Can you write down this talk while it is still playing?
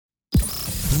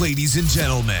Ladies and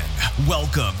gentlemen,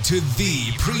 welcome to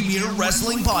the Premier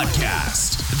Wrestling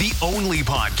Podcast. The only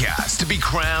podcast to be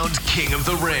crowned King of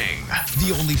the Ring.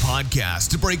 The only podcast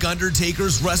to break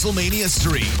Undertaker's WrestleMania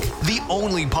streak. The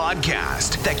only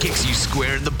podcast that kicks you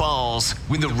square in the balls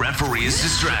when the referee is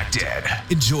distracted.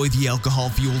 Enjoy the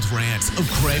alcohol-fueled rants of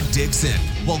Craig Dixon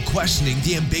while questioning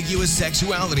the ambiguous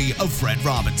sexuality of Fred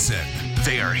Robinson.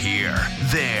 They are here,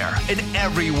 there, and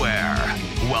everywhere.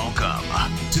 Welcome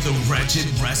to the Wretched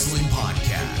Wrestling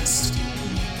Podcast.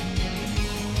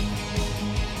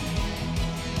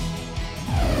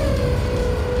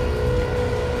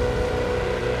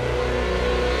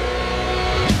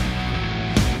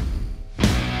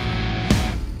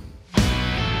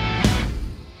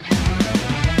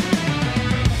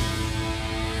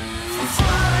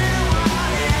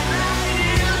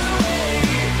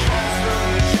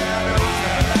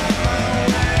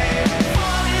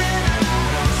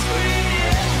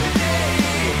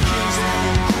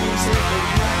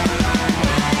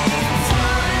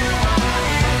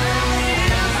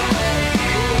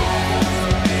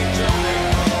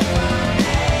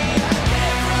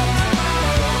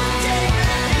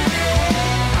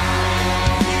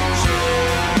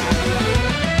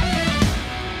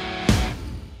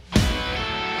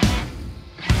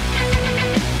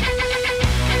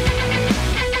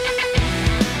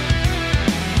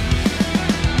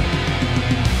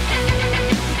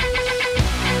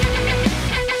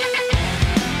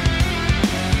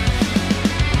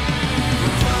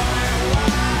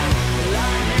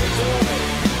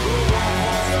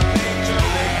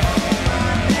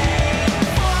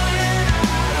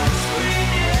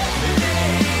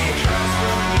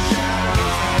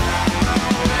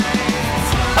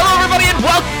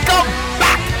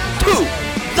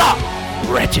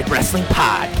 Wrestling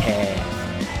Podcast.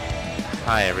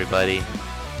 Hi, everybody.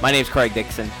 My name's Craig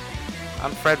Dixon.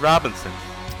 I'm Fred Robinson.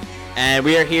 And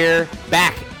we are here,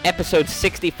 back, episode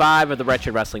 65 of the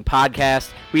Wretched Wrestling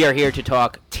Podcast. We are here to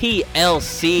talk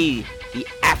TLC, the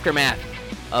aftermath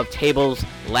of tables,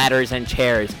 ladders, and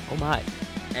chairs. Oh, my.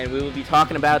 And we will be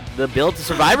talking about the build to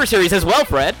Survivor Series as well,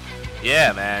 Fred.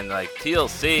 Yeah, man, like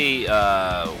TLC,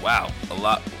 wow, a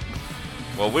lot.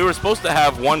 Well, we were supposed to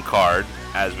have one card,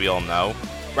 as we all know.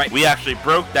 Right. We actually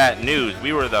broke that news.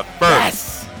 We were the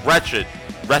first Wretched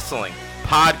Wrestling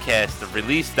Podcast to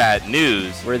release that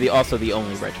news. We're also the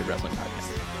only Wretched Wrestling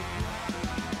Podcast.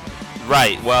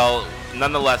 Right. Well,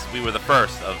 nonetheless, we were the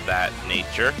first of that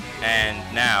nature. And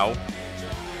now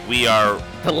we are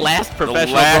the last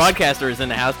professional broadcaster is in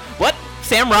the house. What?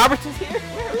 Sam Robertson's here?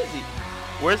 Where is he?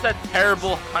 Where's that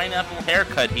terrible pineapple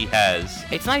haircut he has?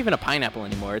 It's not even a pineapple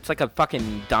anymore. It's like a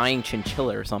fucking dying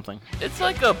chinchilla or something. It's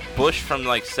like a bush from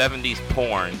like 70s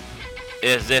porn.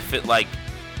 As if it like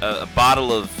a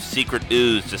bottle of secret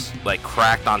ooze just like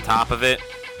cracked on top of it.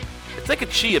 It's like a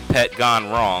chia pet gone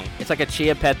wrong. It's like a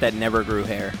chia pet that never grew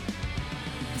hair.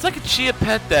 It's like a chia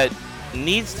pet that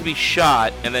needs to be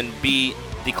shot and then be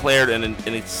declared an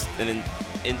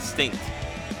instinct.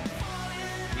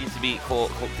 Needs to be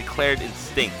declared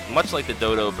instinct, much like the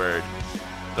dodo bird,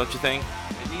 don't you think?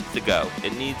 It needs to go.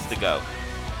 It needs to go.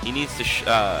 He needs to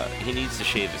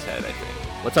shave his head, I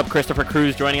think. What's up, Christopher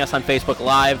Cruz, joining us on Facebook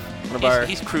Live.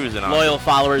 He's cruising on. Loyal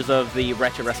followers of the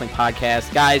Wretched Wrestling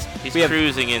Podcast, guys. He's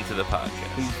cruising into the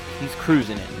podcast. He's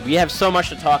cruising in. We have so much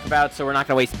to talk about, so we're not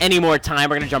going to waste any more time.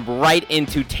 We're going to jump right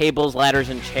into Tables, Ladders,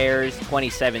 and Chairs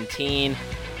 2017.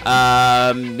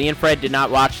 Me and Fred did not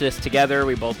watch this together.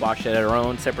 We both watched it at our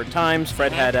own separate times.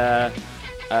 Fred had a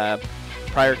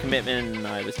prior commitment, and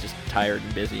I was just tired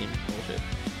and busy and bullshit.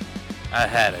 I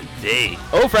had a date.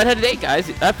 Oh, Fred had a date, guys.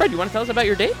 Fred, you want to tell us about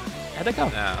your date? How'd that go?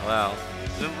 Well,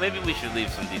 maybe we should leave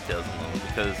some details alone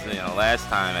because, last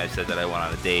time I said that I went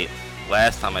on a date.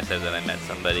 Last time I said that I met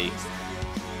somebody.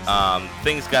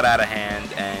 Things got out of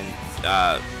hand, and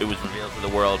it was revealed to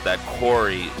the world that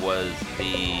Corey was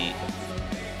the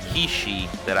he-she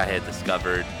that I had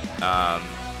discovered.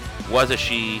 Was a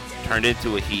she, turned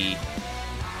into a he.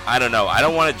 I don't know. I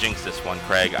don't want to jinx this one,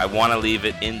 Craig. I want to leave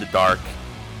it in the dark,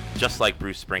 just like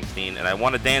Bruce Springsteen, and I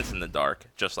want to dance in the dark,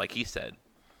 just like he said.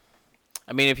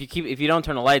 I mean, if you don't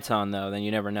turn the lights on, though, then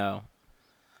you never know.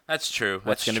 That's true.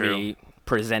 What's going to be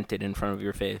presented in front of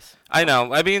your face. I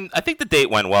know. I mean, I think the date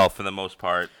went well for the most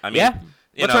part. I mean, yeah?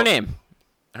 What's her name?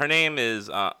 Her name is,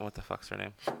 what the fuck's her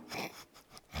name?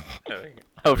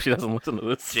 I hope she doesn't listen to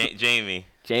this. Jamie.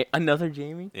 Another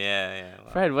Jamie? Yeah.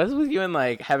 Well. Fred, what's with you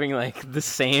and having the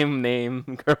same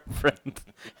name girlfriend?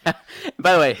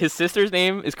 By the way, his sister's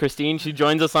name is Christine. She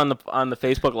joins us on the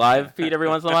Facebook Live feed every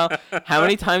once in a while. How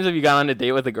many times have you gone on a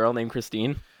date with a girl named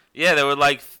Christine? Yeah, there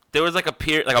was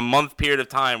a month period of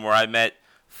time where I met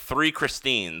 3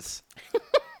 Christines.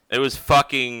 It was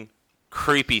fucking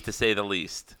creepy to say the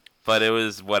least, but it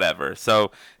was whatever.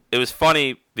 So it was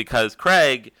funny because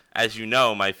Craig, as you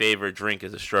know, my favorite drink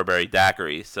is a strawberry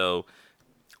daiquiri. So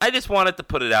I just wanted to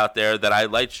put it out there that I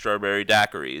like strawberry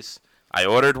daiquiris. I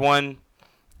ordered one,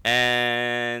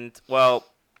 and, well,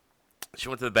 she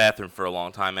went to the bathroom for a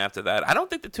long time after that. I don't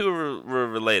think the two were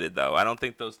related, though. I don't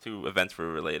think those two events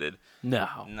were related. No.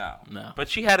 But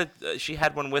she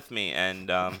had one with me,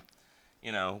 and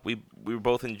we were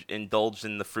both indulged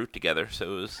in the fruit together.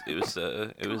 So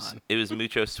it was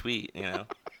mucho sweet,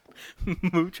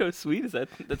 Mucho sweet?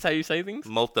 That's how you say things?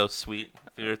 Molto sweet.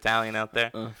 If you're Italian out there.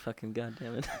 Oh, fucking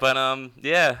goddamn it. But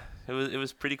yeah, it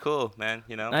was pretty cool, man.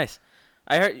 Nice.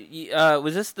 I heard.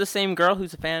 Was this the same girl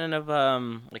who's a fan of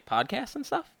like podcasts and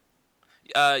stuff?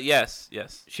 Yes.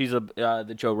 She's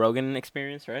the Joe Rogan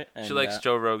Experience, right? And, she likes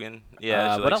Joe Rogan.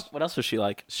 Yeah. What else does she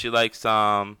like? She likes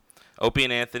Opie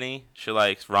and Anthony. She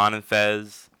likes Ron and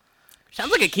Fez.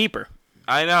 Sounds like a keeper.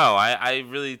 I know. I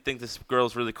really think this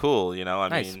girl's really cool.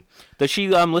 Nice. Mean, does she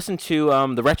listen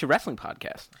to the Wretched Wrestling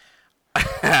podcast?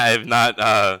 I've not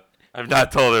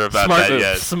told her about Smart that move.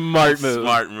 yet. Smart move.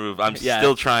 Smart move. I'm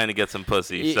still trying to get some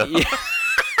pussy. So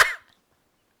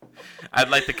I'd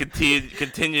like to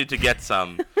continue to get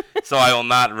some, so I will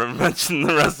not mention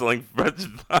the Wrestling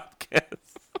Wretched podcast.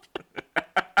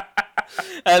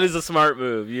 That is a smart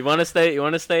move. You want to stay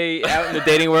out in the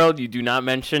dating world. You do not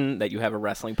mention that you have a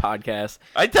wrestling podcast.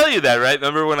 I tell you that, right?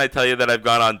 Remember when I tell you that I've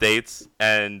gone on dates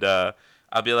and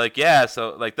I'll be like, yeah,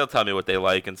 so like they'll tell me what they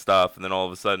like and stuff, and then all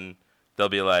of a sudden they'll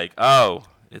be like, oh,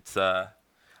 it's I'm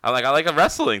like, I like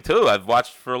wrestling too. I've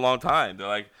watched for a long time. They're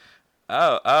like,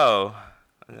 oh.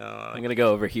 I'm gonna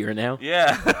go over here now.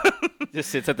 Yeah. Just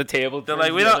sits at the table. They're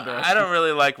like, I don't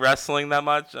really like wrestling that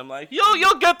much. I'm like,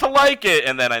 you'll get to like it,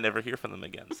 and then I never hear from them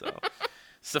again. So,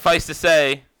 suffice to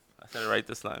say, I said it right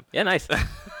this time. Yeah, nice.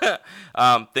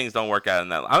 Things don't work out in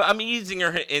that. I'm easing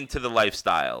her into the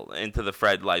lifestyle, into the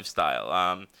Fred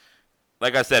lifestyle.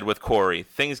 Like I said with Corey,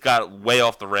 things got way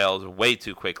off the rails way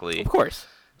too quickly. Of course.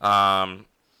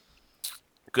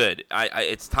 Good.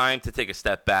 It's time to take a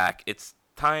step back. It's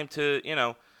time to,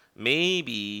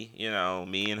 maybe,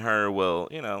 me and her will,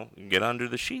 get under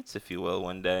the sheets, if you will,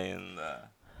 one day, and,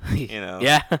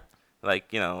 yeah,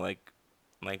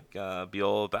 be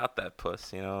all about that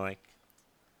puss,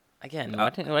 Again,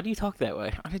 why do you talk that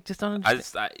way? I just don't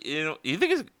understand. You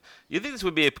think this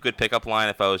would be a good pickup line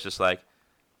if I was just like,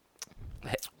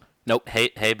 nope.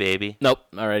 Hey, baby. Nope.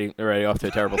 Already off to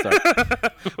a terrible start.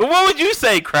 Well, what would you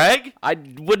say, Craig? I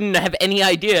wouldn't have any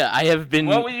idea.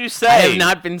 What would you say? I have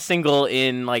not been single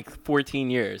in like 14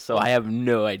 years, so I have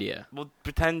no idea. Well,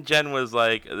 pretend Jen was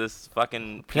like this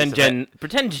fucking. Pretend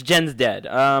Jen's dead.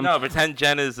 No, pretend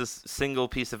Jen is this single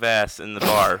piece of ass in the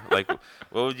bar. Like,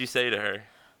 what would you say to her?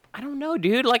 I don't know,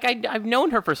 dude. Like I've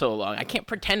known her for so long. I can't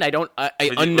pretend I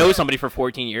unknow somebody for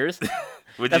 14 years.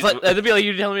 That'd be like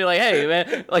you telling me, like, hey,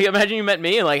 man, like, imagine you met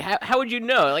me, and, like, how would you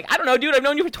know? Like, I don't know, dude. I've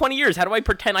known you for 20 years. How do I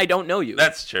pretend I don't know you?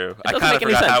 That's true. I kind of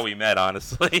forgot how we met,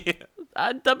 honestly.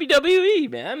 WWE,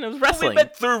 man. It was wrestling. Well, we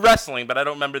met through wrestling, but I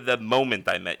don't remember the moment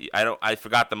I met you. I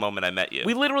forgot the moment I met you.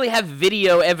 We literally have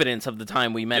video evidence of the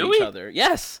time we met each other.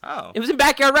 Yes. Oh. It was in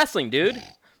Backyard Wrestling, dude.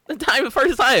 First time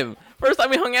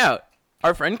we hung out.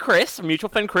 Our friend Chris, mutual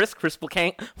friend Chris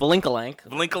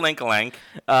Valinkalank,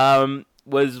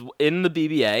 was in the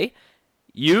BBA.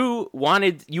 You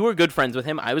were good friends with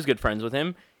him. I was good friends with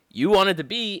him. You wanted to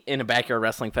be in a Backyard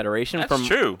Wrestling Federation. That's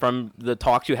true. From the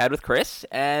talks you had with Chris,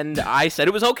 and I said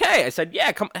it was okay. I said,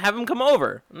 yeah, have him come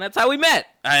over, and that's how we met.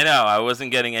 I know. I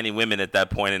wasn't getting any women at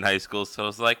that point in high school, so I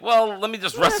was like, well, let me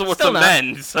just wrestle with some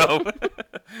men. So,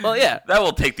 well, yeah, that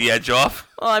will take the edge off.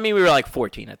 Well, I mean, we were like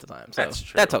 14 at the time, so that's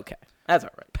true. That's okay. That's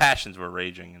all right. Passions were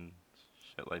raging and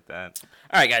shit like that.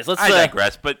 All right, guys, I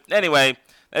digress. But anyway,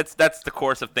 that's the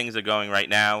course of things are going right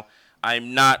now.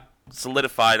 I'm not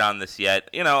solidified on this yet.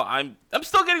 I'm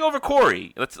still getting over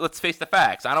Corey. Let's face the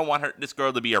facts. I don't want this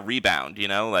girl to be a rebound.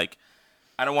 Like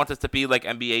I don't want this to be like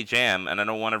NBA Jam, and I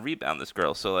don't want to rebound this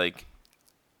girl. So like,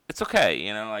 it's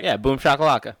okay. Like yeah, boom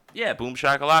shakalaka. Yeah, boom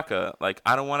shakalaka. Like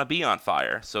I don't want to be on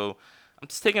fire. So I'm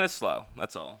just taking it slow.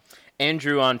 That's all.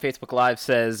 Andrew on Facebook Live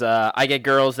says, I get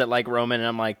girls that like Roman, and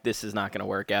I'm like, this is not going to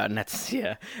work out. And that's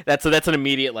an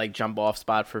immediate, like, jump off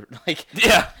spot for, like,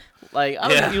 yeah. Like, oh,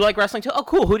 yeah. You like wrestling too? Oh,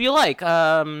 cool. Who do you like?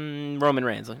 Roman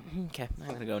Reigns. Like, okay, I'm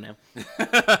going to go now.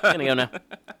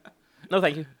 No,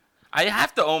 thank you. I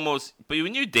have to but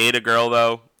when you date a girl,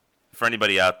 though, for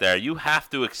anybody out there, you have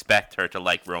to expect her to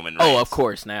like Roman Reigns. Oh, of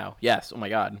course, now. Yes. Oh, my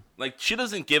God. Like, she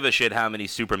doesn't give a shit how many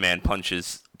Superman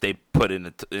punches they put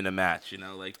in a match,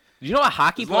 Like, You know a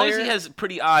hockey As long player? as he has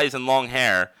pretty eyes and long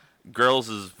hair, girls'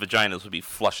 vaginas would be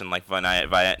flushing like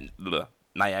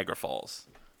Niagara Falls.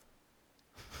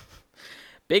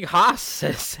 Big Haas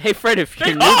says, "Hey Fred, if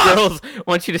your new girls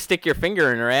want you to stick your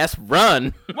finger in her ass,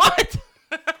 run." What?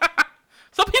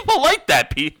 Some people like that,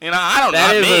 Pete. You know, I don't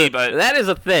know, but that is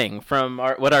a thing from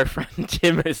what our friend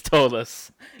Tim has told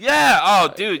us. yeah.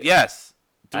 Oh, dude, yes.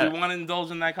 Do we want to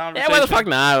indulge in that Yeah, conversation? why the fuck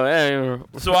not?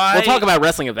 We'll talk about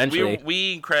wrestling eventually.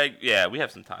 We and Craig, yeah, we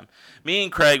have some time. Me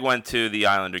and Craig went to the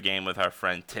Islander game with our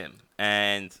friend Tim,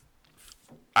 and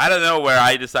I don't know where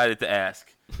I decided to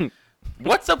ask,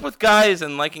 what's up with guys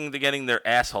and liking to getting their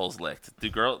assholes licked?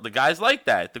 The guys like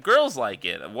that. The girls like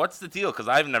it. What's the deal? Because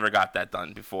I've never got that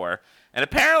done before. And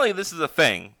apparently this is a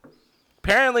thing.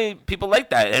 Apparently people like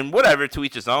that. And whatever, to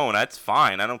each his own. That's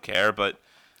fine. I don't care. But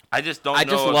I just don't know. I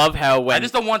just love how when... I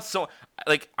just don't want so...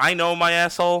 Like, I know my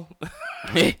asshole.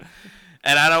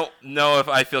 And I don't know if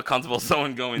I feel comfortable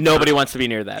someone going Nobody through. wants to be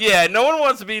near that. Yeah, no one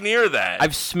wants to be near that.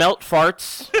 I've smelt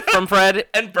farts from Fred.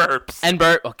 And burps.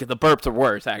 Okay, the burps are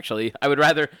worse, actually. I would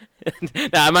rather... No,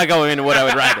 I'm not going into what I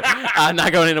would rather. I'm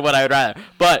not going into what I would rather.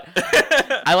 But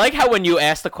I like how when you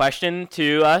ask the question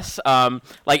to us,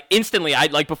 like, instantly,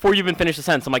 before you even finish the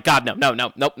sentence, I'm like, God,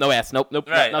 no ass, nope,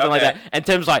 Right, nothing like okay. that. And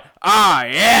Tim's like,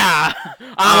 yeah,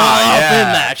 I'm all up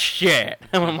in that shit.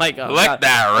 And I'm like, oh, Lick God.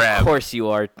 that rap. Of course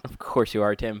you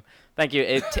are, Tim. Thank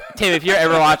you. Tim, if you're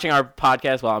ever watching our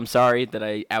podcast, well, I'm sorry that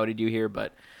I outed you here,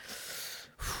 but...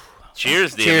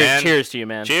 Cheers to you, man. Cheers to you,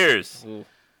 man. Cheers. Ooh.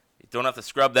 Don't have to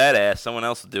scrub that ass. Someone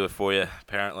else will do it for you,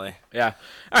 apparently. Yeah.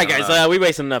 All right, guys. We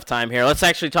wasted enough time here. Let's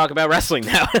actually talk about wrestling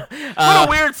now. What a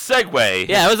weird segue.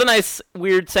 Yeah, it was a nice,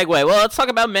 weird segue. Well, let's talk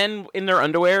about men in their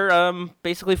underwear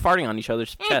basically farting on each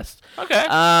other's chests. Okay.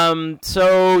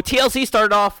 So TLC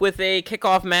started off with a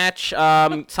kickoff match.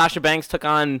 Sasha Banks took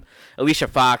on Alicia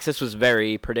Fox. This was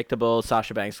very predictable.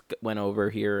 Sasha Banks went over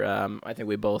here. I think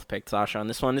we both picked Sasha on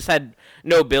this one. This had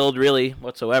no build, really,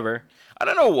 whatsoever. I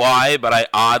don't know why, but I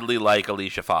oddly like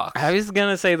Alicia Fox. I was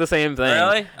going to say the same thing.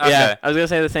 Really? Okay. Yeah, I was going to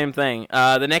say the same thing.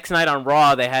 The next night on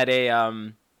Raw, they had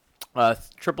a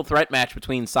triple threat match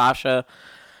between Sasha,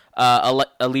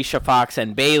 Alicia Fox,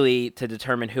 and Bayley to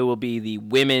determine who will be the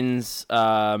women's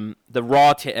the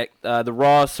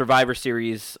Raw Survivor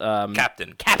Series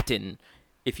captain,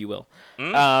 if you will.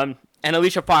 And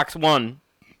Alicia Fox won.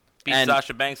 Beat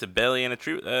Sasha Banks, and Bayley in a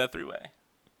three-way.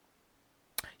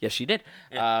 Yes, she did.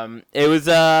 Yeah. It was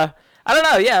I don't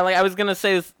know. Yeah, like I was gonna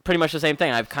say pretty much the same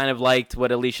thing. I've kind of liked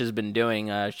what Alicia's been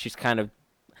doing. She's I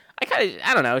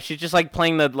don't know. She's just like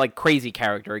playing the like crazy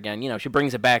character again. You know, she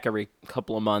brings it back every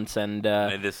couple of months, and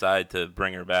they decide to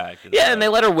bring her back. Yeah, and they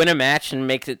let her win a match and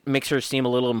makes her seem a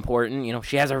little important. You know,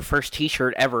 she has her first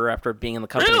T-shirt ever after being in the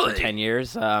company for 10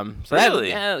 years.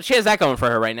 Really? She has that going for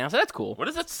her right now, so that's cool. What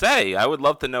does it say? I would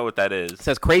love to know what that is. It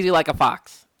says "Crazy Like a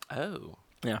Fox." Oh.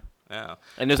 Yeah. Yeah.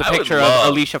 And there's a picture of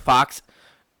Alicia Fox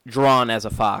drawn as a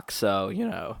fox, so, you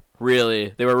know,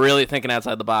 really, they were really thinking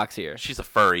outside the box here. She's a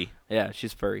furry. Yeah,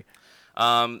 she's furry.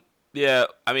 Yeah,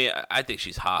 I mean, I think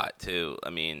she's hot, too.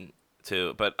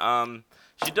 But,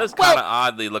 she does kind of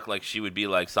oddly look like she would be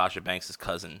like Sasha Banks'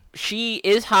 cousin. She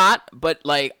is hot, but,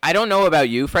 like, I don't know about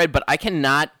you, Fred, but I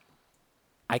cannot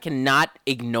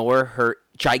ignore her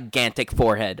gigantic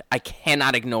forehead. I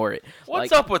cannot ignore it.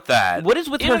 What's up with that? What is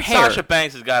with her hair? Sasha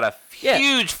Banks has got a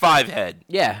huge 5 head.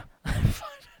 Yeah.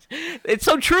 It's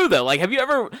so true, though. Like, have you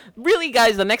ever... Really,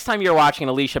 guys, the next time you're watching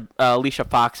an Alicia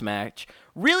Fox match,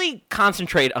 really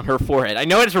concentrate on her forehead. I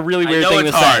know it's a really weird thing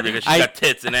to say. I know it's hard because she's got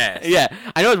tits and ass. Yeah,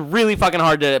 I know it's really fucking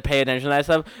hard to pay attention to that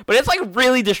stuff, but it's like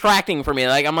really distracting for me.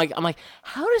 Like I'm like,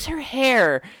 how does her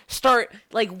hair start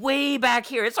like way back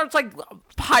here? It starts like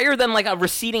higher than like a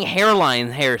receding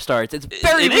hairline hair starts. It's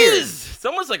very weird. It is. It's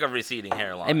almost like a receding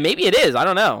hairline. And maybe it is. I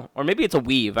don't know. Or maybe it's a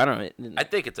weave. I don't know. I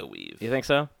think it's a weave. You think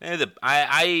so?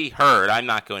 I heard. I'm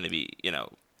not going to be,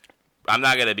 I'm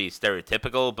not going to be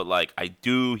stereotypical, but, like, I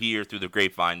do hear through the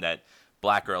grapevine that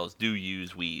black girls do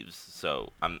use weaves.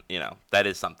 So, that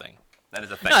is something. That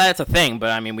is a thing. No, that's a thing, but,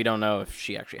 I mean, we don't know if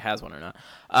she actually has one or not.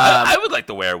 I would like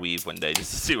to wear a weave one day just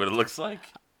to see what it looks like.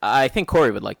 I think Corey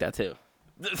would like that, too.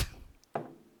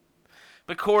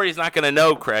 But Corey's not going to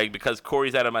know, Craig, because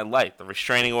Corey's out of my life. The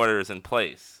restraining order is in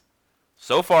place.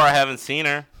 So far, I haven't seen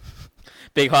her.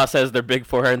 Big Haw says their big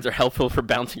foreheads are helpful for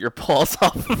bouncing your balls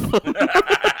off of them.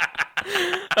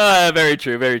 Very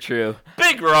true, very true.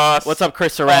 Big Ross. What's up,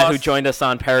 Chris Surratt, who joined us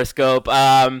on Periscope?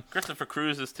 Christopher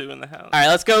Cruz is too in the house. All right,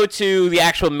 let's go to the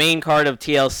actual main card of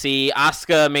TLC.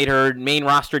 Asuka made her main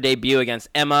roster debut against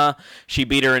Emma. She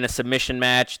beat her in a submission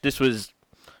match. This was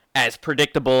as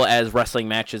predictable as wrestling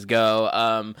matches go.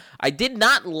 I did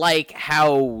not like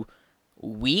how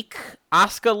weak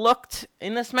Asuka looked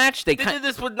in this match. They did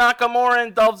this with Nakamura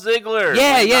and Dolph Ziggler.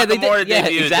 Yeah, they did. Yeah,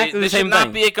 debuted. exactly the same thing. This should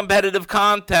not be a competitive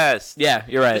contest. Yeah,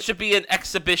 you're right. This should be an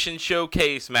exhibition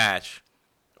showcase match.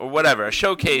 Or whatever, a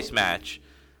showcase match.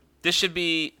 This should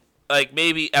be, like,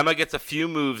 maybe Emma gets a few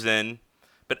moves in,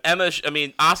 but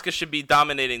Asuka should be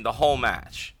dominating the whole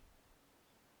match.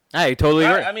 I totally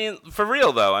agree. I mean, for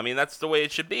real though. I mean, that's the way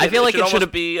it should be. I feel like it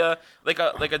should be like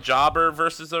a jobber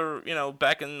versus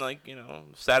back in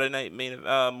Saturday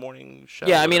night morning show.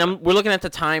 Yeah, I mean, we're looking at the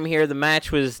time here. The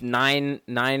match was nine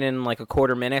and like a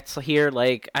quarter minutes here.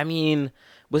 Like, I mean,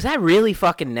 was that really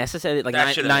fucking necessary? Like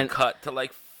that should have been cut to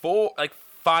like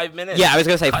 5 minutes. Yeah, I was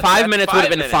gonna say 5 minutes would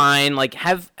have been fine. Like,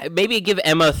 maybe give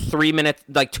Emma 3 minutes,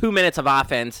 like 2 minutes of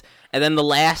offense, and then the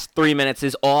last 3 minutes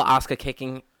is all Asuka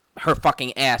kicking her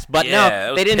fucking ass. But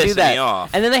no, they didn't do that.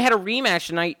 And then they had a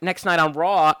rematch next night on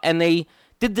Raw, and they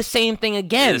did the same thing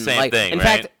again. In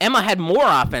fact, Emma had more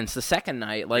offense the second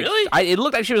night. Like, really? It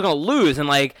looked like she was gonna lose, and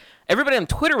like everybody on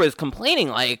Twitter was complaining,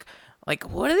 like,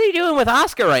 what are they doing with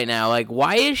Asuka right now? Like,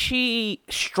 why is she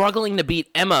struggling to beat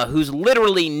Emma, who's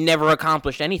literally never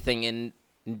accomplished anything in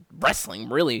wrestling,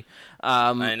 really?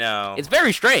 I know. It's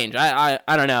very strange. I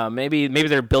don't know. Maybe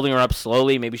they're building her up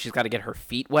slowly. Maybe she's got to get her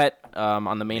feet wet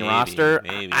on the main roster.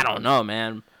 Maybe. I don't know,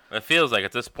 man. It feels like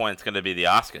at this point it's going to be the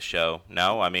Asuka show.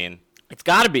 No, I mean, it's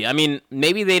got to be. I mean,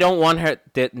 maybe they don't want her.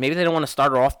 Maybe they don't want to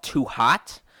start her off too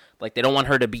hot. Like, they don't want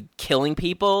her to be killing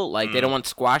people. Like, they don't want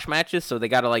squash matches, so they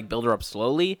got to like build her up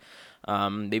slowly.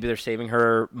 Maybe they're saving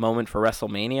her moment for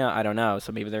WrestleMania. I don't know.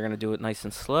 So maybe they're going to do it nice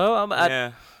and slow.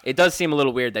 Yeah. It does seem a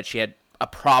little weird that she had a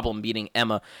problem beating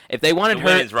Emma. If they wanted the her,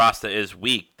 women's roster is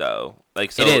weak though.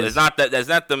 Like, so there's not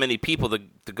that many people to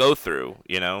go through,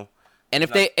 you know. And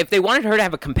if they wanted her to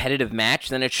have a competitive match,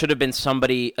 then it should have been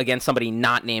somebody against somebody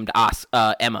not named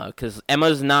Emma, because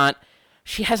Emma's not.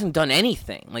 She hasn't done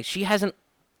anything. Like, she hasn't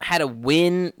had a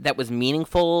win that was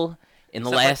meaningful in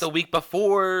the last, like the week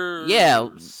before. Yeah,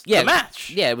 the match.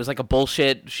 Yeah, it was like a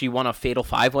bullshit. She won a fatal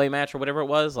 5-way match or whatever it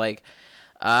was. Like,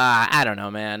 I don't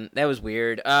know, man. That was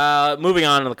weird. Moving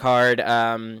on to the card.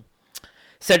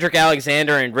 Cedric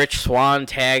Alexander and Rich Swann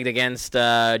tagged against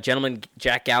Gentleman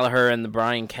Jack Gallagher and the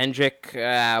Brian Kendrick.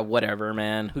 Whatever,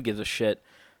 man. Who gives a shit?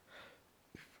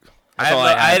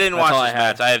 I didn't watch this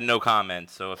match. I have no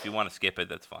comments, so if you want to skip it,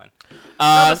 that's fine. No,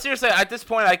 but seriously, at this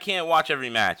point, I can't watch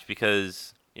every match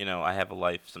because, I have a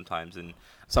life sometimes, and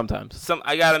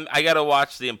I gotta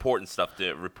watch the important stuff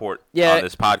to report on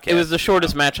this podcast. It was the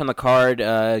shortest match on the card.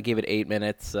 Gave it 8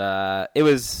 minutes. It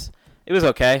was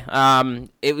okay.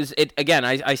 Again.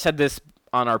 I said this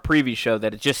on our preview show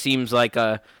that it just seems like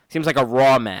a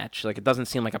Raw match. Like, it doesn't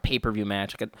seem like a pay-per-view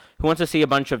match. Like, who wants to see a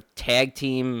bunch of tag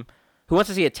team? Who wants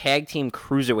to see a tag team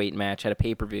cruiserweight match at a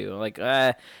pay-per-view? Like,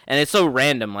 and it's so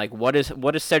random. Like, what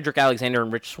does Cedric Alexander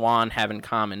and Rich Swann have in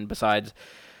common besides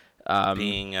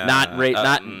being no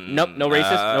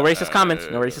racist comments.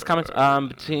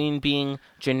 Between being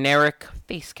generic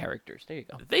face characters. There you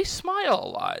go. They smile a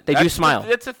lot. They do smile.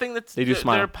 That's the thing. They do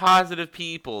smile. They're positive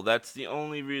people. That's the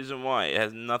only reason why. It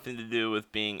has nothing to do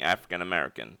with being African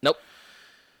American. Nope.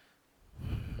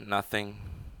 Nothing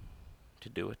to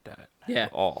do with that. Yeah.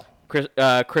 At all.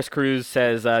 Chris Cruz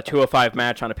says 205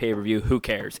 match on a pay-per-view. Who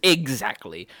cares?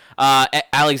 Exactly.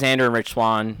 Alexander and Rich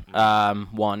Swann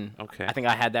won. Okay. I think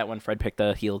I had that when Fred picked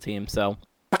the heel team. So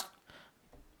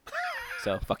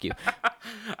fuck you.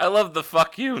 I love the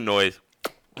fuck you noise.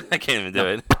 I can't even do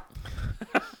it.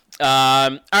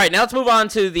 All right, now let's move on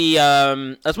to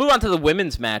the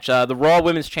women's match. The Raw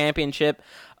Women's Championship.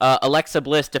 Alexa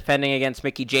Bliss defending against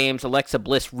Mickie James. Alexa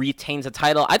Bliss retains the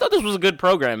title. I thought this was a good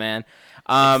program, man.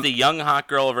 It's the young hot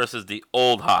girl versus the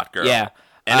old hot girl. Yeah.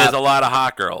 And there's a lot of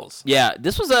hot girls. Yeah,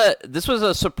 this was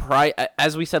a surprise.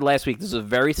 As we said last week, this is a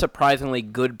very surprisingly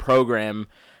good program,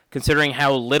 considering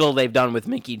how little they've done with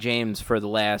Mickie James for the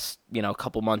last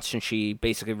couple months since she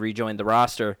basically rejoined the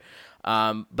roster.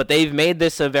 But they've made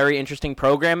this a very interesting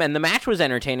program, and the match was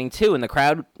entertaining too. And the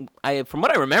crowd, from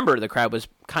what I remember, the crowd was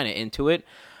kind of into it.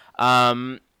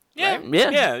 Yeah.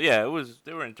 It was.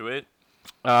 They were into it.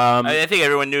 I think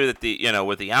everyone knew that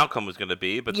what the outcome was going to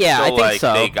be, but yeah, still, I think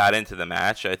so. They got into the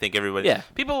match. I think everybody. Yeah.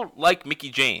 People like Mickie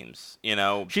James.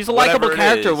 She's a likable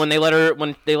character when they let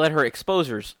her expose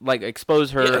her gimmick.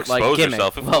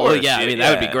 Herself, of well, course. Yeah, I mean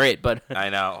that would be great, but I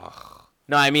know.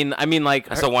 No, I mean like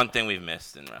that's the one thing we've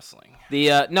missed in wrestling.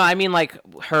 I mean like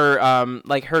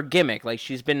her gimmick. Like,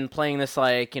 she's been playing this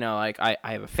I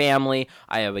have a family,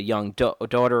 I have a young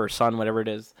daughter or son, whatever it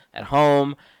is, at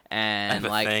home. and I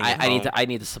like have a thing at I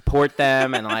need to support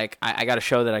them, and like I got to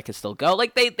show that I can still go.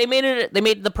 Like they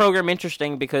made the program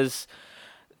interesting because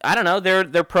I don't know, their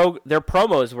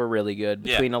promos were really good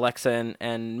between Alexa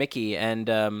and Mickey, and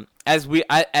as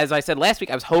I said last week,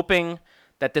 I was hoping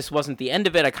that this wasn't the end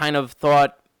of it. I kind of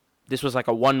thought this was like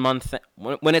a 1 month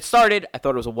when it started. I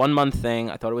thought it was a 1 month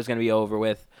thing. I thought it was going to be over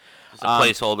with. It's a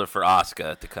placeholder for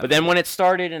Asuka to come. But then when it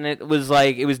started and it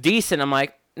was decent, I'm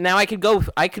like, now I could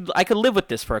live with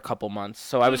this for a couple months.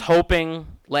 So I was hoping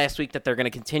last week that they're going to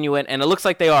continue it, and it looks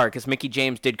like they are because Mickie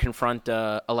James did confront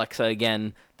Alexa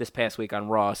again this past week on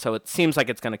Raw. So it seems like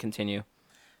it's going to continue.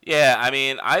 Yeah, I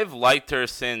mean, I've liked her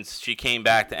since she came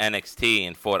back to NXT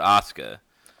and fought Asuka.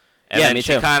 And yeah, then me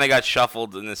she too. kind of got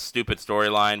shuffled in this stupid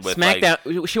storyline with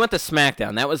SmackDown. She went to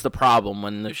SmackDown. That was the problem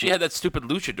when she had that stupid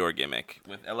luchador gimmick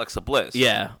with Alexa Bliss.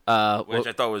 Yeah, which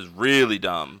I thought was really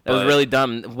dumb. That was really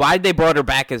dumb. Why they brought her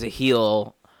back as a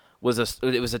heel was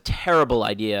a terrible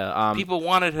idea. People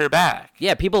wanted her back.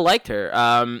 Yeah, people liked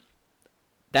her.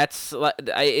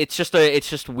 It's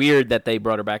just weird that they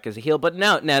brought her back as a heel. But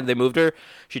now they moved her.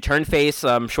 She turned face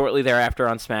shortly thereafter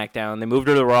on SmackDown. They moved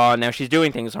her to Raw, and now she's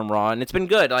doing things on Raw, and it's been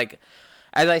good. Like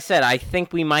as I said, I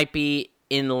think we might be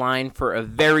in line for a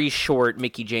very short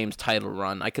Mickie James title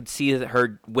run. I could see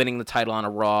her winning the title on a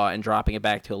Raw and dropping it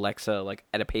back to Alexa like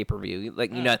at a pay-per-view.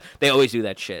 Like you know, they always do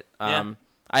that shit. Yeah.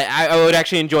 I would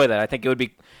actually enjoy that. I think it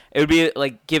would be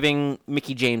like giving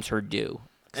Mickie James her due.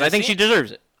 'Cause I think she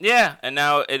deserves it. Yeah, and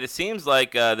now it seems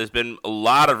like there's been a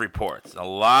lot of reports, a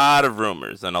lot of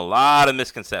rumors, and a lot of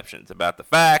misconceptions about the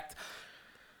fact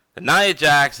that Nia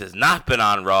Jax has not been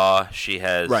on Raw. She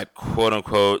has,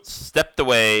 quote-unquote, stepped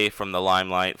away from the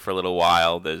limelight for a little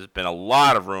while. There's been a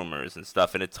lot of rumors and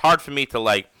stuff, and it's hard for me to,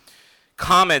 like,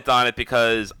 comment on it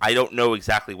because I don't know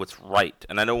exactly what's right.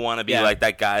 And I don't want to be like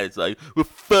that guy that's like, well,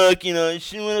 fuck, you know,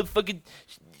 she want to fucking...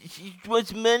 She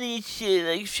wants money and shit.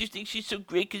 Like, she thinks she's so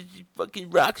great because she fucking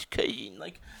rocks cousin.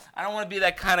 Like, I don't want to be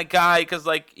that kind of guy because,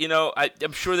 like, you know,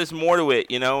 I'm sure there's more to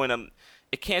it, you know, and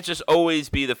it can't just always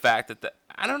be the fact that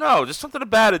I don't know, just something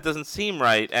about it doesn't seem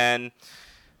right. And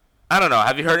I don't know.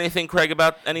 Have you heard anything, Craig,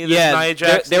 about any of this Nia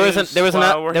Jax? There was an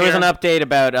update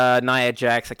about Nia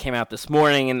Jax that came out this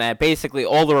morning, and that basically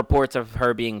all the reports of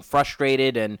her being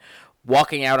frustrated and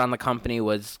walking out on the company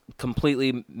was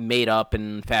completely made up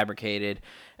and fabricated.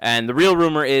 And the real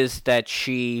rumor is that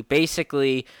she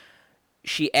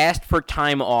asked for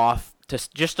time off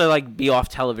to like be off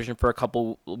television for a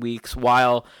couple weeks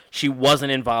while she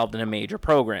wasn't involved in a major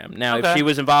program. Now, if she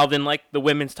was involved in like the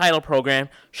women's title program,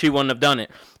 she wouldn't have done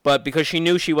it. But because she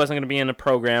knew she wasn't going to be in a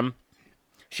program,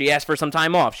 she asked for some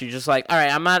time off. She's just like, all right,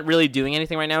 I'm not really doing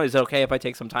anything right now. Is it okay if I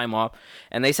take some time off?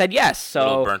 And they said yes. So a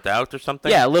little burnt out or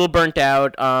something? Yeah, a little burnt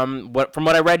out. From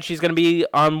what I read, she's going to be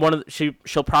on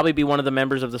she'll probably be one of the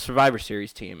members of the Survivor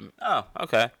Series team. Oh,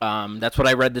 okay. That's what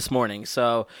I read this morning.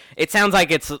 So it sounds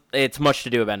like it's much to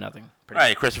do about nothing.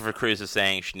 Right, Christopher Cruz is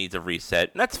saying she needs a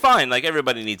reset. And that's fine. Like,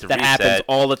 everybody needs a reset. That happens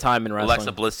all the time in wrestling.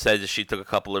 Alexa Bliss said that she took a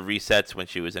couple of resets when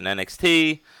she was in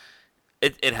NXT.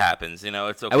 It happens, you know.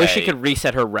 It's okay. I wish she could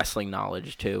reset her wrestling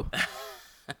knowledge too.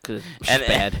 Cause she's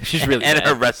bad. She's really bad. And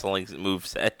her wrestling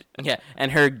moveset. Yeah,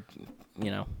 and her,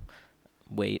 you know,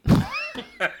 weight.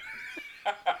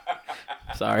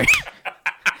 Sorry.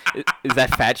 Is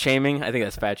that fat shaming? I think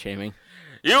that's fat shaming.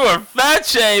 You are fat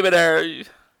shaming her. You're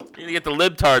gonna get the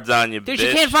libtards on you, dude, bitch.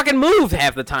 She can't fucking move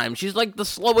half the time. She's like the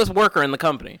slowest worker in the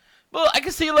company. Well, I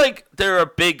can see like there are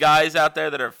big guys out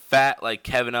there that are fat, like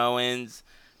Kevin Owens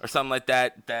or something like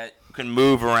that can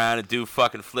move around and do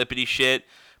fucking flippity shit.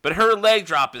 But her leg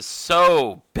drop is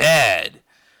so bad.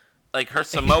 Like, her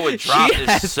Samoa drop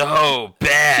is so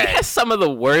bad. She has some of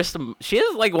the worst. She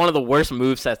has, like, one of the worst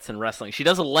movesets in wrestling. She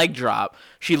does a leg drop.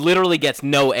 She literally gets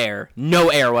no air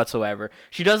whatsoever.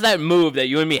 She does that move that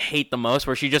you and me hate the most,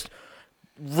 where she just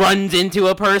runs into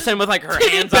a person with, like, her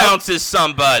hands bounces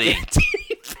somebody.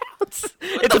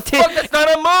 It's a tit. That's not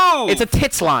a move. It's a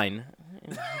tits line.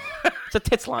 It's a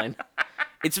tits line.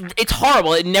 It's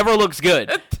horrible. It never looks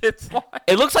good.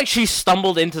 It looks like she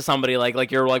stumbled into somebody,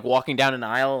 like you're like walking down an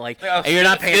aisle, like and you're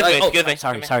not paying. Excuse me.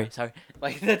 Sorry.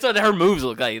 Like, that's what her moves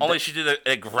look like. Only she did it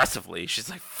aggressively. She's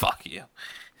like, "Fuck you."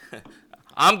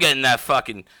 I'm getting that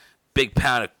fucking big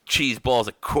pound of cheese balls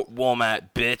at Walmart,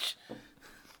 bitch.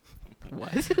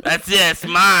 What? That's it. It's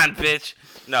mine, bitch.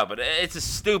 No, but it's a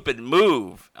stupid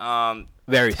move.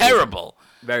 Very terrible. Stupid.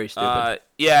 Very stupid.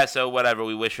 Yeah, so whatever.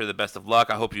 We wish her the best of luck.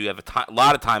 I hope you have a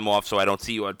lot of time off so I don't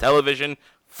see you on television.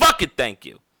 Fuck it, thank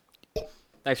you.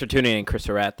 Thanks for tuning in, Chris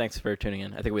Surratt. Thanks for tuning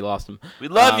in. I think we lost him. We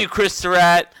love you, Chris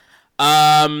Surratt.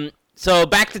 So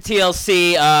back to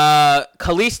TLC.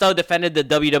 Kalisto defended the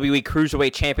WWE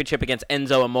Cruiserweight Championship against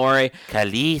Enzo Amore.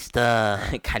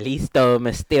 Kalisto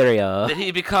Mysterio. Did he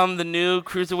become the new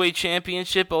Cruiserweight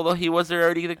Championship, although he was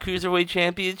already the Cruiserweight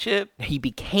Championship? He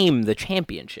became the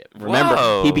championship. Remember,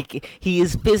 Whoa. he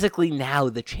is physically now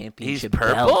the championship. He's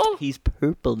purple? belt. He's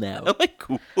purple now. Oh, my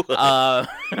God.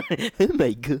 Oh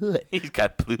my god. He's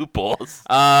got blue balls.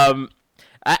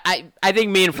 I think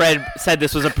me and Fred said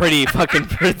this was a pretty fucking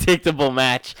predictable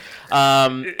match.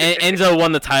 Enzo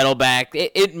won the title back.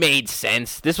 It made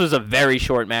sense. This was a very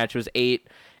short match. It was eight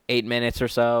minutes or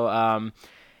so.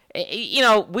 We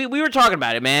were talking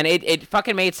about it, man. It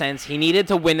fucking made sense. He needed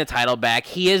to win the title back.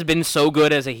 He has been so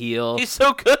good as a heel. He's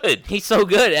so good. He's so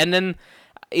good. And then,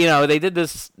 they did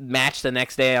this match the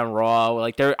next day on Raw.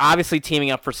 Like, they're obviously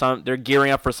they're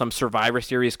gearing up for some Survivor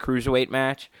Series Cruiserweight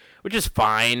match, which is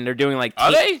fine. They're doing like...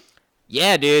 Are they?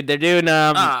 Yeah, dude. They're doing...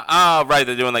 right.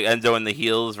 They're doing like Enzo and the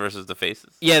heels versus the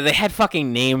faces. Yeah, they had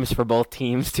fucking names for both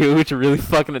teams, too, which really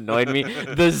fucking annoyed me.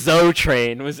 The Zoe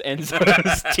Train was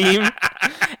Enzo's team.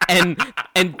 And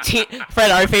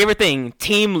Fred, our favorite thing,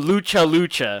 Team Lucha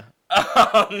Lucha.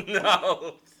 Oh,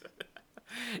 no.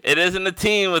 It isn't a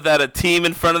team without a team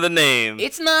in front of the name.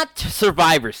 It's not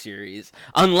Survivor Series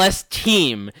unless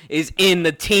team is in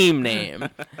the team name.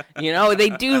 They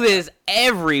do this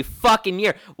every fucking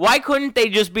year. Why couldn't they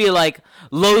just be like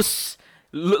Los,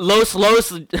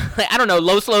 I don't know,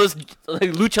 Los like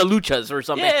Lucha Luchas or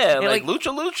something? Yeah, like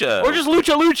Lucha Lucha. Or just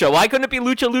Lucha Lucha. Why couldn't it be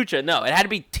Lucha Lucha? No, it had to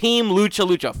be Team Lucha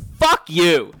Lucha. Fuck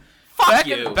you. Fuck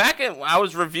you. I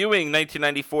was reviewing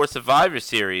 1994 Survivor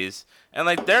Series, and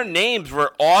like their names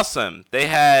were awesome. They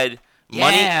had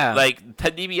Money, like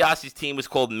Ted DiBiase's team was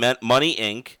called Money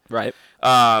Inc. Right.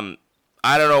 I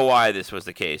don't know why this was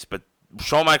the case, but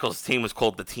Shawn Michaels' team was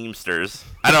called the Teamsters.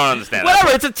 I don't understand. Whatever,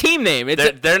 it's a team name.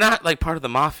 They're not like part of the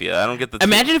mafia. I don't get the.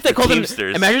 Imagine if they called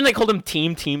Teamsters. them. Imagine they called them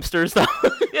Team Teamsters though.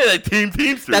 Yeah, like Team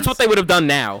Teamsters. That's what they would have done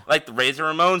now. Like the Razor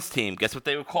Ramon's team. Guess what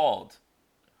they were called?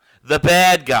 The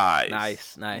Bad Guys.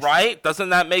 Nice. Right? Doesn't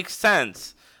that make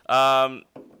sense?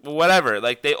 Whatever.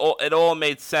 Like it all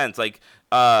made sense. Like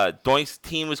Doink's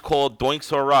team was called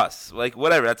Doinks or Us. Like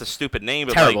whatever. That's a stupid name.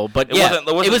 But terrible. Like, but it yeah,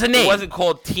 wasn't, it was a name. It wasn't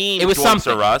called Team. It was Doinks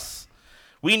something. or Us.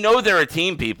 We know they're a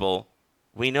team, people.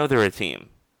 We know they're a team.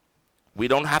 We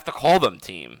don't have to call them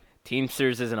team.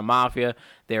 Teamsters isn't a mafia.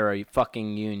 They're a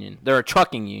fucking union. They're a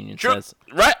trucking union. Sure. Says.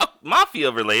 Right?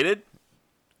 Mafia related.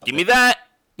 Give me that.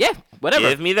 Yeah, whatever.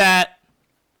 Give me that.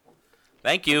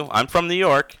 Thank you. I'm from New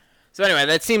York. So anyway,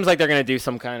 that seems like they're going to do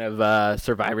some kind of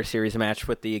Survivor Series match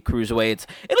with the Cruiserweights.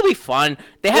 It'll be fun.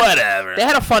 Whatever. They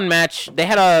had a fun match.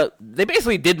 They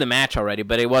basically did the match already,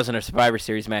 but it wasn't a Survivor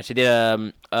Series match. They did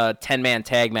a 10-man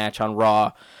tag match on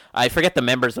Raw. I forget the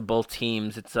members of both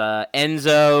teams. It's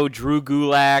Enzo, Drew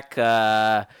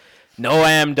Gulak,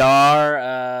 Noam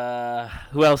Dar.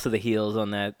 Who else are the heels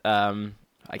on that?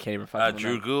 I can't even fucking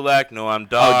Drew remember. Gulak, Noam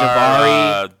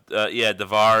Dar. Daivari.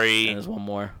 Daivari. And there's one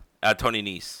more. Tony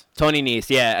Nese. Tony Nese,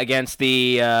 yeah, against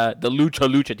the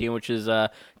Lucha Lucha team, which is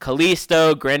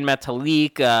Kalisto, Grand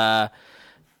Metalik,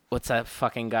 what's that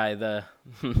fucking guy?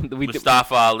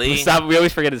 Mustafa Ali. We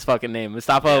always forget his fucking name.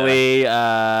 Mustafa Ali.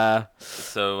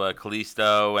 So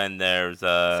Kalisto, and there's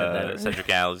Cedric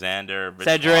Alexander. Rich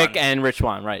Cedric Swann. and Rich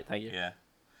Swann, right? Thank you. Yeah.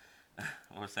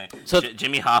 What was I saying? So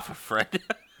Jimmy Hoffa, Fred.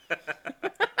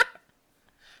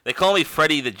 They call me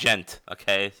Freddie the Gent.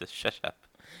 Okay, so shut up.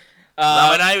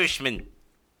 I'm an Irishman.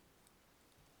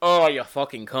 Oh, you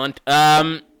fucking cunt.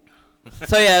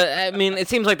 So yeah, I mean, it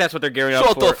seems like that's what they're gearing up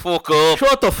for. Shut the fuck up.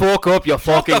 Shut the fuck up, you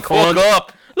fucking Shut the cunt. fuck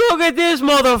up. Look at this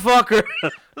motherfucker.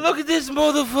 Look at this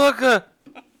motherfucker.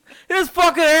 This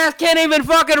fucking ass can't even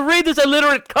fucking read, this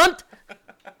illiterate cunt.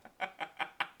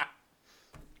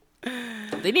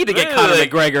 They need to get Conor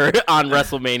McGregor on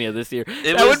WrestleMania this year.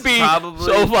 That would be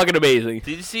so fucking amazing.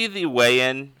 Did you see the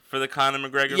weigh-in for the Conor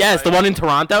McGregor Yes, fight? the one in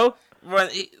Toronto.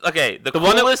 Okay, the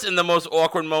coolest and the most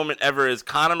awkward moment ever is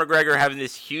Conor McGregor having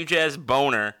this huge-ass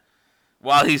boner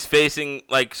while he's facing,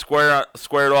 like, squared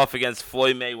off against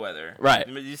Floyd Mayweather. Right.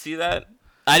 Did you see that?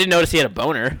 I didn't notice he had a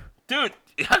boner. Dude,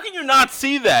 how can you not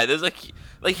see that? There's like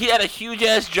he had a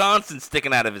huge-ass Johnson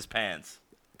sticking out of his pants.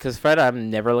 Because, Fred, I'm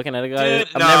never looking at a guy. Dude,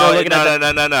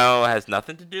 No. It has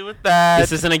nothing to do with that.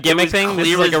 This isn't a gimmick thing? This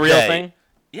is like clear a as real day. thing?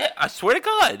 Yeah, I swear to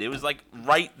God. It was like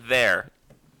right there.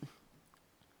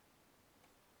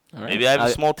 All right. Maybe I have a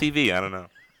small TV. I don't know.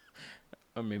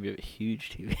 Or maybe a huge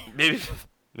TV.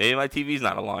 Maybe my TV's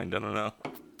not aligned. I don't know.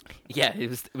 Yeah, it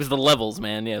was the levels,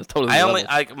 man. Yeah, it was totally the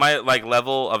levels. My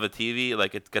level of a TV,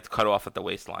 like, it gets cut off at the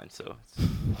waistline, so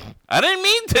I didn't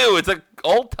mean to. It's like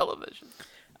old television.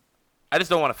 I just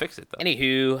don't want to fix it, though.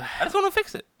 Anywho, I just want to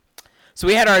fix it. so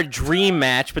we had our dream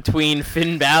match between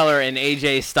Finn Balor and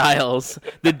AJ Styles.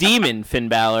 The Demon Finn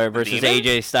Balor versus Demon?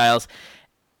 AJ Styles.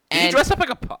 Did he dress up like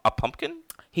a pumpkin?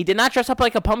 He did not dress up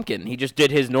like a pumpkin. He just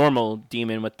did his normal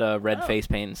demon with the red face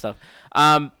paint and stuff.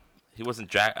 He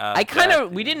wasn't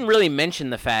We didn't really mention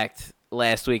the fact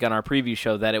last week on our preview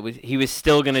show that he was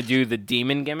still gonna do the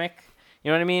demon gimmick.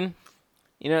 You know what I mean?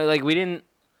 You know, like we didn't.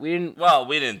 Well,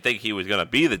 we didn't think he was gonna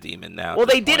be the demon. Now. Well,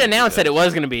 they did announce that it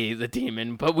was gonna be the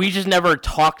demon, but we just never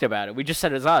talked about it. We just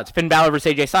said it's Finn Balor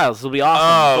versus AJ Styles. This will be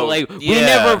awesome. Oh, but, we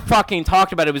never fucking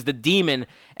talked about it. It was the demon.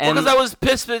 And because I was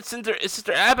pissed that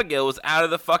Sister Abigail was out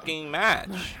of the fucking match.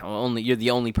 You're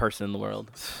the only person in the world.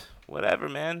 Whatever,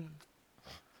 man.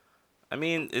 I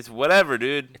mean, it's whatever,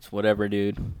 dude. It's whatever,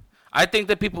 dude. I think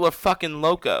that people are fucking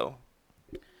loco.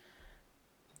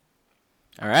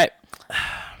 All right.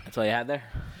 That's all you had there?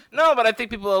 No, but I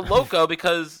think people are loco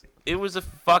because it was a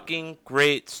fucking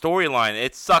great storyline.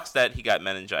 It sucks that he got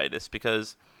meningitis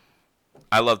because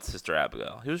I loved Sister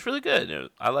Abigail. He was really good.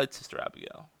 I liked Sister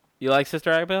Abigail. You like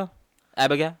Sister Abigail?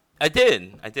 Abigail? I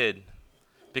did.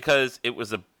 Because it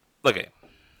was a... Okay.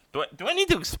 Do I need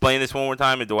to explain this one more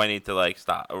time, or do I need to, like,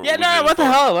 stop? Yeah, no, what the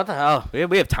hell?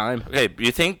 We have time. Okay,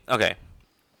 you think... Okay.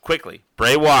 Quickly.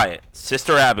 Bray Wyatt,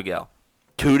 Sister Abigail.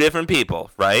 2 different people,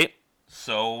 right?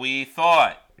 So we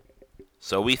thought.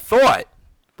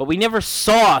 But we never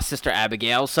saw Sister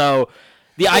Abigail, so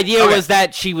the idea was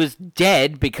that she was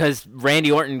dead because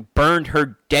Randy Orton burned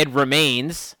her dead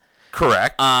remains.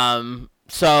 Correct.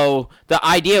 So the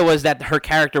idea was that her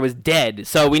character was dead.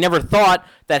 So we never thought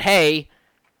that, hey,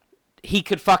 he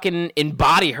could fucking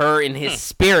embody her in his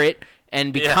spirit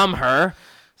and become her.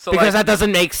 So because that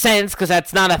doesn't make sense, because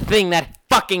that's not a thing that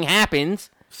fucking happens.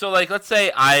 So, like, let's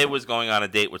say I was going on a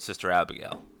date with Sister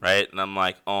Abigail, right? And I'm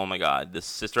like, oh, my God, this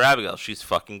Sister Abigail, she's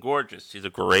fucking gorgeous. She's a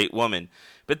great woman.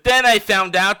 But then I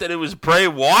found out that it was Bray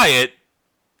Wyatt.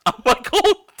 I'm like,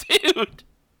 oh, dude.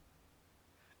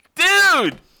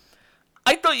 Dude.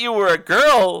 I thought you were a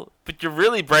girl, but you're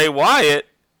really Bray Wyatt.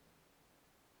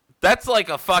 That's like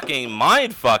a fucking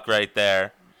mind fuck right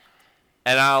there.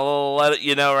 And I'll let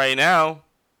you know right now,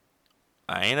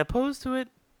 I ain't opposed to it.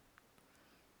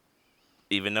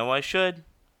 Even though I should.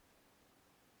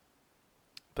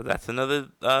 But that's another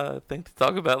thing to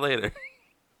talk about later.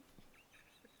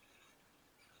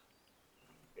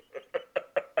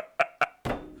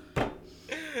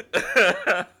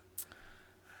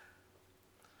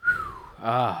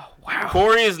 Oh, wow.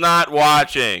 Corey is not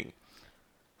watching.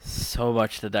 So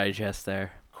much to digest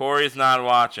there. Corey's not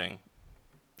watching.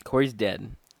 Corey's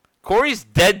dead. Corey's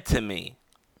dead to me.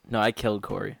 No, I killed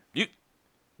Corey. You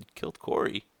killed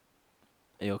Corey.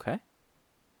 Are you okay?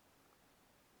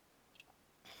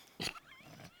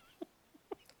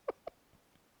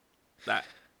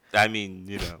 I mean,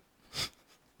 you know,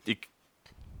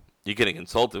 you could have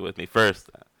consulted with me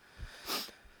first.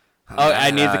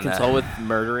 I need to consult with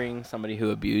murdering somebody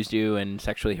who abused you and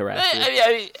sexually harassed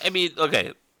you. I mean,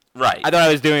 okay, right. I thought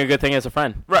I was doing a good thing as a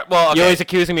friend. Right. Well, okay. You're always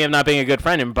accusing me of not being a good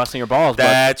friend and busting your balls.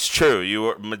 That's true. You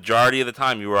were majority of the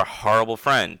time you were a horrible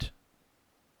friend.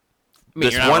 I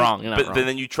mean, you're not wrong. But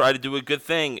then you try to do a good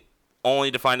thing,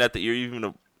 only to find out that you're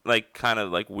even like kind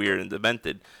of like weird and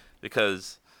demented,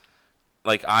 because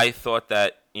like I thought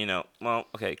that well,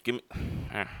 okay, give me.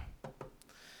 Let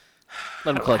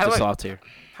him collect his thoughts here.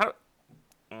 How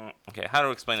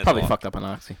to explain this? Probably fucked up on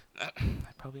Oxy. I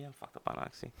probably am fucked up on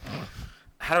Oxy.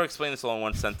 How to explain this all in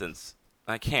one sentence?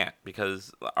 I can't,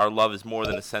 because our love is more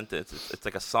than a sentence. It's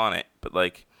like a sonnet, but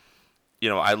like.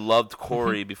 I loved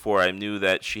Corey before I knew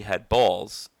that she had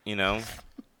balls, Go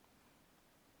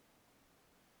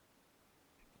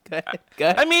ahead.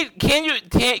 I mean,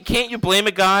 can't you blame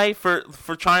a guy for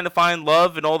trying to find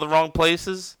love in all the wrong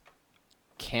places?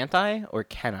 Can't I or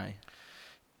can I?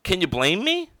 Can you blame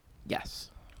me? Yes.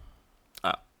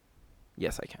 Oh.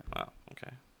 Yes, I can. Oh,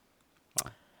 okay.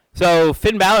 Well. So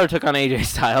Finn Balor took on AJ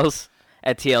Styles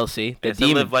at TLC. The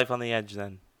demon. Live life on the edge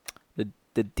then.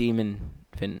 The demon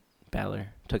Finn Balor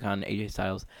took on AJ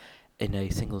Styles in a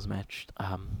singles match.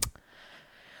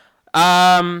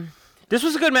 This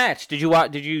was a good match. Did you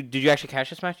watch? Did you actually catch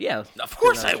this match? Yeah. Of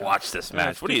course I watched this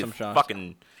match. Yeah, What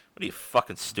are you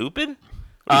fucking stupid?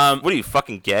 What are you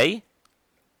fucking gay?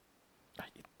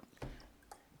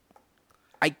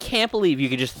 I can't believe you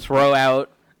could just throw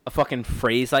out a fucking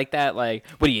phrase like that. Like,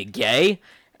 what are you, gay?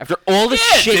 After all the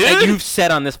shit that you've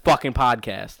said on this fucking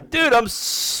podcast. Dude, I'm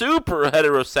super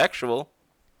heterosexual.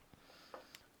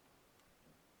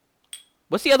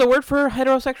 What's the other word for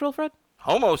heterosexual, Fred?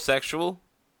 Homosexual.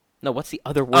 No, what's the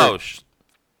other word? Oh,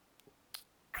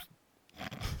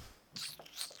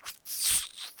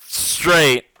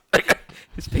 straight.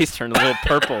 His face turned a little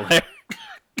purple there.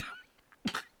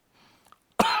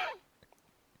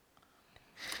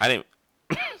 I didn't.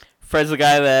 Fred's the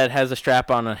guy that has a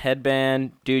strap on a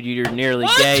headband. Dude, you're nearly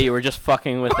gay. You were just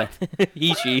fucking with a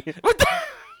Hishi. What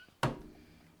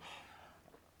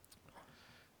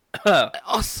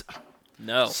the?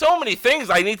 No. So many things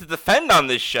I need to defend on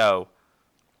this show.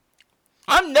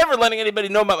 I'm never letting anybody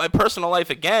know about my personal life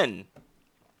again.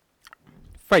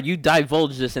 Fred, you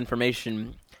divulged this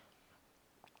information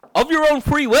of your own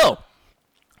free will.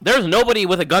 There's nobody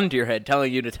with a gun to your head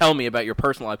telling you to tell me about your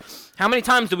personal life. How many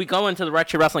times do we go into the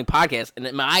Retro Wrestling Podcast and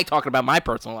am I talking about my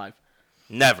personal life?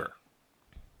 Never.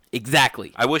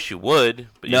 Exactly. I wish you would,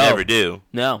 but you No. never do.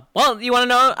 No. Well, you want to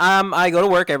know? I go to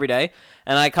work every day,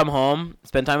 and I come home,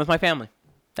 spend time with my family.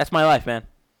 That's my life, man.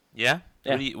 Yeah?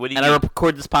 Yeah. What do you and I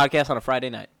record this podcast on a Friday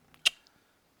night.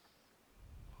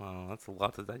 Well, that's a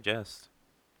lot to digest.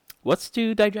 What's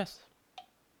to digest?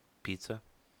 Pizza.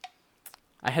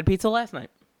 I had pizza last night.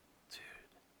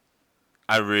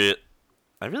 I really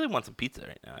want some pizza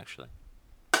right now, actually.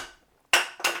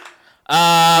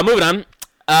 Moving on.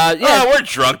 Yeah. Oh, we're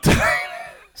drunk tonight.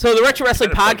 So the Retro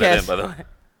Wrestling Plug that in, Podcast. by the way.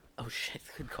 Oh shit!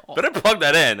 Good call. Better plug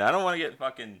that in. I don't want to get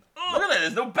fucking. Look at that.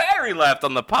 There's no battery left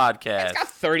on the podcast. It's got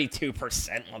 32%,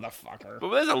 motherfucker. But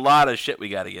there's a lot of shit we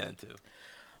got to get into.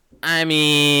 I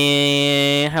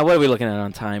mean, what are we looking at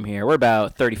on time here? We're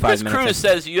about 35 Chris minutes. Cruz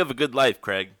says you have a good life,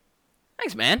 Craig.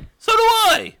 Thanks, man. So do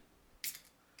I.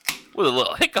 With a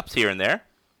little hiccups here and there.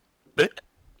 But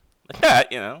like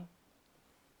that, you know.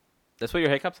 That's what your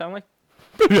hiccups sound like?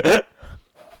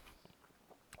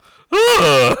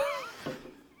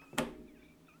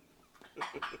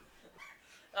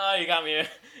 Oh, you got me.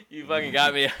 You fucking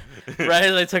got me. Right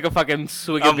as I took a fucking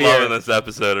swig of I'm beer. loving this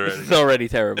episode already. It's already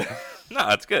terrible. No,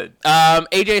 it's good.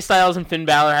 AJ Styles and Finn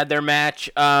Balor had their match.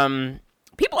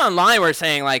 People online were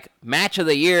saying, like, match of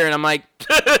the year, and I'm like,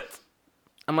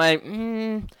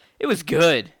 it was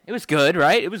good. It was good,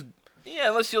 right? It was Yeah,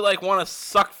 unless you like want to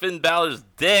suck Finn Balor's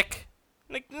dick.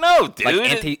 Like, no, dude.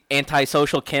 like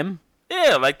anti-social Kim.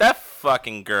 Yeah, like that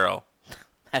fucking girl.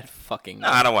 That fucking. No,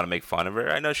 I don't want to make fun of her.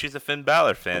 I know she's a Finn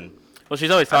Balor fan. Well, she's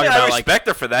always I talking mean, I about like respect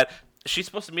her for that. She's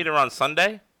supposed to meet her on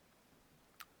Sunday.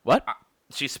 what?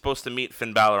 She's supposed to meet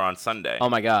Finn Balor on Sunday. Oh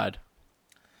my God.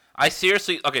 I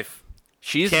seriously, okay,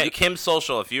 She's Kim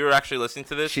Social, if you're actually listening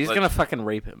to this, she's like, gonna fucking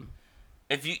rape him.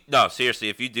 seriously,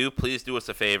 if you do, please do us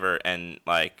a favor and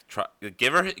like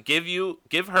give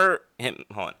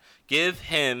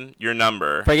him your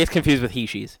number. If I get confused with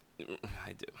Hishis.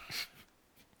 I do.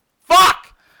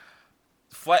 Fuck!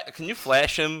 Can you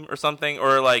flash him or something?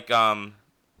 Or, like,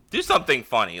 do something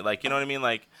funny. Like, you know what I mean?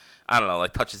 Like, I don't know,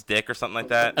 like touch his dick or something like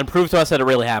that. And prove to us that it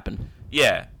really happened.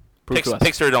 Yeah. Prove to us.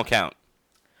 Pixar don't count.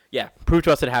 Yeah, prove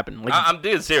to us it happened. Like, I'm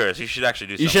being serious. You should actually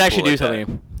do something. you should actually cool do like that.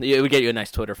 something. It would get you a nice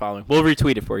Twitter following. We'll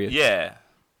retweet it for you. Yeah.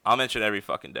 I'll mention every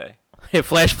fucking day.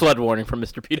 Flash flood warning from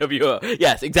Mr. PWO.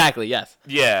 Yes, exactly, yes.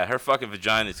 Yeah, her fucking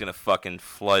vagina is going to fucking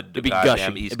flood the It'd be goddamn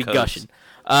gushing. East It'd be Coast. gushing.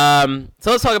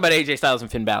 So let's talk about AJ Styles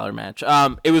and Finn Balor match.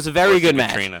 It was a very good match.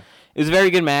 Katrina. It was a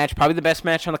very good match. Probably the best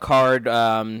match on the card,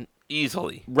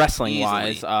 Easily.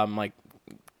 wrestling-wise. Like,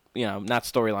 you know, not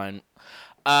storyline.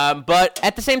 But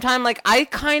at the same time, like, I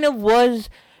kind of was...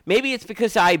 Maybe it's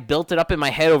because I built it up in my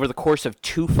head over the course of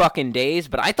 2 fucking days,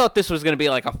 but I thought this was going to be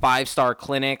like a 5-star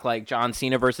clinic, like John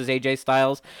Cena versus AJ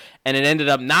Styles, and it ended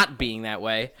up not being that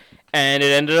way, and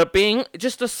it ended up being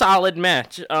just a solid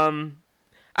match. I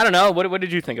don't know. What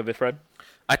did you think of it, Fred?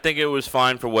 I think it was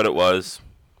fine for what it was.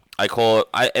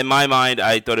 In my mind,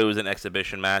 I thought it was an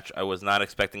exhibition match. I was not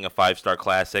expecting a 5-star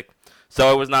classic, so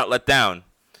I was not let down.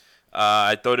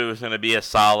 I thought it was going to be a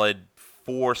solid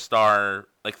 4-star,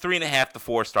 like 3.5 to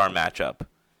 4-star matchup.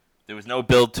 There was no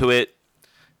build to it.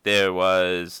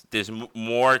 There's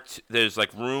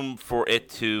like room for it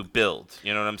to build.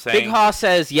 You know what I'm saying? Big Hoss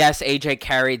says, yes, AJ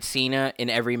carried Cena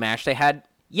in every match they had.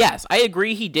 Yes, I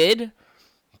agree he did.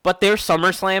 But their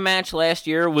SummerSlam match last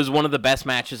year was one of the best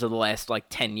matches of the last, like,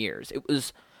 10 years. It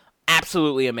was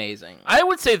absolutely amazing. I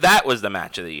would say that was the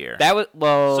match of the year. That was,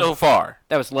 well... So far.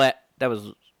 That was last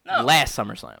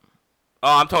SummerSlam.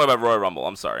 Oh, I'm talking about Royal Rumble.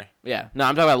 I'm sorry. Yeah. No,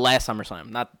 I'm talking about last SummerSlam,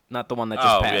 not the one that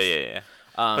just passed. Yeah.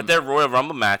 But their Royal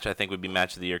Rumble match, I think, would be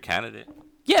match of the year candidate.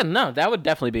 Yeah, no, that would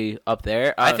definitely be up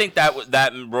there. I think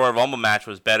that Royal Rumble match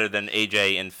was better than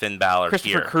AJ and Finn Balor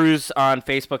Christopher here. Cruz on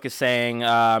Facebook is saying,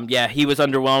 yeah, he was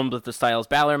underwhelmed with the Styles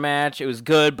Balor match. It was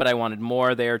good, but I wanted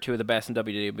more. They are 2 of the best in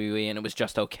WWE, and it was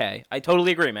just okay. I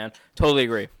totally agree, man. Totally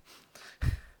agree.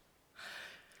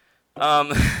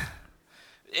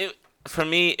 For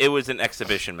me, it was an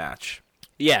exhibition match.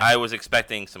 Yeah. I was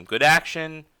expecting some good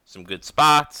action, some good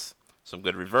spots, some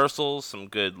good reversals, some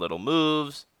good little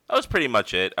moves. That was pretty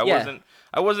much it. I Yeah.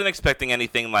 wasn't expecting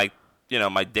anything like,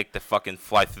 my dick to fucking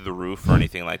fly through the roof or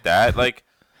anything like that. Like,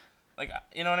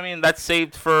 you know what I mean? That's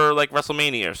saved for like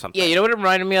WrestleMania or something. Yeah, you know what it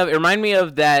reminded me of? It reminded me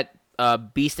of that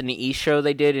Beast in the East show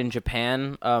they did in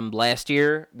Japan last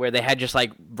year, where they had just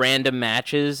like random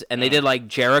matches, and they did like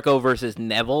Jericho versus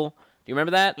Neville. Do you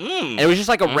remember that? And it was just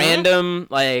like a random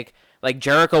like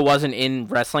Jericho wasn't in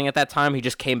wrestling at that time. He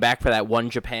just came back for that one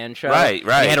Japan show. Right. He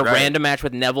had a random match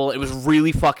with Neville. It was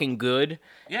really fucking good.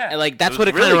 Yeah. And like that's it what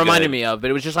it was kind of really reminded good. me of. But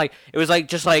it was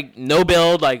just like no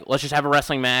build. Like let's just have a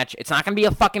wrestling match. It's not gonna be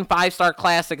a fucking 5-star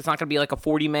classic. It's not gonna be like a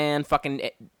 40-man fucking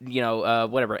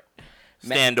whatever.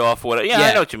 Standoff, whatever. Yeah, Yeah.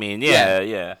 I know what you mean.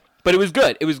 Yeah. But it was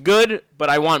good. It was good, but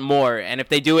I want more. And if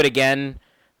they do it again,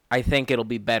 I think it'll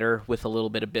be better with a little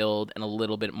bit of build and a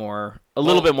little bit more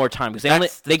time,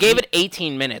 because they gave it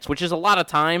 18 minutes, which is a lot of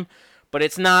time, but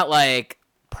it's not like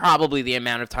probably the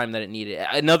amount of time that it needed.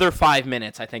 Another 5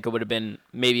 minutes, I think it would have been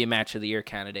maybe a match of the year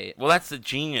candidate. Well, that's the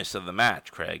genius of the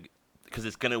match, Craig, because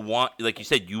it's going to want, like you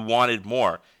said, you wanted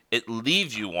more. It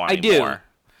leaves you wanting I do. more.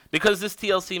 Because this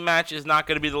TLC match is not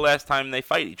going to be the last time they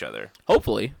fight each other.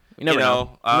 Hopefully. You never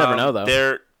know. You never know, though.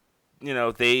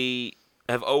 They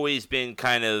have always been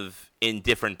kind of in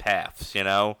different paths,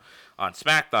 on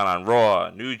SmackDown, on Raw,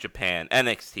 New Japan,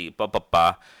 NXT,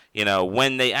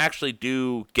 when they actually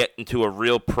do get into a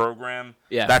real program,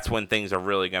 that's when things are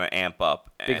really going to amp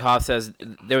up. Big Hoff says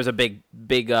there was a big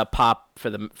pop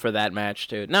for that match,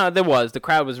 too. No, there was. The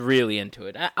crowd was really into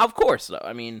it. Of course, though.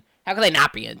 I mean, how could they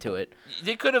not be into it?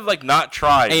 They could have, not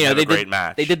tried and have a great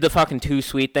match. They did the fucking Too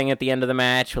Sweet thing at the end of the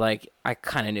match. Like, I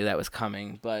kind of knew that was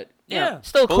coming, but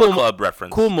still Bullet cool. Club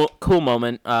reference. Cool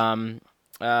moment.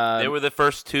 They were the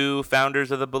first two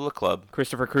founders of the Bullet Club.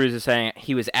 Christopher Cruz is saying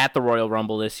he was at the Royal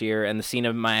Rumble this year, and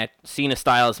the Cena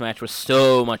Styles match was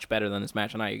so much better than this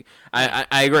match, and I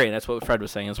agree. That's what Fred was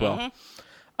saying as well.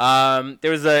 Mm-hmm.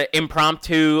 There was an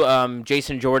impromptu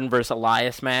Jason Jordan versus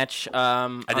Elias match.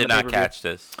 I did not catch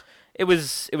this. It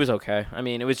was okay. I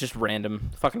mean, it was just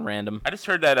fucking random. I just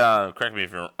heard that. Correct me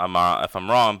if I'm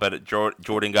wrong, but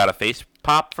Jordan got a face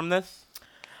pop from this.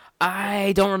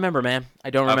 I don't remember, man.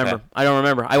 I don't remember. Okay. I don't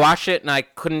remember. I watched it and I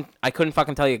couldn't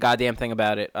fucking tell you a goddamn thing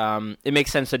about it. It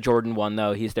makes sense that Jordan won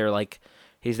though. He's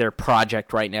their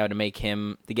project right now to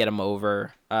get him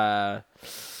over.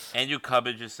 Andrew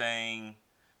Cubbage is saying,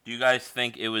 do you guys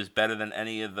think it was better than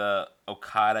any of the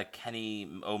Okada Kenny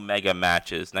Omega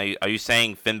matches? Now, are you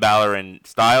saying Finn Balor and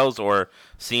Styles or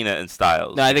Cena and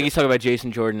Styles? No, I think he's talking about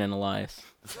Jason Jordan and Elias.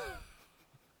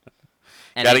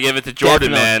 Gotta give it to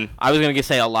Jordan, man. I was gonna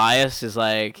say Elias is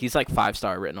he's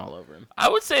 5-star written all over him. I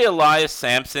would say Elias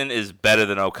Sampson is better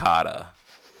than Okada.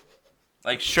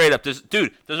 Like straight up, does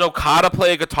Okada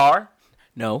play a guitar?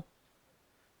 No.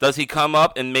 Does he come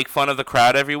up and make fun of the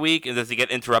crowd every week, and does he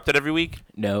get interrupted every week?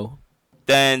 No.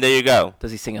 Then there you go. Does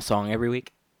he sing a song every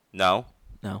week? No.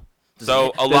 No.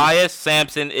 Elias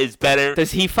Sampson is better.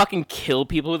 Does he fucking kill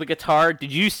people with a guitar?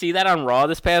 Did you see that on Raw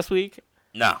this past week?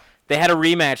 No. They had a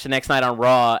rematch the next night on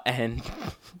Raw, and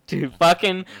dude,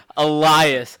 fucking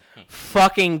Elias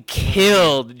fucking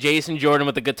killed Jason Jordan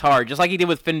with the guitar, just like he did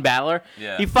with Finn Balor.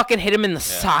 Yeah. He fucking hit him in the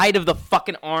side of the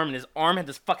fucking arm, and his arm had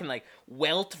this fucking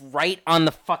welt right on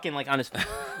the fucking on his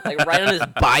right on his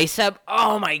bicep.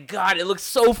 Oh my god, it looks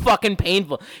so fucking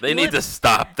painful. They need to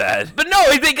stop that. But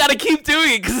no, they gotta keep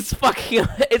doing it because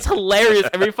it's hilarious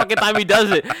every fucking time he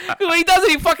does it. 'Cause when he does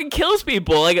it, he fucking kills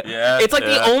people. It's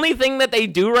the only thing that they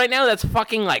do right now that's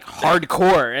fucking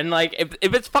hardcore. And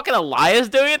if it's fucking Elias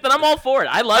doing it, then I'm all for it.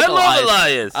 I love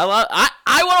Elias. I want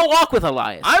to walk with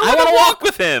Elias. I want to walk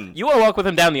with him. You want to walk with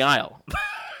him down the aisle.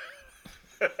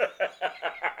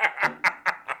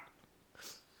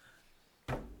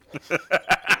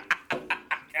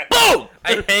 Boom!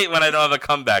 I hate when I don't have a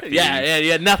comeback.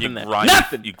 Yeah, nothing there.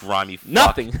 Nothing. You grimy fuck.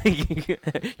 Nothing.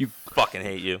 You fucking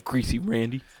hate you. Greasy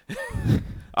Randy.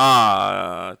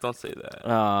 Don't say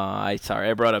that. Sorry,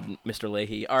 I brought up Mr.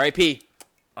 Leahy. R.I.P.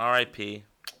 R.I.P.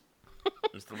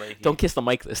 Mr. Leahy. Don't kiss the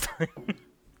mic this time.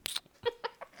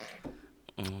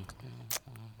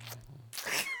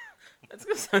 That's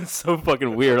gonna sound so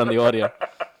fucking weird on the audio.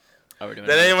 Oh, we're doing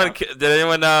Did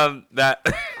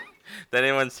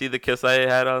anyone see the kiss I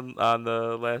had on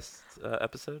the last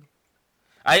episode?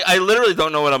 I literally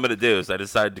don't know what I'm gonna do, so I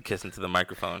decided to kiss into the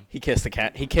microphone. He kissed the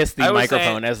cat. He kissed the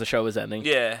microphone as the show was ending.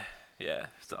 Yeah,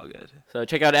 it's all good. So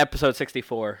check out episode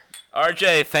 64.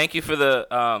 RJ, thank you for the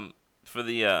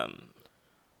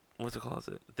what's it called?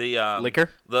 The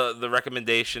liquor. The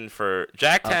recommendation for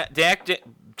Jack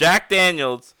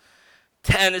Daniel's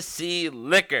Tennessee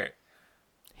liquor.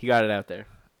 He got it out there.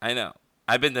 I know.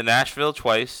 I've been to Nashville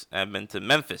twice. And I've been to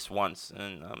Memphis once,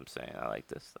 and I'm saying I like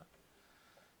this stuff.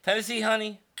 Tennessee,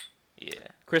 honey. Yeah.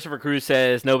 Christopher Cruz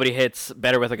says nobody hits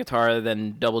better with a guitar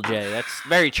than Double J. That's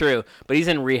very true, but he's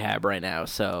in rehab right now,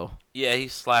 so. Yeah,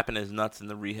 he's slapping his nuts in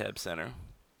the rehab center.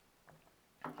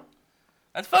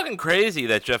 That's fucking crazy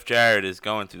that Jeff Jarrett is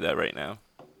going through that right now.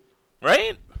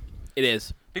 Right? It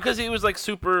is. Because he was like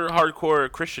super hardcore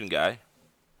Christian guy.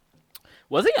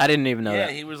 Was he? I didn't even know that.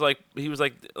 Yeah, he was like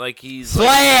he's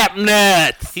slap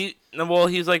nuts. He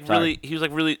was like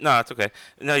really no, it's okay.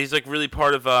 No, he's like really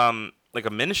part of like a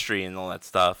ministry and all that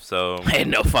stuff. So I had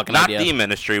no fucking not idea. Not the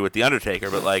ministry with the Undertaker,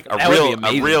 but like a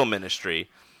a real ministry.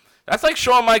 That's like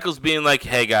Shawn Michaels being like,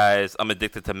 "Hey guys, I'm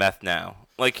addicted to meth now."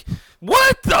 Like,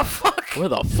 what the fuck? Where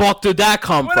the fuck did that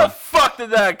come from? Where the fuck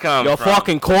did that come from? You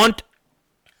fucking cunt.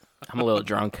 I'm a little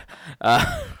drunk.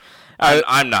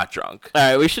 I'm not drunk. All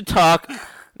right, we should talk.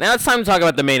 Now it's time to talk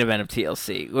about the main event of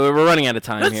TLC. We're running out of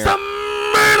time here. It's the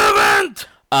main event!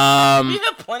 We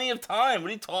have plenty of time. What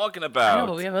are you talking about? I know,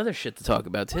 but we have other shit to talk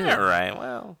about, too. All right,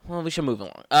 well, we should move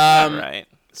along. All right.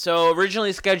 So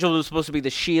originally scheduled was supposed to be the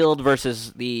Shield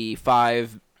versus the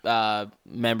 5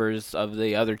 members of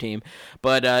the other team.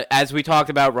 But as we talked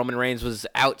about, Roman Reigns was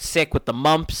out sick with the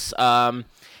mumps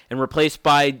and replaced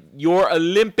by your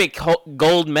Olympic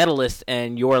gold medalist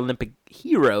and your Olympic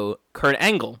hero, Kurt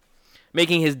Angle,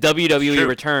 making his WWE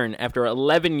return after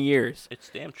 11 years. It's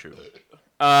damn true.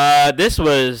 This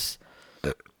was...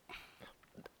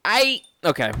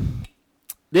 Okay.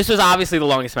 This was obviously the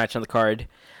longest match on the card.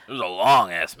 It was a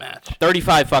long-ass match.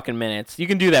 35 fucking minutes. You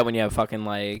can do that when you have fucking,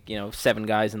 7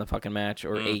 guys in the fucking match,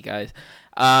 or 8 guys.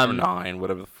 Or 9,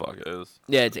 whatever the fuck it is.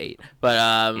 Yeah, it's 8.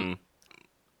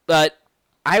 But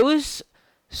I was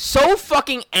so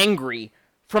fucking angry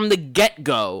from the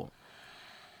get-go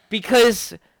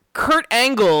because Kurt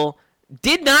Angle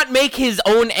did not make his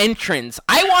own entrance.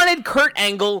 I wanted Kurt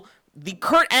Angle, the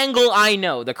Kurt Angle I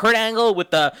know, the Kurt Angle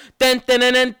with the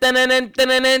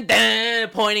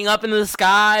pointing up into the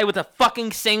sky with a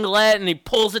fucking singlet, and he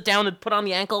pulls it down to put on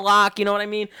the ankle lock. You know what I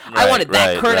mean? I wanted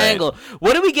that Kurt Angle.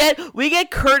 What do we get? We get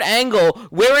Kurt Angle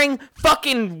wearing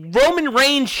fucking Roman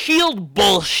Reigns Shield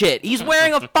bullshit. He's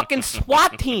wearing a fucking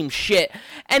SWAT team shit,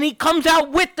 and he comes out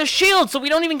with the Shield, so we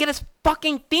don't even get his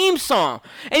fucking theme song.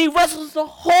 And he wrestles the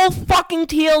whole fucking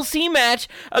TLC match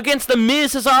against the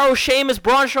Miz, Cesaro, Sheamus,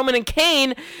 Braun Strowman, and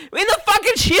Kane in the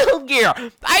fucking Shield gear.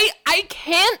 I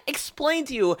can't explain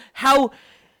to you how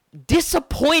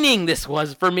disappointing this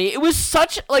was for me. It was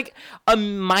such a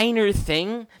minor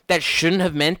thing that shouldn't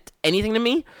have meant anything to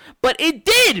me, but it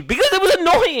did because it was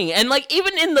annoying. And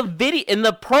even in the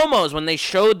the promos when they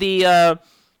showed the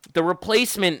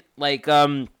replacement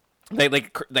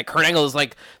that Kurt Angle is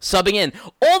subbing in.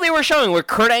 All they were showing were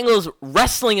Kurt Angle's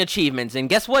wrestling achievements, and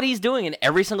guess what he's doing in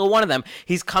every single one of them?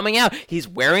 He's coming out, he's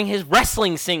wearing his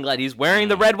wrestling singlet, he's wearing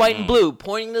the red, white, and blue,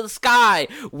 pointing to the sky,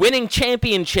 winning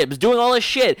championships, doing all this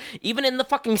shit. Even in the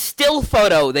fucking still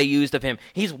photo they used of him,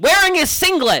 he's wearing his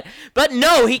singlet. But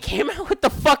no, he came out with the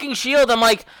fucking Shield. I'm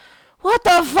like, what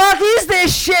the fuck is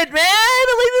this shit, man?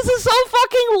 This is so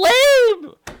fucking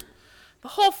lame. The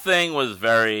whole thing was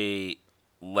very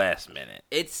last minute.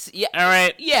 All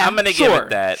right. Yeah, I'm gonna give it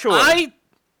that. Sure. I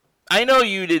know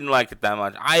you didn't like it that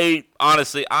much. I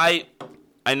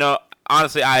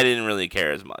didn't really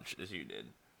care as much as you did.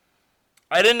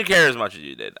 I didn't care as much as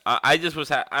you did. I just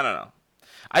was. I don't know.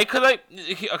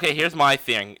 Okay, here's my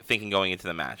thinking going into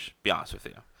the match. Be honest with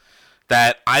you,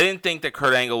 that I didn't think that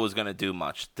Kurt Angle was gonna do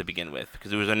much to begin with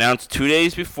because it was announced 2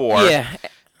 days before. Yeah.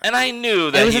 And I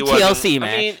knew that it was a TLC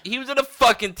match. I mean, he was in a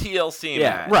fucking TLC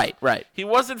match. Yeah, right. He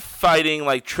wasn't fighting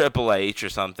like Triple H or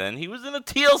something. He was in a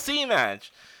TLC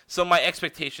match. So my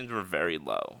expectations were very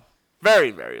low. Very,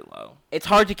 very low. It's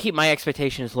hard to keep my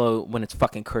expectations low when it's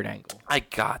fucking Kurt Angle. I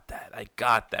got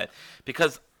that.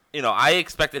 Because, I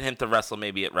expected him to wrestle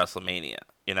maybe at WrestleMania,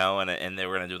 and they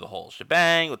were going to do the whole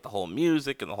shebang with the whole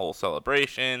music and the whole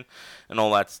celebration and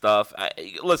all that stuff.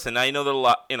 Listen, I know that a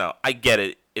lot, I get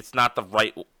it. It's not the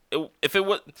right.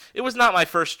 It was not my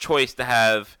first choice to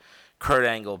have Kurt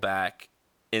Angle back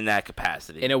in that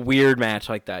capacity in a weird match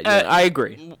like that. Yeah, I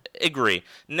agree.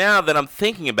 Now that I'm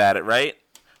thinking about it, right?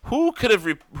 Who could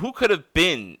have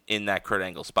been in that Kurt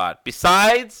Angle spot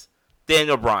besides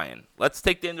Daniel Bryan? Let's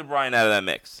take Daniel Bryan out of that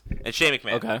mix and Shane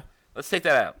McMahon. Okay, let's take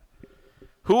that out.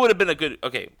 Who would have been a good?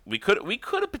 Okay, we could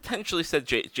have potentially said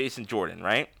Jason Jordan,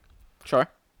 right? Sure,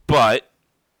 but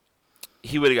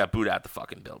he would have got booed out the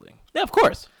fucking building. Yeah, of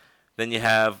course. Then you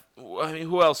have,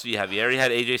 who else do you have? You already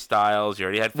had AJ Styles. You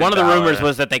already had Finn One of the Balor. rumors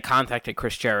was that they contacted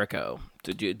Chris Jericho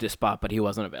to do this spot, but he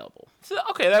wasn't available. So,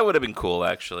 okay, that would have been cool,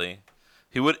 actually.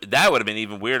 That would have been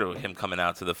even weirder with him coming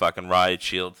out to the fucking Riot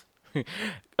Shield.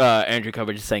 Andrew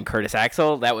Coverage is saying Curtis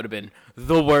Axel. That would have been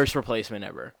the worst replacement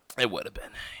ever. It would have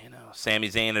been. Sami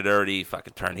Zayn had already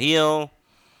fucking turned heel.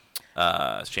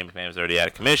 Shane McMahon was already out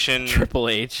of commission. Triple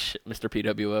H, Mr.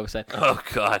 PWO said. Oh,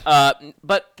 God.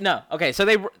 But no. Okay, so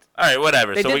All right,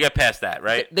 whatever. So we got past that,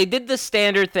 right? They did the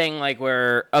standard thing, like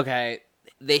where, okay,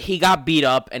 he got beat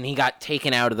up and he got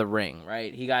taken out of the ring,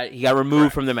 right? He got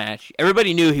removed from the match.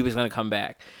 Everybody knew he was going to come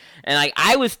back. And like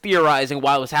I was theorizing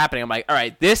while it was happening, I'm like, all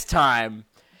right, this time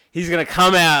he's going to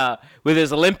come out with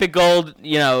his Olympic gold,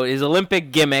 his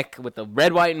Olympic gimmick with the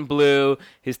red, white, and blue.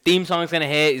 His theme song's going to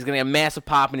hit. He's going to get a massive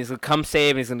pop, and he's going to come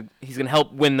save, and he's going to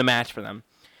help win the match for them.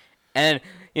 And,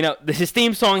 his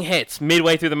theme song hits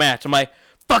midway through the match. I'm like,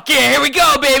 fuck yeah, here we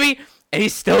go, baby! And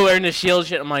he's still wearing the Shield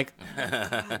shit. I'm like,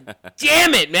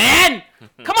 damn it, man!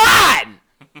 Come on!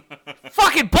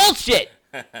 Fucking bullshit!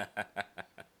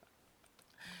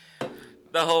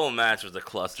 The whole match was a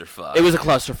clusterfuck. It was a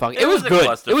clusterfuck. It was good.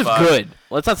 It was good.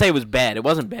 Let's not say it was bad. It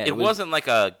wasn't bad. It wasn't like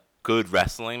a good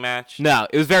wrestling match. No,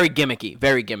 it was very gimmicky.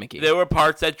 Very gimmicky. There were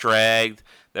parts that dragged.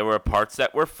 There were parts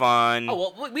that were fun.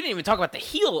 Oh, well, we didn't even talk about the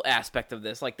heel aspect of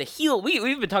this. Like, the heel,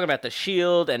 we've been talking about the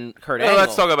Shield and Kurt Angle.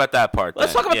 Let's talk about that part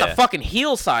Let's talk about the fucking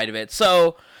heel side of it.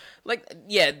 So, like,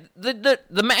 yeah,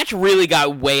 the match really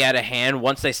got way out of hand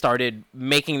once they started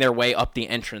making their way up the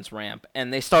entrance ramp.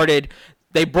 And they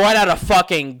brought out a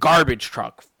fucking garbage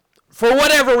truck. For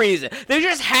whatever reason. They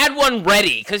just had one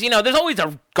ready. Because, there's always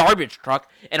a garbage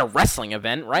truck in a wrestling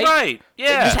event, right? Right, yeah.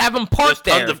 They just have them parked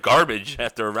there. There's tons of garbage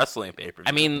after a wrestling pay-per-view.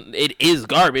 I mean, it is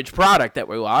garbage product that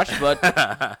we watch, but...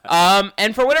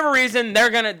 and for whatever reason,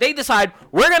 they decide,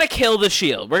 we're going to kill the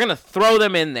Shield. We're going to throw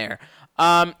them in there.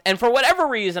 And for whatever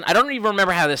reason, I don't even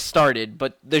remember how this started,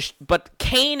 but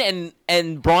Kane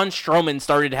and Braun Strowman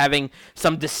started having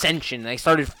some dissension. They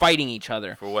started fighting each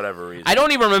other. For whatever reason. I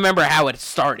don't even remember how it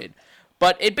started.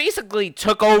 But it basically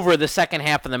took over the second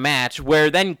half of the match,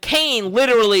 where then Kane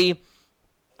literally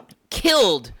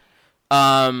killed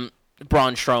Braun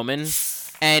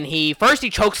Strowman. And he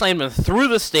chokeslammed him through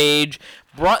the stage.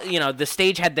 The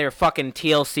stage had their fucking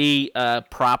TLC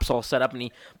props all set up, and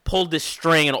he pulled this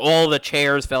string, and all the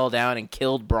chairs fell down and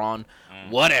killed Braun.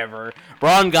 Whatever.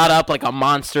 Braun got up like a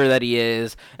monster that he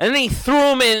is, and then he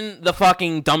threw him in the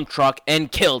fucking dump truck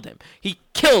and killed him. He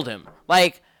killed him.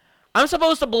 Like, I'm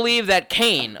supposed to believe that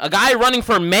Kane, a guy running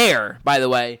for mayor, by the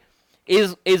way,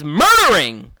 is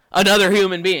murdering another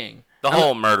human being. The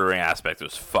whole murdering aspect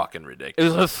was fucking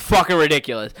ridiculous. It was fucking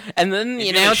ridiculous. And then the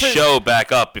announcer show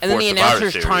back up before Survivor Series. And then the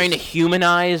announcer's trying to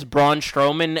humanize Braun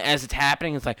Strowman as it's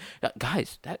happening. It's like,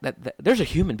 guys, that there's a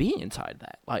human being inside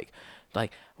that. Like,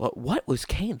 what was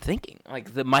Kane thinking?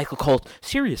 Like the Michael Cole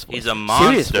serious voice. He's a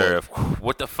monster.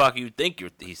 What the fuck you think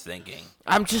he's thinking?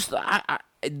 I'm just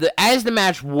as the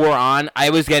match wore on,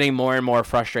 I was getting more and more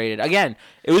frustrated. Again,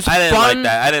 it was fun.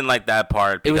 I didn't like that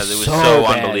part because it was so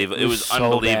unbelievable. It was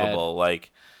unbelievable,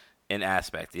 like in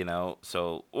aspect,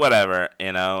 So whatever,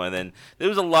 And then there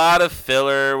was a lot of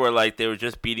filler where like they were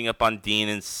just beating up on Dean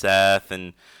and Seth,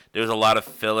 and there was a lot of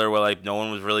filler where like no one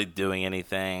was really doing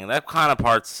anything. That kind of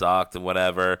part sucked and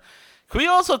whatever. Can we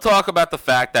also talk about the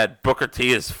fact that Booker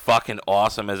T is fucking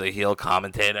awesome as a heel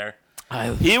commentator?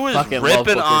 He was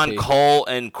ripping on Cole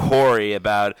and Corey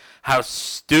about how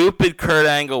stupid Kurt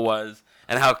Angle was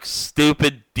and how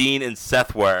stupid Dean and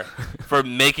Seth were for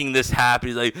making this happen.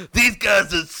 He's like, these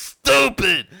guys are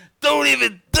stupid. Don't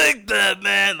even think that,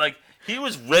 man. Like, he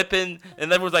was ripping,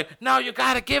 and everyone's like, no, you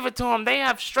got to give it to them. They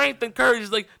have strength and courage.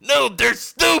 He's like, no, they're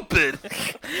stupid.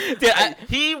 Dude,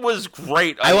 he was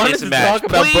great on this match.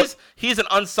 Please, he's an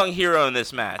unsung hero in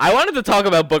this match. I wanted to talk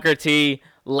about Booker T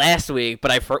last week,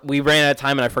 but we ran out of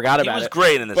time and I forgot about it. He was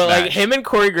great in this match. But like him and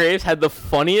Corey Graves had the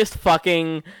funniest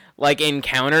fucking like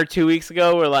encounter 2 weeks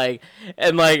ago where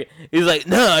he's like,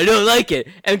 no, I don't like it.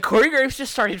 And Corey Graves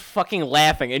just started fucking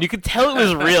laughing, and you could tell it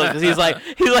was real because he's like,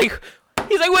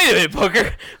 wait a minute,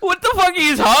 Booker, what the fuck are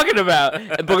you talking about?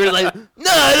 And Booker's like,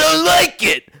 no, I don't like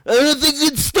it. I don't think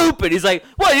it's stupid. He's like,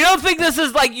 what? You don't think this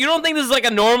is like a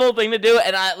normal thing to do?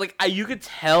 And you could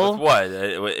tell. With what?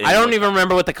 I don't even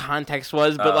remember what the context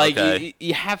was, but okay.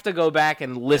 you have to go back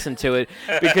and listen to it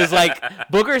because like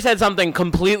Booker said something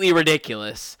completely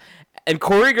ridiculous. And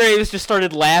Corey Graves just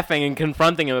started laughing and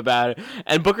confronting him about it.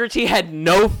 And Booker T had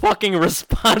no fucking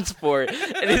response for it.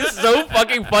 And it's so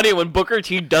fucking funny when Booker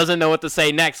T doesn't know what to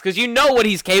say next. Because you know what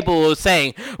he's capable of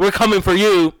saying. We're coming for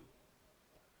you.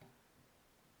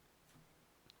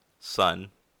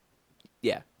 Son.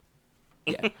 Yeah.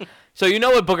 So you know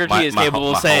what Booker T is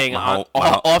capable of saying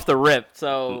off the rip.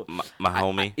 So my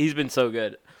homie. he's been so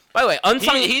good. By the way,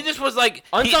 he just was like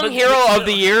unsung hero of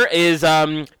the year is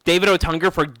David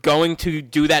Otunga for going to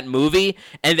do that movie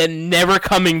and then never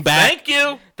coming back.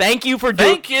 Thank you for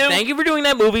doing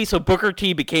that movie. So Booker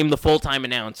T became the full-time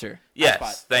announcer.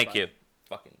 Yes, thank you.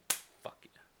 Fucking fuck you.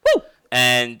 Woo!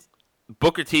 And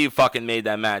Booker T fucking made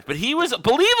that match, but he was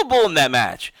believable in that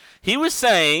match. He was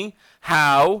saying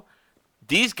how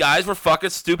these guys were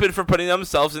fucking stupid for putting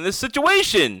themselves in this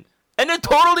situation, and they're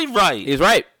totally right. He's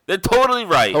right. They're totally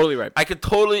right. Totally right. I could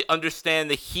totally understand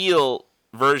the heel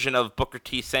version of Booker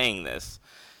T saying this.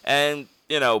 And,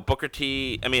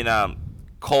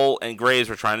 Cole and Graves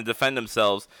were trying to defend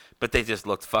themselves, but they just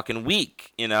looked fucking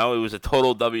weak. It was a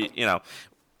total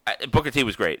Booker T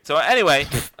was great. So anyway,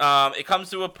 it comes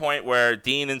to a point where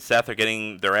Dean and Seth are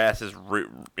getting their asses,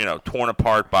 torn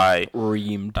apart by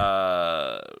reamed.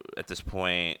 At this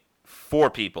point, 4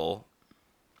 people.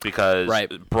 Because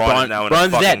Braun is now in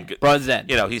Braun's a fucking dead. Braun's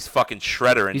dead. He's fucking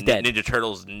Shredder in dead. Ninja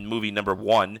Turtles movie number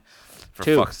 1. For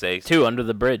 2. fuck's sake. 2 under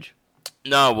the bridge.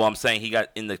 No, well I'm saying he got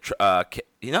in the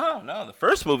the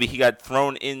first movie he got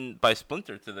thrown in by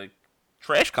Splinter to the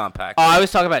trash compactor. Oh, I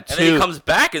was talking about 2. And then he comes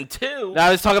back in 2. No, I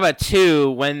was talking about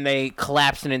 2 when they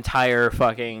collapsed an entire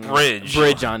fucking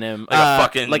bridge on him.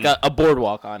 Like a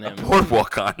boardwalk on him. A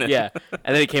boardwalk on him. Yeah.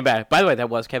 And then he came back. By the way,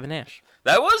 that was Kevin Nash.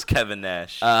 That was Kevin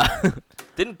Nash.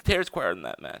 Didn't tear square in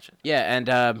that match. Yeah,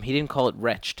 and he didn't call it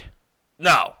wretched.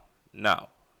 No. I'm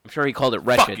sure he called it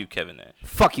wretched. Fuck you, Kevin Nash.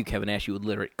 Fuck you, Kevin Nash, you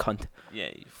illiterate cunt. Yeah,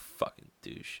 you fucking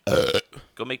douche.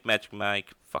 Go make Magic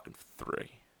Mike fucking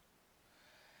 3.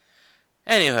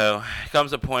 Anywho,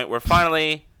 comes a point where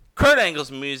finally Kurt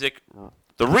Angle's music,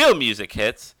 the real music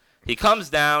hits. He comes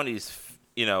down. He's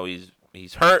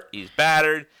hurt. He's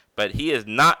battered, but he is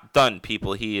not done.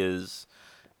 People, he is,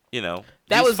 he's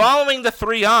following the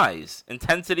 3 I's: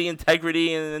 intensity,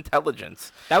 integrity, and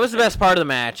intelligence. That was the best part of the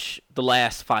match. The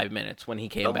last 5 minutes when he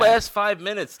came back. The last 5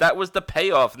 minutes. That was the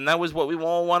payoff, and that was what we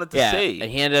all wanted to see. And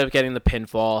he ended up getting the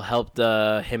pinfall. Helped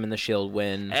him and the Shield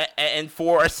win. And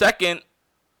for a second,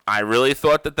 I really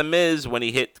thought that The Miz, when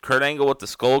he hit Kurt Angle with the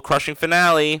skull-crushing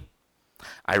finale,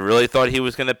 I really thought he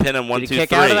was going to pin him 1, 2, 3. Did he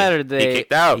kick out of that, or he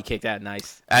kicked out? He kicked out,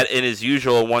 nice. In his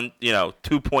usual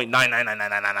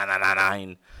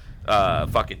 2.9999999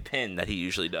 fucking pin that he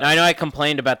usually does. Now, I know I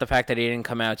complained about the fact that he didn't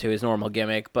come out to his normal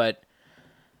gimmick, but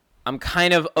I'm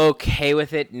kind of okay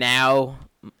with it now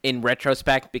in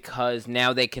retrospect because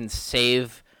now they can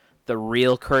save the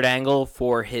real Kurt Angle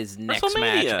for his next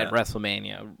match at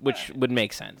WrestleMania, which would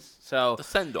make sense. So the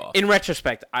send-off. In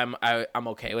retrospect, I'm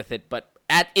okay with it, but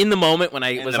in the moment when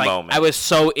I was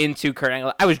so into Kurt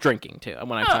Angle, I was drinking too.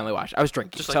 When I finally watched, I was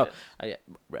drinking. Just like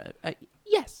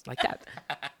yes, like that.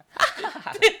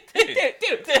 Dude.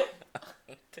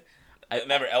 I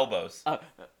remember elbows.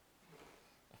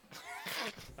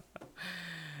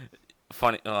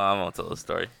 Funny. Oh, I won't tell the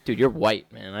story. Dude, you're white,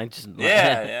 man. I just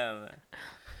yeah.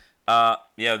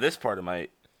 This part of my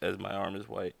arm is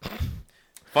white.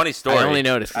 Funny story. I only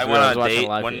noticed. I went on a date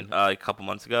a couple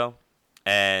months ago,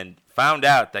 and found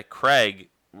out that Craig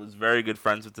was very good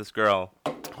friends with this girl.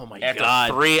 Oh my god!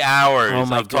 After 3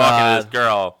 hours of talking to this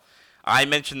girl, I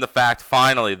mentioned the fact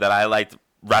finally that I liked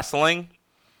wrestling,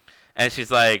 and she's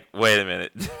like, "Wait a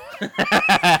minute,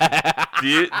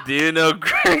 do you know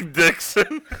Greg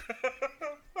Dixon?"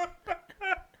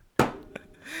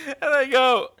 And I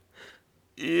go,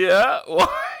 "Yeah, why?"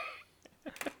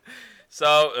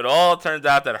 So it all turns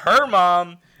out that her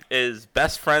mom is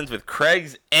best friends with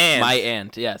Craig's aunt. My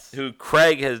aunt, yes. Who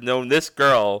Craig has known this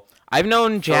girl. I've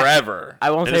known forever.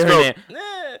 I won't say her name.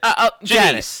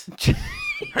 Janice.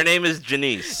 Her name is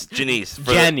Janice. Janice.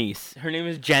 Her name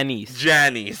is Janice.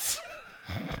 Janice.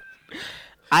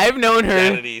 I've known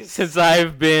her since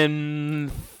I've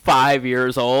been 5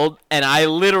 years old, and I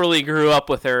literally grew up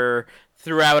with her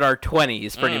throughout our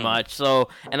 20s, pretty much. So,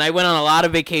 and I went on a lot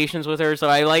of vacations with her, so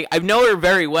I know her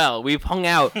very well. We've hung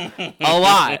out a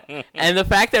lot, and the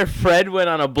fact that Fred went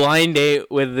on a blind date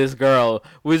with this girl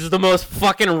was the most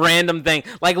fucking random thing.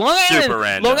 Like Long Island, super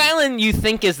random. Long Island, you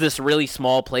think is this really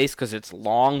small place because it's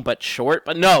long but short,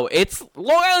 but no,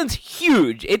 Long Island's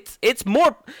huge. It's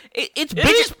bigger. It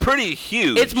is pretty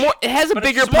huge. It has a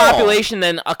bigger population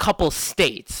than a couple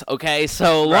states. Okay,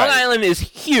 so Long Island is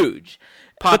huge.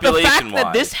 But the fact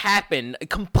that this happened,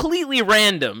 completely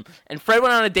random, and Fred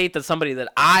went on a date to somebody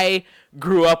that I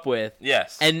grew up with,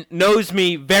 yes, and knows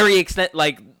me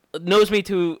knows me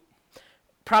to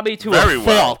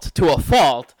a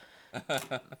fault.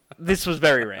 This was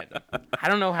very random. I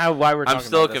don't know why we're talking about this. I'm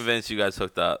still convinced you guys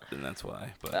hooked up, and that's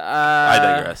why. But I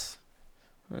digress.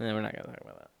 We're not gonna talk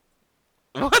about that.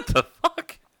 What the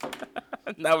fuck?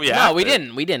 No, we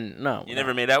didn't. No. You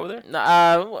never made out with her?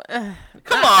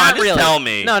 Come on, just tell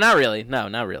me. No, not really. No,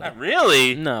 not really. Not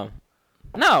really? No.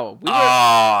 We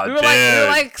were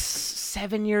like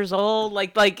 7 years old.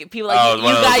 Like people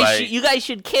like you guys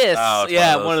should kiss.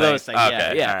 One of those things.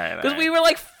 Okay. Yeah. Because we were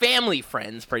like family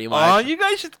friends, pretty much. Oh, you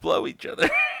guys should blow each other.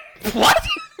 What?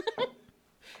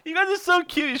 You guys are so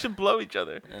cute. You should blow each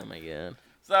other. Oh my god.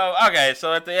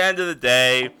 So at the end of the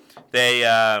day, they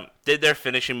did their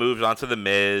finishing moves onto the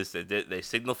Miz. They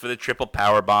signaled for the triple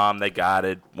power bomb. They got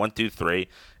it. 1, 2, 3.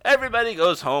 Everybody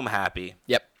goes home happy.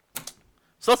 Yep.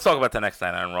 So let's talk about the next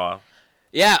night on Raw.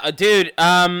 Yeah, dude.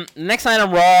 Next night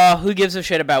on Raw. Who gives a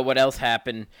shit about what else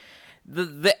happened?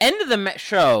 The end of the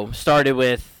show started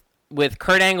with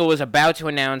Kurt Angle was about to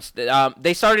announce.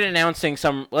 They started announcing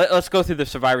some. Let's go through the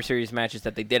Survivor Series matches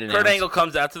that they did announce. Kurt Angle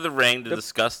comes out to the ring to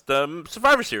discuss the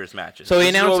Survivor Series matches. So he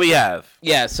announced what we have.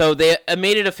 Yeah, so they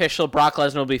made it official. Brock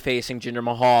Lesnar will be facing Jinder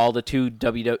Mahal. The two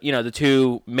the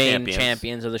two main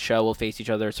champions of the show will face each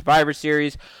other at Survivor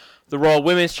Series. The Raw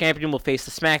Women's Champion will face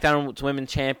the SmackDown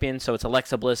Women's Champion, so it's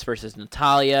Alexa Bliss versus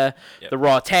Natalya. Yep. The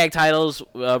Raw Tag Titles,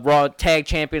 Raw Tag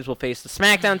Champions will face the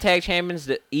SmackDown Tag Champions,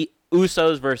 the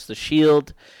Usos versus the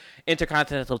Shield.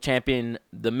 Intercontinental Champion,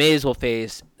 The Miz will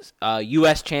face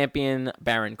U.S. Champion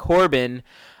Baron Corbin.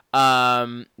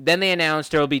 Then they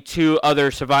announced there will be two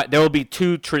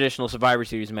traditional Survivor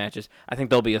Series matches. I think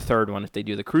there'll be a third one if they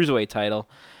do the Cruiserweight title.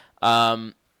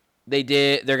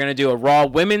 They're gonna do a Raw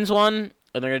Women's one.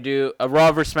 And they're going to do a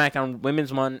Raw vs. SmackDown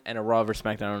Women's one and a Raw vs.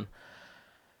 SmackDown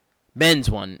Men's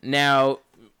one. Now,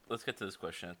 let's get to this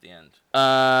question at the end.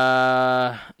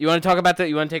 You want to talk about that?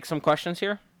 You want to take some questions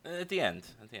here? At the end.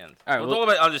 All right, we'll talk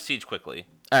about Under Siege quickly.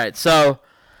 All right, so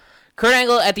Kurt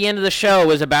Angle at the end of the show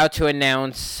was about to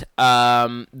announce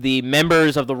the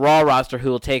members of the Raw roster who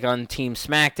will take on Team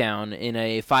SmackDown in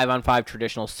a 5-on-5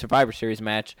 traditional Survivor Series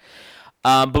match.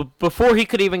 But before he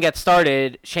could even get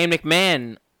started, Shane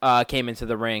McMahon came into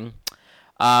the ring,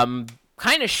 kind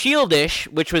of Shield-ish,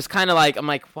 which was kind of like, I'm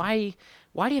like, why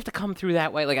do you have to come through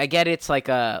that way? Like, I get it's like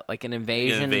an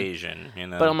invasion. You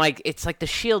know. But I'm like, it's like the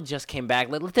Shield just came back.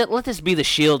 Let this be the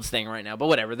Shield's thing right now. But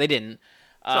whatever, they didn't.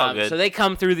 It's all good. So they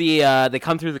come through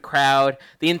the crowd.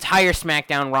 The entire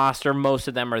SmackDown roster, most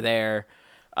of them are there.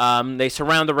 They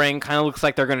surround the ring. Kind of looks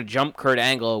like they're gonna jump Kurt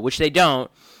Angle, which they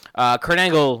don't. Kurt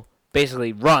Angle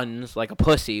basically runs like a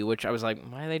pussy, which I was like,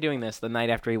 why are they doing this the night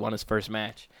after he won his first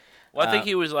match? Well, I think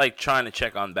he was like trying to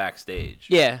check on backstage.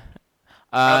 Yeah.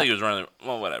 I think he was running.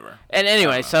 Well, whatever. And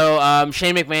anyway, so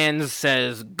Shane McMahon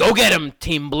says, "Go get him,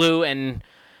 Team Blue," and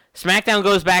SmackDown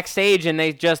goes backstage and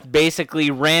they just basically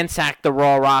ransack the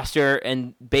Raw roster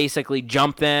and basically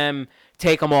jump them,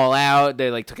 take them all out.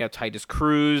 They like took out Titus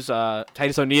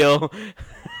O'Neil,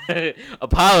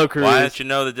 Apollo Crews. Why don't you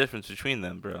know the difference between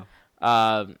them, bro?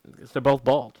 They're both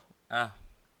bald.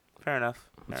 Fair enough.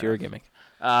 It's your gimmick.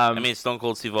 I mean, Stone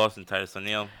Cold Steve Austin, Titus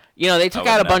O'Neil. They took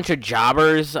out a bunch of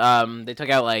jobbers. They took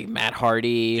out like Matt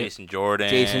Hardy, Jason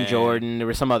Jordan. There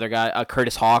was some other guy,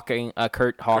 Kurt Hawking.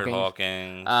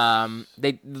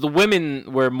 The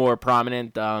women were more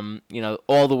prominent.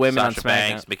 All the women Sasha on SmackDown.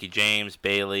 Banks, Mickie James,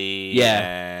 Bayley.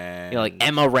 Yeah. Like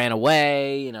Emma ran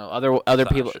away. Other Sasha.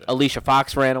 people. Alicia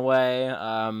Fox ran away.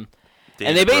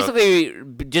 And they Brooks. basically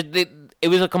it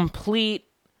was a complete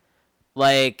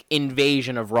like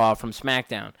invasion of Raw from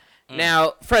SmackDown.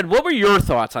 Now, Fred, what were your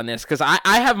thoughts on this? Because I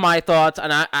have my thoughts,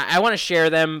 and I want to share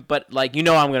them, but, I'm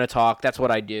going to talk. That's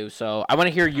what I do. So I want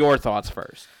to hear your thoughts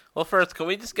first. Well, first, can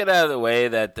we just get out of the way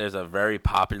that there's a very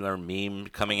popular meme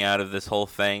coming out of this whole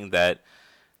thing that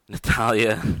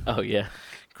Natalya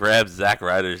grabbed Zack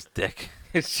Ryder's dick?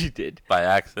 She did. By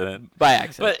accident.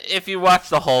 But if you watch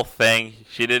the whole thing,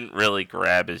 she didn't really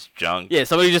grab his junk. Yeah,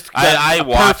 somebody just... I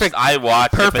watched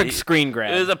perfect screen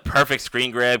grab. It was a perfect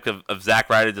screen grab of Zack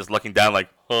Ryder just looking down like,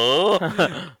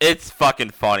 oh. It's fucking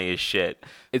funny as shit.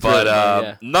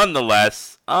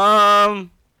 Nonetheless,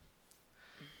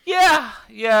 yeah,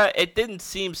 it didn't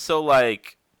seem so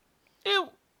like... I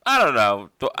don't know.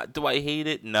 Do I hate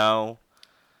it? No.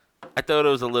 I thought it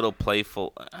was a little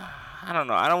playful... I don't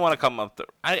know. I don't want to come up to...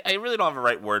 I really don't have a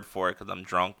right word for it because I'm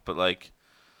drunk, but,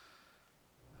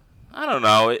 I don't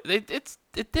know. It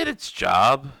did its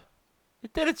job.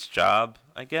 It did its job,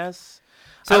 I guess.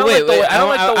 So I don't like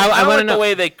the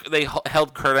way they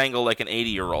held Kurt Angle like an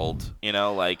 80-year-old,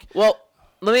 Well,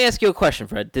 let me ask you a question,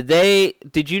 Fred.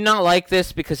 Did you not like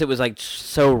this because it was,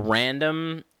 so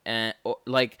random?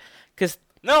 Because...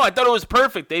 No, I thought it was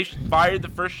perfect. They fired the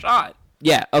first shot.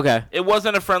 Yeah, okay. It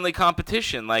wasn't a friendly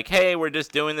competition. Like, hey, we're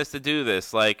just doing this to do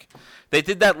this. Like, they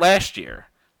did that last year.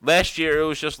 Last year it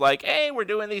was just like, hey, we're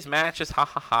doing these matches, ha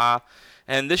ha ha,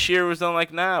 and this year it was done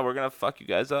like, nah, we're gonna fuck you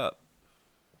guys up.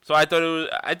 So I thought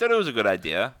it was a good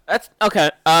idea. That's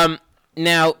okay.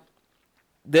 Now,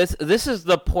 this is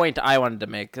the point I wanted to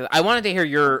make. I wanted to hear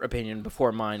your opinion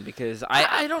before mine because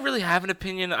I don't really have an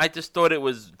opinion. I just thought it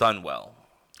was done well.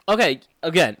 Okay,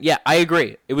 again, yeah, I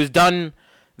agree. It was done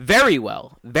very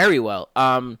well, very well.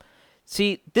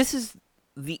 See, this is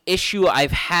the issue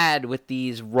I've had with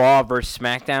these Raw versus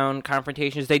SmackDown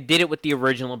confrontations. They did it with the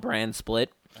original brand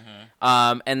split.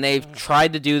 And they've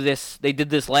tried to do this. They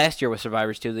did this last year with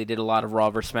Survivors too. They did a lot of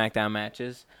Raw versus SmackDown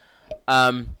matches.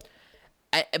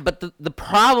 But the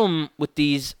problem with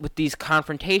these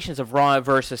confrontations of Raw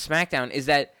versus SmackDown is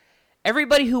that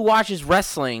everybody who watches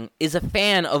wrestling is a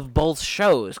fan of both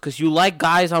shows because you like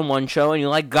guys on one show and you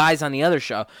like guys on the other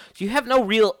show. So you have no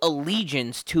real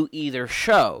allegiance to either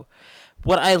show.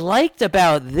 What I liked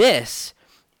about this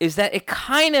is that it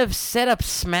kind of set up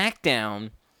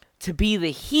SmackDown to be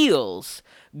the heels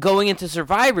going into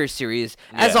Survivor Series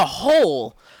as a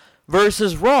whole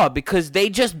versus Raw because they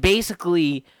just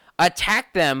basically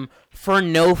attacked them for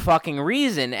no fucking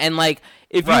reason. And, like,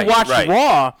 if you watch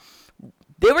Raw,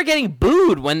 they were getting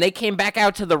booed when they came back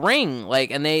out to the ring, like,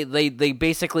 and they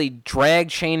basically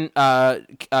dragged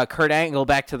Kurt Angle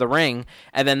back to the ring,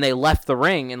 and then they left the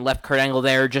ring and left Kurt Angle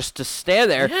there just to stay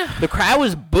there. Yeah. The crowd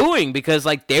was booing because,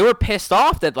 like, they were pissed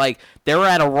off that, like, they were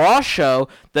at a Raw show.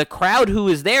 The crowd who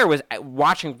was there was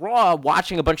watching Raw,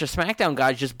 watching a bunch of SmackDown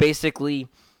guys just basically,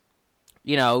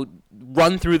 you know,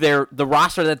 run through the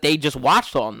roster that they just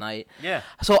watched all night. Yeah.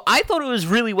 So I thought it was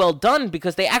really well done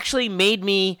because they actually made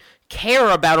me care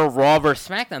about a Raw versus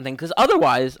SmackDown thing. Because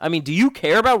otherwise, I mean, do you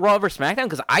care about Raw versus SmackDown?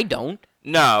 Because I don't.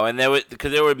 No, and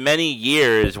there were many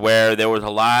years where there was a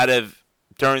lot of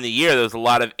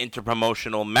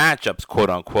interpromotional matchups, quote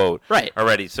unquote, right,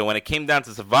 already. So when it came down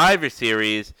to Survivor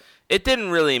Series, it didn't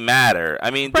really matter.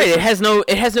 I mean, right? It has no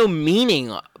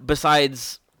meaning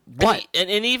besides. What? And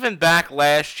even back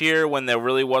last year when there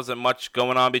really wasn't much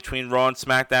going on between Raw and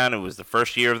SmackDown, it was the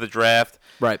first year of the draft.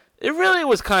 Right. It really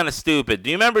was kind of stupid.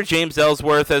 Do you remember James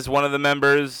Ellsworth as one of the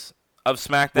members of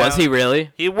SmackDown? Was he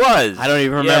really? He was. I don't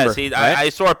even remember. Yes, right? I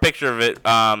saw a picture of it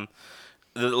the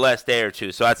last day or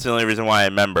two, so that's the only reason why I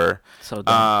remember. So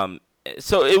dumb.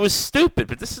 So it was stupid,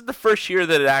 but this is the first year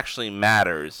that it actually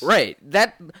matters. Right.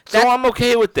 So I'm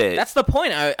okay with it. That's the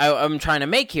point I'm trying to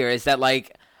make here is that,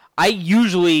 like, I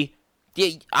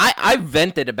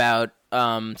vented about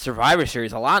Survivor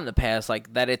Series a lot in the past,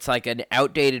 like that it's like an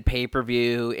outdated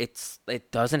pay-per-view.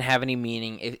 It doesn't have any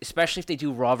meaning, especially if they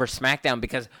do Raw versus SmackDown.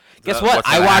 Because guess what?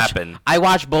 I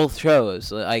watch both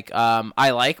shows. Like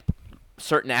I like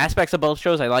certain aspects of both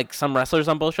shows. I like some wrestlers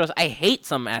on both shows. I hate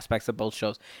some aspects of both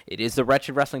shows. It is the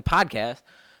Wretched Wrestling Podcast,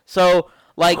 so.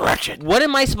 Like, what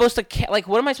am I supposed to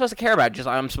care about? Just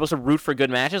I'm supposed to root for good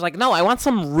matches? Like, no, I want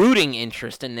some rooting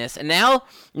interest in this. And now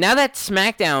that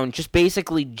SmackDown just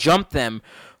basically jumped them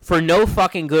for no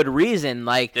fucking good reason,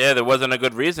 like... Yeah, there wasn't a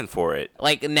good reason for it.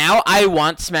 Like, now I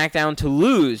want SmackDown to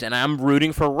lose, and I'm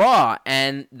rooting for Raw.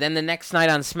 And then the next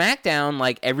night on SmackDown,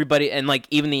 like, everybody... And, like,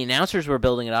 even the announcers were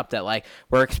building it up that, like,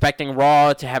 we're expecting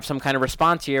Raw to have some kind of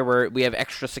response here where we have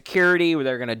extra security, where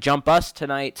they're going to jump us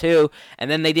tonight, too.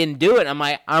 And then they didn't do it. I'm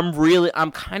like,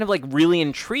 I'm kind of, like, really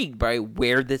intrigued by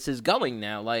where this is going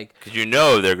now. Like... Because you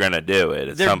know they're going to do it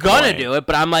at some point. They're going to do it,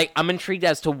 but I'm intrigued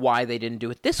as to why they didn't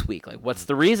do it this week. Like, what's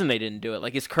the reason they didn't do it?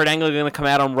 Like, is Kurt Angle going to come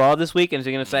out on Raw this week and is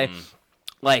he going to say,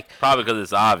 like... Probably because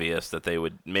it's obvious that they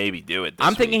would maybe do it this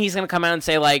I'm thinking he's going to come out and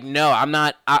say, like, no, I'm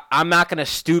not going to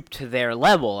stoop to their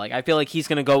level. Like, I feel like he's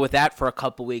going to go with that for a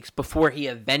couple weeks before he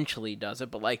eventually does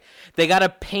it. But, like, they got to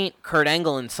paint Kurt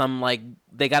Angle in some, like,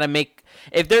 they got to make...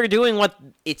 If they're doing what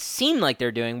it seemed like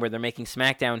they're doing, where they're making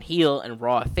SmackDown heel and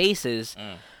Raw faces...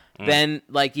 Then,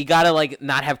 like, you gotta, like,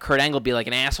 not have Kurt Angle be like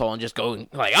an asshole and just go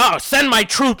like, oh, send my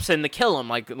troops in to kill him.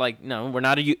 Like, no, we're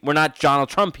not Donald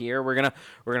Trump here. We're gonna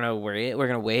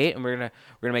wait, and we're gonna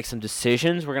make some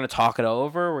decisions. We're gonna talk it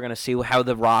over. We're gonna see how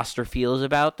the roster feels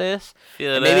about this.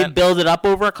 Maybe build it up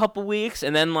over a couple weeks,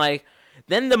 and then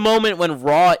the moment when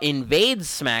Raw invades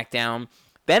SmackDown.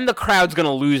 Then the crowd's going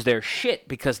to lose their shit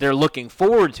because they're looking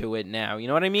forward to it now. You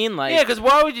know what I mean? Like, yeah, because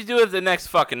why would you do it the next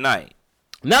fucking night?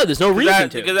 No, there's no reason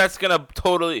to. Because that's going to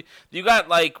totally... You got,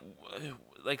 like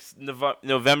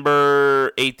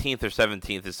November 18th or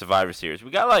 17th is Survivor Series.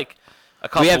 We got, like, a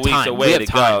couple weeks away to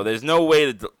go. There's no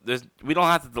way to... We don't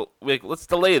have to... let's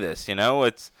delay this, you know?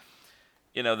 It's...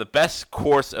 You know, the best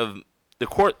course of...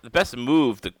 The best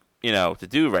move to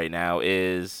do right now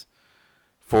is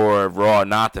for Raw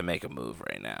not to make a move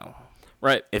right now.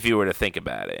 Right. If you were to think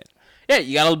about it. Yeah,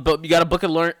 you gotta book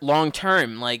it long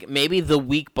term. Like maybe the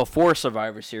week before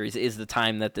Survivor Series is the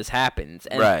time that this happens,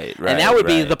 and, Right, and that would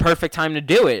be right. the perfect time to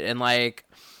do it. And like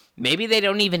maybe they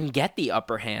don't even get the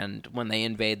upper hand when they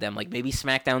invade them. Like maybe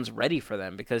SmackDown's ready for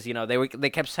them because they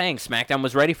kept saying SmackDown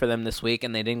was ready for them this week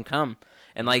and they didn't come.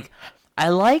 And like I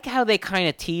like how they kind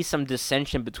of tease some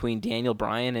dissension between Daniel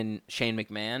Bryan and Shane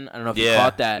McMahon. I don't know if you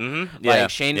caught that. Mm-hmm.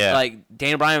 Yeah. Like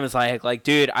Daniel Bryan was like,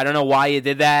 dude, I don't know why you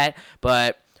did that,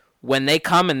 but when they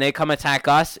come attack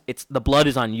us, the blood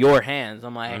is on your hands.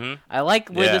 I'm like, I like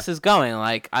where this is going.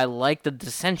 Like, I like the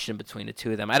dissension between the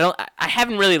two of them. I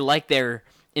haven't really liked their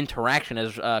interaction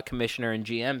as commissioner and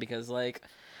GM because, like,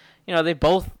 they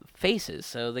both faces,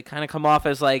 so they kind of come off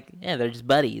as like, yeah, they're just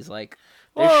buddies. Like,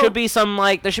 there should be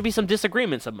some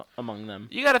disagreements among them.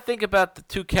 You got to think about the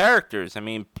two characters. I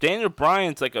mean, Daniel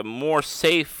Bryan's like a more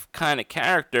safe kind of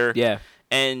character. Yeah.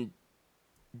 And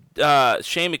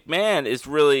Shane McMahon is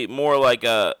really more like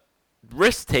a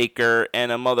risk taker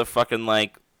and a motherfucking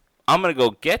like, I'm going to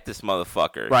go get this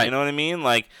motherfucker. Right. You know what I mean?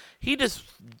 Like, he just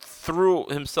threw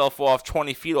himself off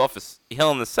 20 feet off a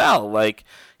hill in the Cell. Like,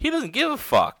 he doesn't give a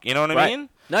fuck. You know what I mean?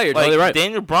 No, you're totally right.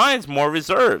 Daniel Bryan's more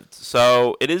reserved.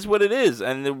 So it is what it is.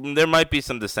 And there might be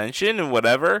some dissension and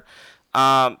whatever.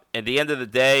 At the end of the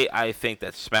day, I think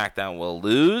that SmackDown will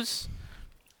lose.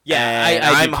 Yeah,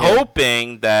 I'm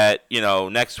hoping that,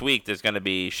 next week there's going to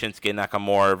be Shinsuke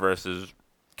Nakamura versus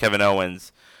Kevin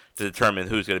Owens to determine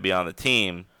who's going to be on the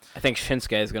team. I think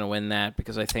Shinsuke is going to win that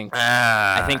because I think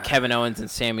Kevin Owens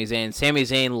and Sami Zayn. Sami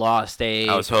Zayn lost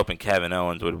I was hoping Kevin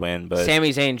Owens would win, but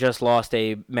Sami Zayn just lost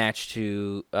a match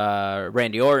to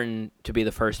Randy Orton to be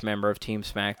the first member of Team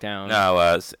SmackDown.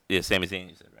 No, Sami Zayn,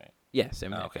 you said, right? Yeah,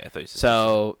 Sami Zayn. Okay, I thought you said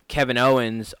so Kevin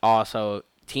Owens, also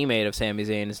teammate of Sami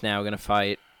Zayn, is now going to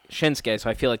fight Shinsuke. So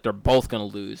I feel like they're both going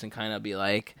to lose and kind of be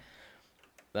like,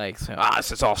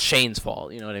 it's all Shane's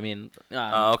fault. You know what I mean?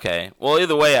 Okay. Well,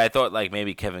 either way, I thought like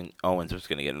maybe Kevin Owens was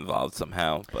going to get involved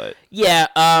somehow, but yeah.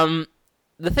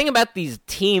 The thing about these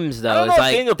teams, though, I don't know is if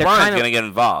like Daniel Bryan's going to get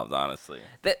involved. Honestly,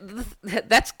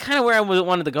 that's kind of where I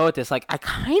wanted to go with this. Like, I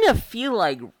kind of feel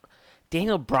like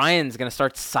Daniel Bryan's going to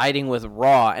start siding with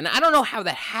Raw, and I don't know how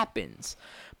that happens,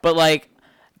 but like,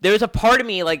 there's a part of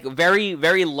me like very,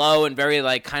 very low and very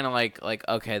like kind of like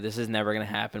okay, this is never going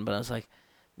to happen. But I was like,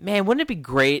 man, wouldn't it be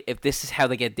great if this is how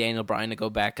they get Daniel Bryan to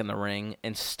go back in the ring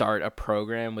and start a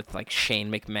program with like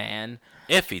Shane McMahon?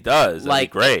 If he does, that'd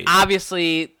be great.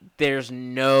 Obviously, there's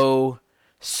no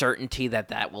certainty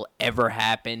that will ever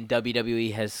happen.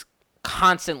 WWE has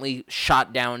constantly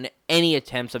shot down any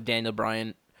attempts of Daniel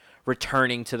Bryan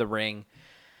returning to the ring.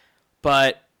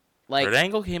 But like Kurt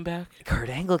Angle came back. Kurt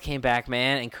Angle came back,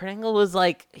 man, and Kurt Angle was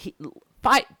like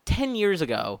 10 years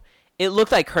ago. It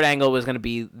looked like Kurt Angle was going to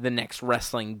be the next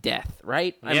wrestling death,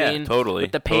 right? I mean, totally.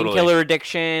 With the painkiller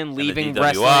addiction, leaving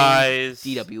wrestling,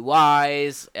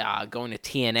 DWIs, going to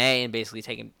TNA and basically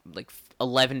taking like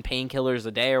 11 painkillers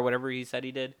a day or whatever he said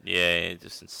he did. Yeah,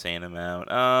 just insane amount.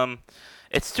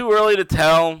 It's too early to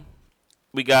tell.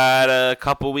 We got a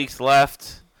couple weeks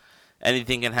left.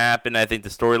 Anything can happen. I think the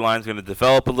storyline's going to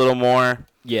develop a little more.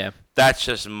 Yeah. That's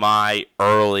just my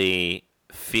early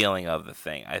feeling of the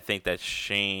thing. I think that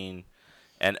Shane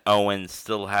and Owen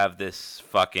still have this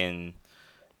fucking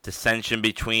dissension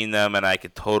between them, and I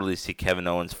could totally see Kevin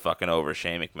Owens fucking over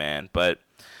Shane McMahon. But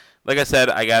like I said,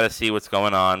 I got to see what's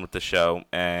going on with the show.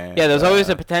 And yeah, there's always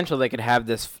a potential they could have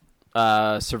this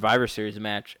Survivor Series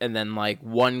match, and then like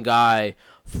one guy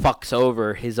fucks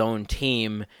over his own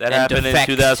team. That happened in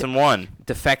 2001.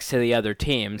 Defects to the other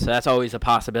team, so that's always a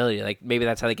possibility. Like maybe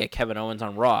that's how they get Kevin Owens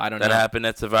on Raw. I don't know. That happened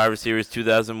at Survivor Series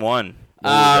 2001.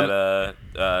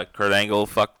 Kurt Angle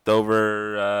fucked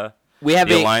over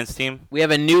the Alliance team. We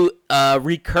have a new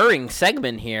recurring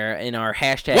segment here in our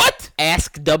hashtag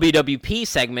Ask WWP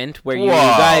segment where you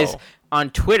guys on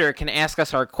Twitter can ask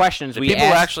us our questions. Did people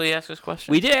actually ask us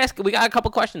questions? We did ask. We got a couple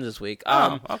questions this week.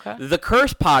 Okay. The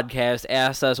Curse Podcast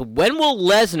asked us, when will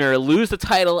Lesnar lose the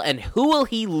title and who will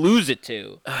he lose it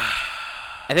to?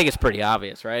 I think it's pretty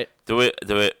obvious, right? Do it.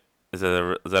 Is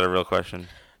that a real question?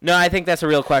 No, I think that's a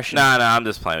real question. No, I'm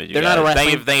just playing with you. They're guys. not a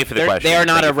wrestling. Thank you for the question. They are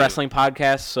not a wrestling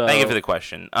podcast. So thank you for the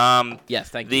question. Yes,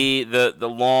 thank you. The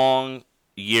long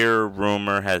year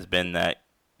rumor has been that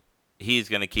he's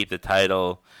going to keep the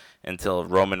title until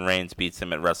Roman Reigns beats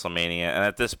him at WrestleMania, and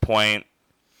at this point,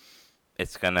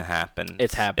 it's going to happen.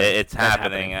 It's happening. It's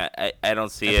happening. I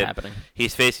don't see it. Happening.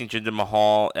 He's facing Jinder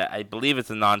Mahal. I believe it's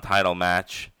a non-title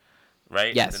match,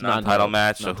 right? Yes, it's a non-title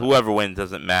match. So whoever wins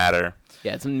doesn't matter.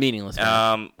 Yeah, it's a meaningless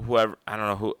match. Whoever, I don't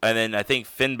know who, and then I think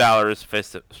Finn Balor is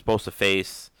supposed to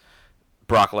face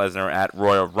Brock Lesnar at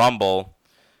Royal Rumble.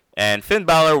 And Finn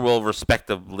Balor will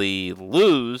respectively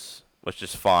lose, which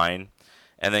is fine.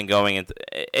 And then going into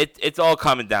it's all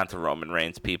coming down to Roman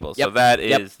Reigns, people. So that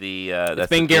is the that's it's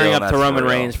been the gearing deal, up to Roman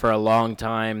Reigns for a long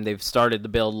time. They've started the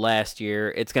build last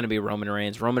year. It's going to be Roman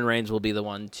Reigns. Roman Reigns will be the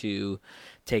one to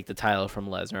take the title from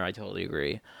Lesnar. I totally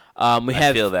agree. I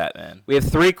feel that, man. We have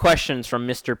 3 questions from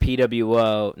Mr.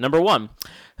 PWO. Number 1,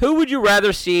 who would you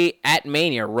rather see at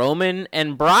Mania, Roman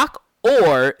and Brock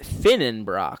or Finn and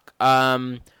Brock?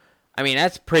 I mean,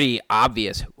 that's pretty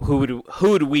obvious. Who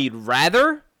would we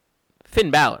rather?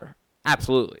 Finn Balor.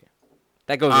 Absolutely.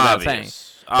 That goes without saying.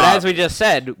 But as we just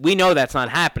said, we know that's not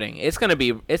happening. It's gonna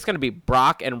be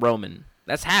Brock and Roman.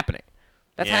 That's happening.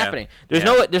 That's happening.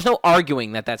 There's no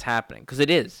arguing that that's happening, because it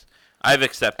is. I've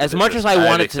accepted as much as I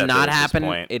want it to not happen,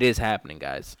 it is happening,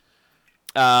 guys.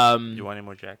 You want any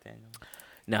more Jack Daniels?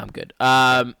 No, I'm good.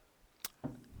 Mr.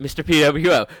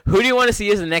 PWO, who do you want to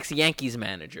see as the next Yankees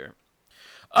manager?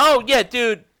 Oh, yeah,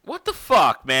 dude. What the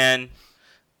fuck, man?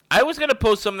 I was going to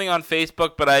post something on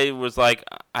Facebook, but I was like,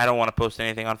 I don't want to post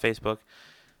anything on Facebook.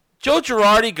 Joe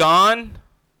Girardi gone?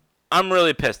 I'm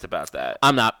really pissed about that.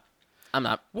 I'm not.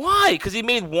 Why? Because he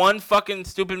made one fucking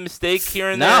stupid mistake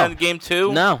here and there in Game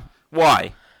 2? No.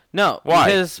 Why? No. Why?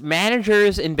 Because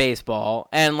managers in baseball,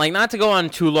 and like not to go on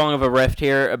too long of a rift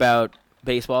here about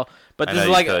baseball, but this is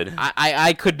like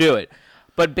I could do it.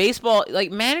 But baseball,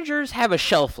 like managers have a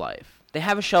shelf life. They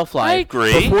have a shelf life. I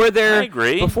agree.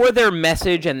 Before their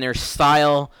message and their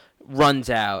style runs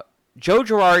out. Joe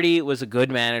Girardi was a good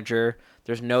manager.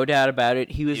 There's no doubt about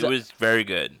it. He was very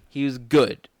good. He was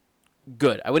good.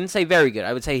 Good. I wouldn't say very good.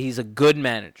 I would say he's a good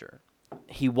manager.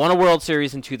 He won a World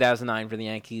Series in 2009 for the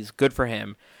Yankees. Good for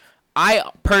him. I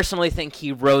personally think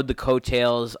he rode the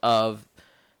coattails of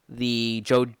the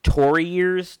Joe Torre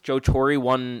years. Joe Torre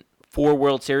won 4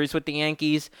 World Series with the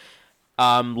Yankees.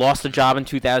 Lost the job in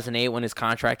 2008 when his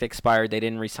contract expired. They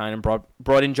didn't re-sign him.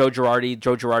 Brought in Joe Girardi.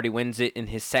 Joe Girardi wins it in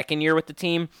his second year with the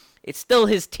team. It's still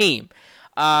his team.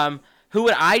 Who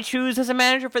would I choose as a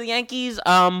manager for the Yankees?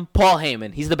 Paul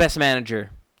Heyman. He's the best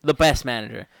manager. The best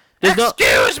manager.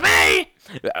 Excuse me!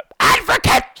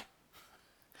 Advocate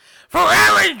for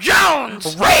Aaron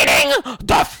Jones! Reigning,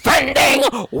 defending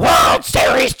World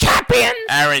Series champion!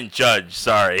 Aaron Judge,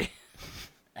 sorry.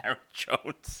 Aaron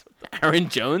Jones. Aaron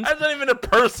Jones? That's not even a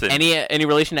person. Any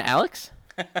relation to Alex?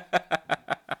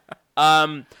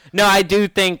 No, I do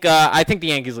think the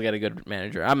Yankees will get a good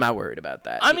manager. I'm not worried about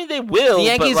that. I mean, they will. The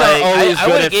Yankees but are always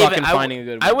good at fucking finding a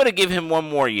good one. I would have given him one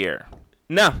more year.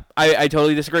 No, I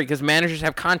totally disagree, because managers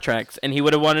have contracts, and he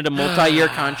would have wanted a multi-year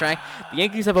contract. The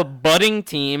Yankees have a budding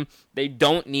team. They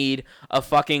don't need a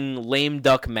fucking lame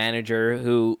duck manager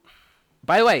who,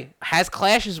 by the way, has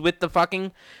clashes with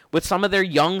with some of their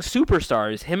young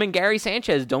superstars. Him and Gary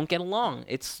Sanchez don't get along.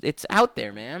 It's out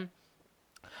there, man.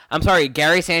 I'm sorry,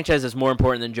 Gary Sanchez is more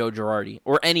important than Joe Girardi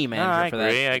or any manager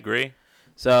that. I agree.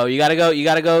 So you gotta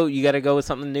go with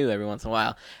something new every once in a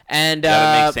while. And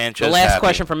make the last happy.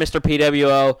 question from Mr.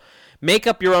 PWO: make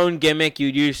up your own gimmick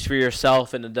you'd use for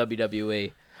yourself in the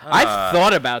WWE. I've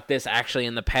thought about this actually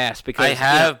in the past because I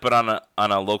have, but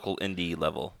on a local indie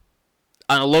level.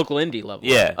 On a local indie level.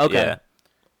 Yeah. Okay.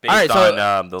 Yeah. All right.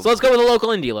 So let's go with a local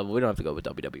indie level. We don't have to go with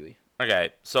WWE.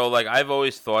 Okay. So like I've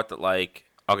always thought that like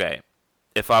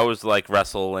if I was like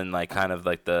wrestle in like kind of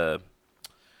like the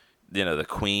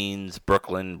Queens,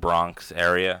 Brooklyn, Bronx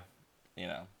area,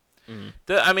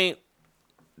 I mean,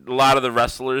 a lot of the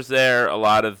wrestlers there, a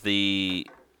lot of the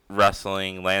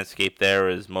wrestling landscape there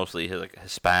is mostly like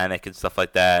Hispanic and stuff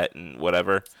like that and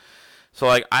whatever. So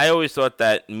like I always thought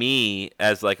that me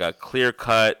as like a clear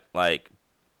cut like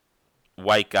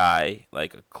white guy,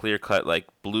 like a clear cut like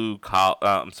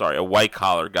a white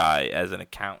collar guy as an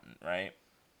accountant, right?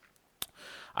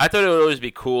 I thought it would always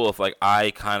be cool if like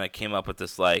I kind of came up with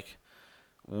this like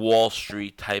Wall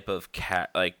Street type of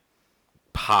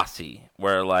posse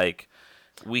where like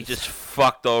we just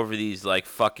fucked over these like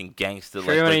fucking gangsters.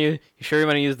 You sure you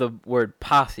want to use the word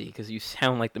posse because you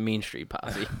sound like the Mean Street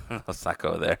Posse? Let's not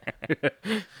go there.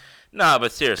 No,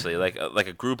 but seriously, like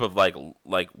a group of like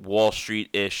Wall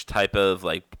Street-ish type of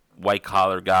like white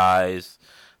collar guys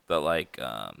that like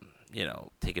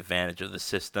take advantage of the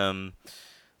system.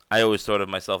 I always thought of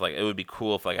myself like it would be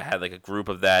cool if like I had like a group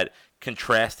of that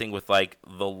contrasting with like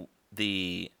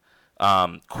the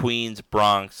Queens,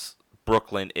 Bronx,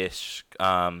 Brooklyn-ish.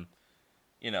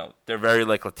 They're very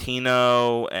like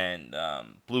Latino and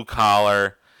blue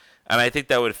collar, and I think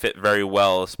that would fit very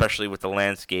well, especially with the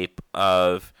landscape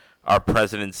of our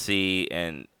presidency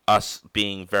and us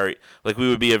being very like we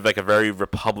would be like a very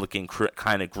Republican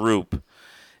kind of group.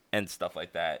 and stuff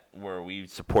like that, where we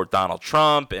support Donald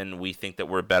Trump and we think that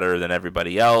we're better than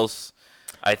everybody else.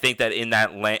 I think that in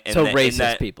that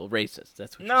racist people, racist.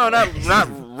 That's what not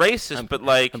racist, but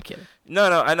like I'm kidding.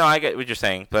 No, I know I get what you're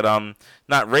saying, but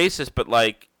not racist, but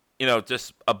like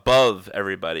just above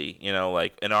everybody,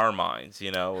 like in our minds,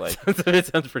 like it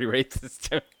sounds pretty racist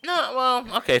too. No,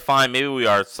 well, okay, fine, maybe we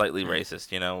are slightly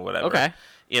racist, whatever. Okay.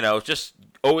 Just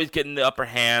always getting the upper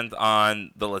hand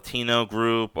on the Latino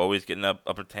group, always getting the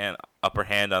upper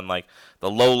hand on like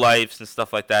the lowlifes and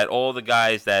stuff like that. All the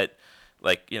guys that.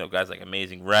 Like, guys like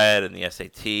Amazing Red and the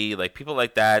SAT, like people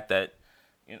like that,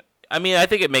 I mean, I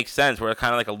think it makes sense. We're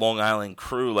kind of like a Long Island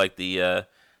crew, like the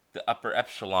upper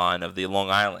echelon of the Long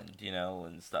Island,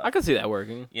 and stuff. I can see that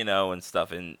working. And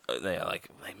stuff, and they're like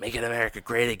making America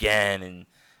great again and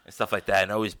stuff like that,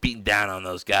 and always beating down on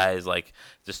those guys, like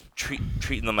just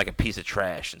treating them like a piece of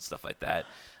trash and stuff like that.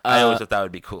 I always thought that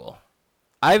would be cool.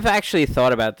 I've actually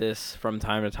thought about this from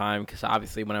time to time because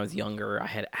obviously when I was younger, I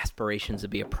had aspirations to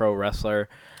be a pro wrestler.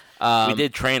 We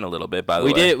did train a little bit, by the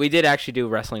way. We did actually do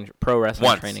pro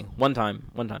wrestling training one time.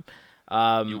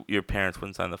 Your parents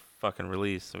wouldn't sign the fucking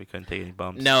release, so we couldn't take any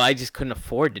bumps. No, I just couldn't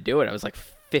afford to do it. I was like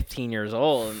 15 years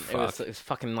old, and it was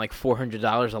fucking like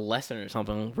 $400 a lesson or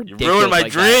something ridiculous. You ruined my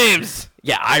dreams.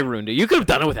 Yeah, I ruined it. You could have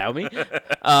done it without me.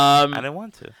 I didn't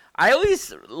want to. I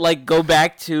always go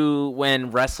back to when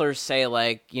wrestlers say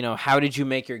how did you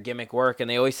make your gimmick work? And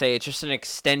they always say it's just an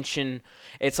extension.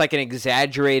 It's like an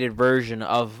exaggerated version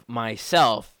of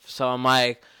myself. So I'm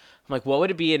like, what would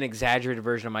it be an exaggerated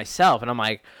version of myself? And I'm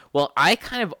like, well, I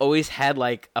kind of always had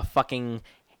like a fucking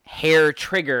hair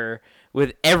trigger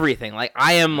with everything. Like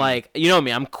I am like, me,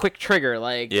 I'm quick trigger.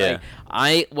 When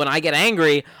I get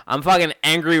angry, I'm fucking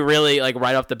angry really like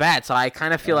right off the bat. So I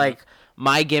kind of feel like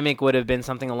my gimmick would have been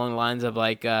something along the lines of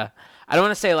like, I don't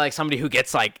want to say like somebody who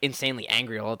gets like insanely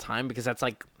angry all the time because that's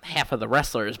like half of the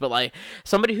wrestlers, but like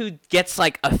somebody who gets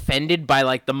like offended by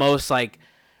like the most like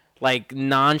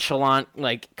nonchalant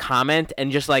like comment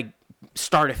and just like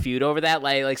start a feud over that.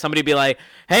 Like somebody be like,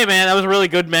 hey man, that was a really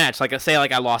good match. Like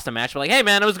I lost a match, but like, hey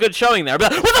man, that was a good showing there.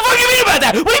 But like, what the fuck do you mean about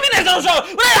that? What do you mean that's no show?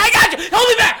 I got you. Hold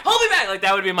me back. Like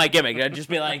that would be my gimmick. I'd just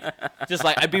be like,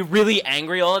 I'd be really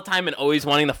angry all the time and always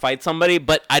wanting to fight somebody.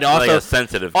 But I'd also like a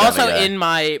sensitive in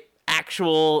my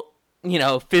actual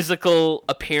physical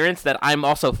appearance that I'm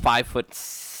also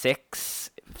 5'6",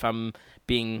 if I'm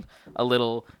being a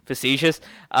little facetious,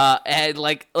 and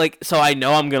so I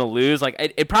know I'm gonna lose. Like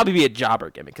it'd probably be a jobber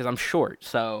gimmick because I'm short.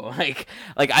 So like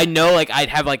I know I'd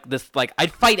have like this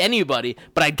I'd fight anybody,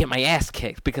 but I'd get my ass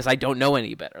kicked because I don't know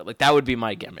any better. Like that would be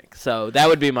my gimmick. So that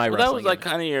would be my wrestling. That was like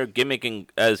kind of your gimmick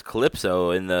as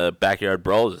Calypso in the Backyard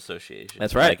Brawls Association.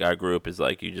 That's right. Like our group is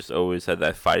like you just always had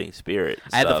that fighting spirit.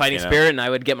 I had the fighting spirit, and I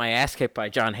would get my ass kicked by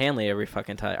John Hanley every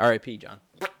fucking time. R.I.P. John.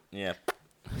 Yeah.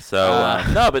 So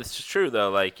no, but it's true though.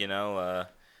 Like you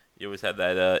always had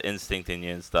that instinct in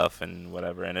you and stuff and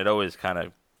whatever, and it always kind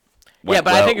of I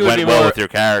think it would be well more with your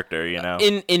character.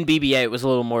 In BBA, it was a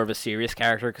little more of a serious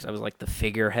character because I was like the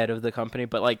figurehead of the company.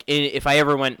 But like if I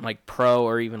ever went like pro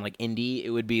or even like indie, it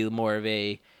would be more of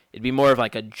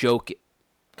like a joke,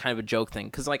 kind of a joke thing.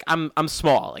 Because like I'm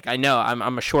small. Like I know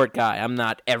I'm a short guy. I'm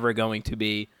not not going to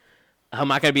be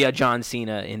a John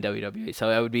Cena in WWE. So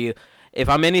I would be. If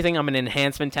I'm anything, I'm an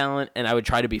enhancement talent, and I would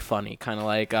try to be funny, kind of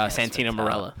like Santino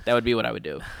Marella. That would be what I would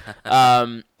do.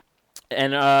 And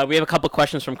we have a couple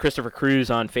questions from Christopher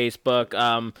Cruz on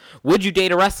Facebook. Would you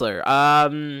date a wrestler?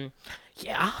 Yeah.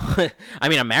 I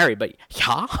mean, I'm married, but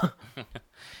yeah.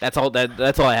 That's all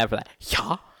I have for that.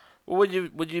 Yeah. Well,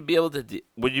 would you be able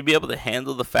to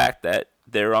handle the fact that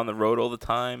they're on the road all the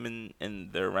time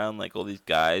and they're around like all these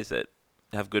guys that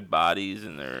have good bodies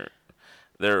and they're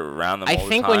around them all the time. I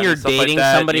think when you're dating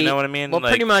somebody, you know what I mean? Well,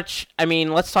 pretty much. I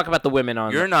mean, let's talk about the women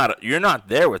on. You're not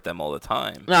there with them all the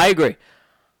time. No, I agree.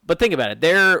 But think about it.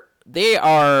 They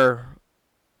are.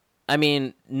 I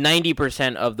mean,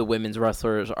 90% of the women's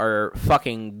wrestlers are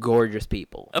fucking gorgeous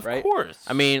people, right? Of course.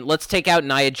 I mean, let's take out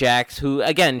Nia Jax, who,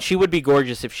 again, she would be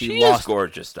gorgeous if she lost. She is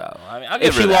gorgeous, though. I mean,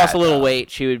 if she lost a little weight,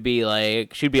 she would be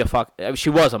like, she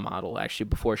was a model, actually,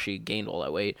 before she gained all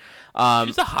that weight.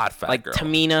 She's a hot fat like girl.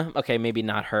 Tamina, okay, maybe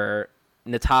not her.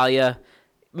 Natalya,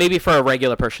 maybe for a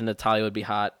regular person, Natalya would be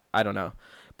hot. I don't know.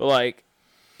 But, like,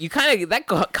 you kind of, that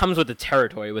comes with the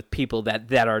territory with people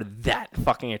that are that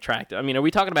fucking attractive. I mean, are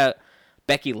we talking about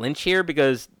Becky Lynch here?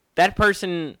 Because that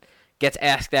person gets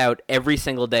asked out every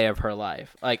single day of her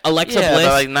life. Like Alexa Yeah, Bliss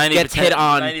but like 90%, gets hit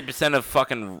on. 90% of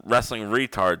fucking wrestling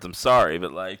retards. I'm sorry,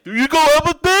 but like, do you go out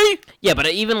with me? Yeah, but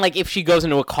even like if she goes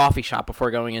into a coffee shop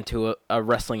before going into a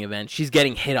wrestling event, she's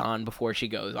getting hit on before she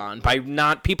goes on by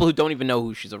not people who don't even know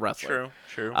who she's a wrestler.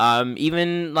 True.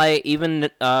 Even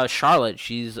Charlotte,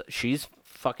 she's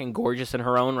fucking gorgeous in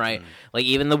her own right. Like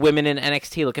even the women in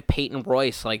NXT, look at Peyton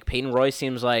Royce. Like Peyton Royce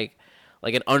seems like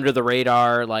an under the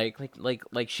radar, like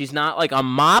she's not like a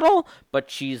model, but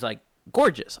she's like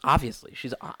gorgeous. Obviously,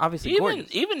 she's obviously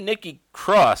gorgeous. Even Nikki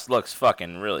Cross looks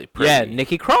fucking really pretty. Yeah,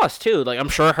 Nikki Cross too. Like I'm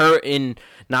sure her in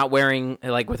not wearing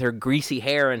like with her greasy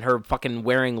hair and her fucking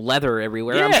wearing leather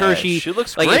everywhere. Yeah, I'm sure she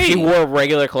looks like great. if she wore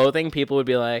regular clothing, people would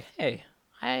be like, "Hey,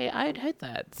 I'd hit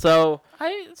that." So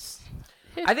I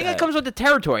think it comes with the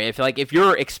territory. If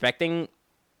you're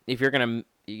gonna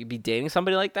be dating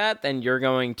somebody like that, then you're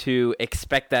going to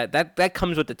expect that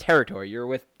comes with the territory.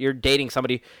 You're dating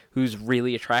somebody who's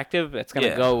really attractive. That's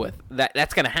gonna go with that.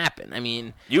 That's gonna happen. I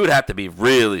mean, you would have to be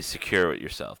really secure with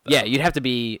yourself, though. Yeah, you'd have to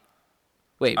be.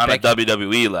 Wait, on a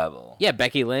WWE level. Yeah,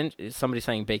 Becky Lynch. Is somebody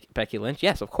saying Becky Lynch?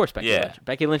 Yes, of course, Becky Lynch.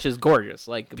 Becky Lynch is gorgeous.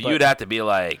 But you'd have to be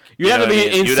like. You'd have to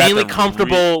be insanely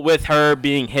comfortable with her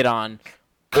being hit on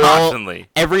constantly,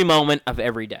 every moment of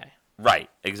every day.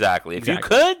 Right. Exactly. If you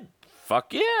could,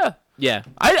 fuck yeah. Yeah.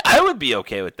 I would be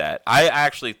okay with that. I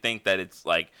actually think that it's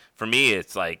like, for me,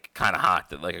 it's like kind of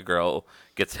hot that like a girl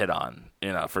gets hit on.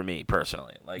 For me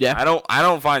personally, like I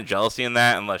don't find jealousy in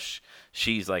that unless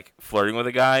she's like flirting with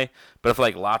a guy. But if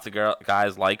like lots of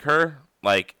guys like her,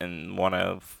 like and want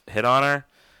to hit on her,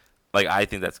 like I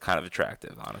think that's kind of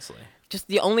attractive, honestly. Just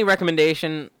the only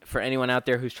recommendation for anyone out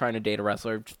there who's trying to date a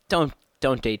wrestler: just don't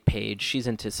date Paige. She's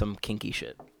into some kinky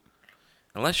shit.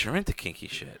 Unless you're into kinky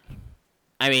shit.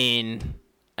 I mean,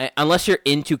 unless you're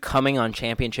into coming on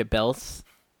championship belts,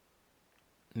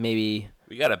 maybe.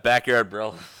 We got a Backyard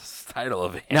Bros title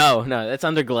over here. No, that's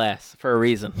under glass for a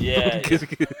reason. Yeah. Is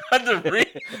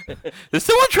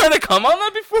someone trying to come on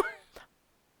that before?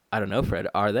 I don't know, Fred.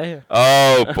 Are they?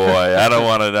 Oh, boy. I don't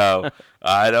want to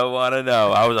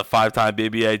know. I was a 5-time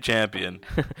BBA champion.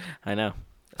 I know.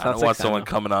 I don't want someone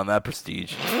coming on that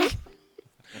prestige.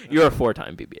 You're a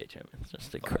 4-time BBA champion.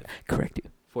 Just to correct you.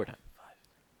 4-time.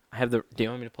 I have the. Do you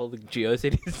want me to pull the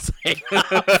GeoCities?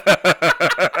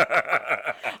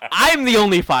 I'm the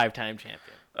only 5-time champion.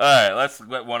 All right, let's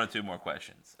get one or two more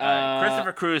questions.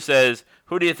 Christopher Cruz says,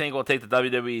 "Who do you think will take the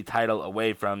WWE title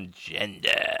away from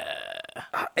Jinder?"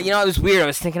 It was weird. I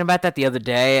was thinking about that the other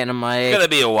day, and I'm like, it's gonna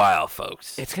be a while,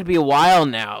 folks. It's gonna be a while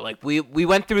now. Like we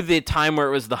went through the time where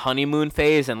it was the honeymoon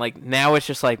phase, and like now it's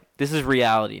just like this is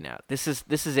reality now. This is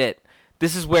it.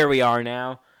 This is where we are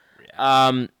now.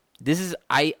 I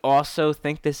also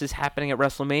think this is happening at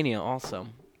WrestleMania. Also,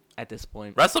 at this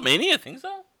point, WrestleMania, think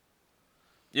so?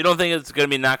 You don't think it's gonna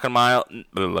be Nakamile?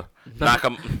 Who's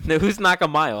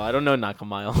Nakamile? I don't know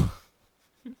Nakamile.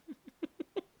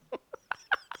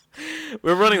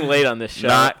 We're running late on this show.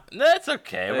 That's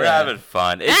okay. We're having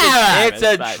fun. It's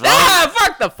a drunk.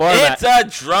 Fuck the format. It's a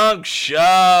drunk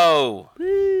show.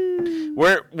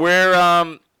 We're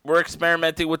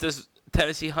experimenting with this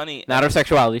Tennessee honey. Not our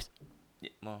sexualities. Yeah,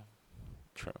 well,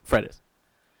 true. Fred is.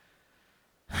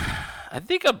 I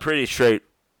think I'm pretty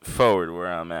straightforward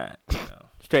where I'm at.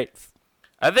 Straight.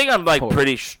 I think I'm like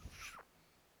pretty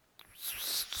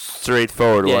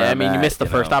straightforward. Yeah, where I I'm mean, at, you missed the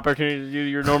first opportunity to do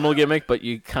your normal gimmick, but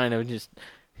you kind of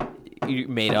you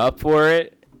made up for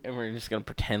it, and we're just gonna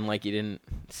pretend like you didn't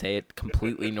say it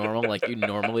completely normal, like you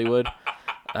normally would.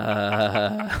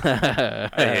 I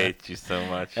hate you so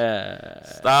much.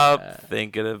 Stop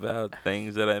thinking about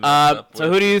things that I messed up so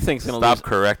with. who do you think's gonna lose? Stop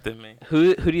correcting me.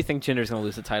 Who do you think Jinder's gonna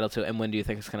lose the title to, and when do you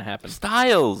think it's gonna happen?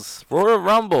 Styles, Royal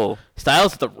Rumble.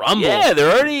 Styles at the Rumble. Yeah,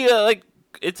 they're already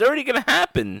it's already gonna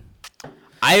happen.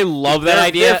 I love that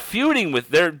idea. They're feuding with.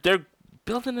 They're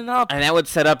building it up, and that would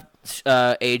set up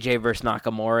AJ versus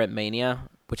Nakamura at Mania,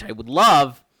 which I would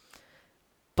love.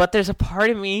 But there's a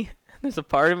part of me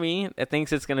that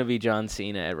thinks it's gonna be John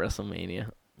Cena at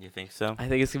WrestleMania. You think so? I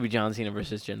think it's gonna be John Cena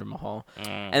versus Jinder Mahal.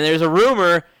 And there's a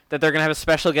rumor that they're gonna have a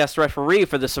special guest referee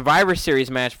for the Survivor Series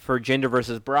match for Jinder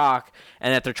versus Brock,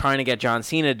 and that they're trying to get John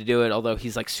Cena to do it, although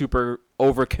he's like super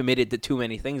overcommitted to too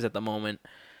many things at the moment.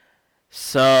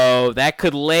 So that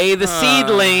could lay the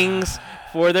seedlings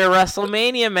for their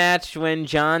WrestleMania match when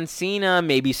John Cena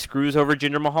maybe screws over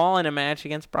Jinder Mahal in a match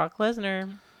against Brock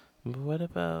Lesnar. What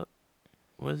about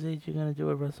what's AJ gonna do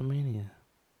at WrestleMania?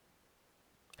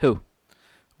 Who?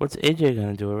 What's AJ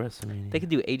gonna do at WrestleMania? They could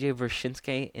do AJ versus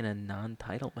Shinsuke in a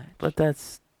non-title match. But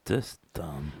that's just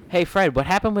dumb. Hey Fred, what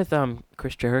happened with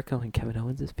Chris Jericho and Kevin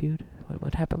Owens' feud?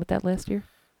 What happened with that last year?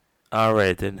 All right,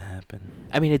 it didn't happen.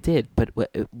 I mean, it did, but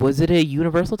was it a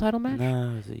Universal title match?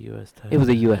 No, it was a U.S. title. It was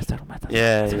a U.S. title match.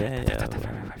 Yeah.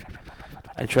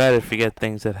 I try to forget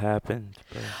things that happened.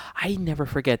 But I never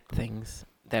forget things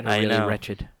that are I really know.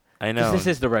 wretched. I know. This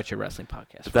is the Wretched Wrestling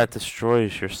Podcast. But that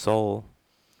destroys your soul.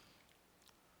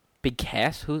 Big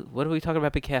Cass? What are we talking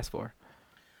about Big Cass for?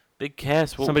 Big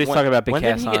Cass. Somebody's talking about Big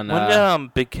Cass on... When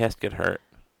did Big Cass get hurt?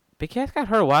 Big Cass got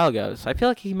hurt a while ago, so I feel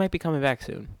like he might be coming back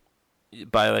soon. Maybe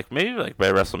by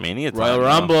WrestleMania time. Royal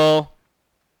Rumble.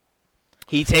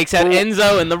 He takes out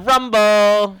Enzo in the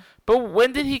Rumble. But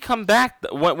when did he come back?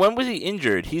 When was he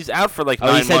injured? He's out for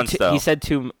 9 months though. He said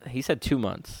 2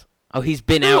 months. Oh, he's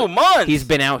been 2 out. months. He's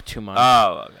been out 2 months.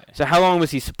 Oh, okay. So how long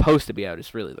was he supposed to be out?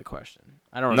 Is really the question.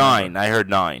 I don't know. 9. I heard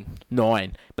 9.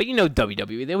 9. But you know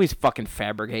WWE, they always fucking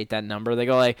fabricate that number. They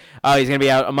go like, oh, he's gonna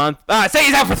be out a month. Say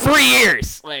he's out for 3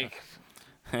 years. Like,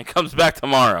 it comes back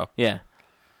tomorrow. Yeah.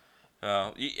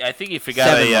 I think you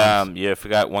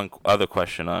forgot one other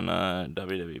question on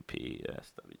WWP.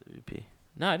 Yes, WWP.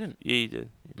 No, I didn't. Yeah, you did.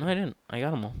 No, I didn't. I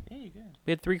got them all. Yeah, you did.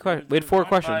 We had 3 questions. We had 4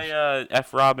 questions. By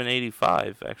F Robin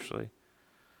 85 actually.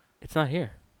 It's not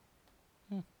here.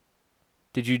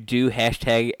 Did you do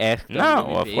hashtag ask WWP? No,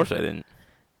 of course I didn't.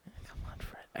 Come on,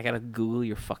 Fred. I gotta Google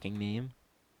your fucking name.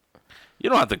 You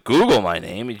don't have to Google my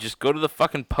name. You just go to the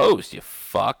fucking post, you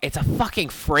fuck. It's a fucking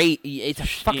phrase. It's a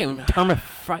fucking term of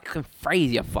fucking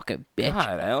phrase, you fucking bitch.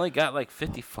 God, I only got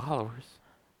 50 followers.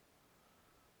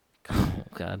 Oh,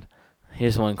 God.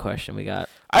 Here's one question we got.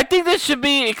 I think this should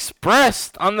be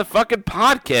expressed on the fucking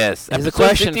podcast. There's a Episode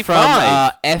question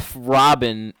 55. from F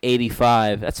Robin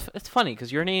 85. It's funny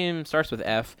because your name starts with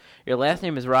F, your last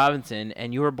name is Robinson,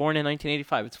 and you were born in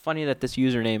 1985. It's funny that this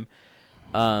username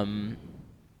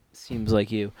seems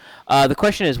like you. The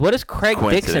question is, what does Craig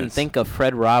Dixon think of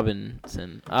Fred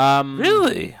Robinson?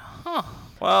 Really? Huh.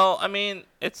 Well, I mean,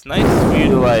 it's nice for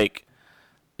you to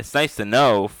it's nice to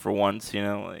know for once,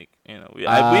 we've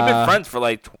been friends for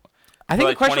I think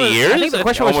the question 20 was, years. I think the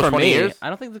question was for 20 me. years? I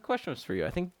don't think the question was for you. I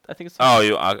think it's.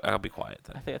 I'll be quiet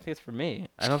then. I think it's for me.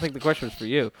 I don't think the question was for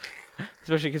you,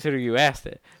 especially considering you asked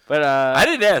it. But I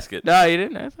didn't ask it. No, you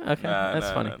didn't ask it? Okay, No, that's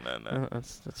no, funny. No.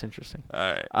 That's interesting.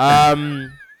 All right.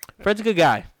 Fred's a good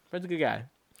guy.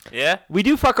 Yeah. We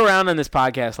do fuck around on this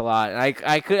podcast a lot, and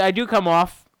I do come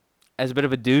off as a bit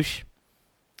of a douche,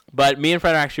 but me and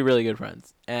Fred are actually really good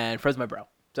friends, and Fred's my bro.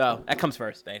 So that comes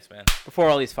first. Thanks, man. Before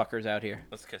all these fuckers out here.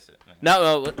 Let's kiss it. Man.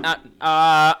 No,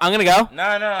 I'm gonna go. No.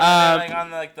 On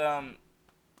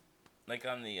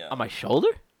the on my shoulder?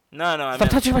 No. Stop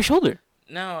touching my shoulder.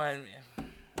 No,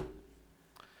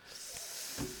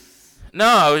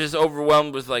 I was just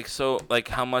overwhelmed with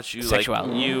how much you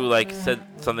Sexuality. said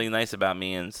something nice about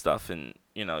me and stuff, and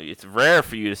it's rare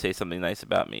for you to say something nice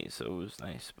about me, so it was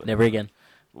nice. But never again.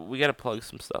 We gotta plug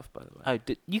some stuff, by the way.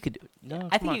 You could do it. No,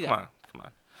 I think come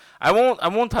on. I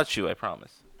won't touch you. I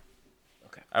promise.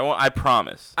 Okay. I won't. I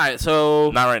promise. All right, so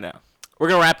Not right now. we're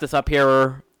gonna wrap this up here.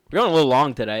 We're going a little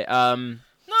long today. No,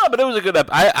 but it was a good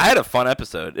I had a fun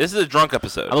episode. This is a drunk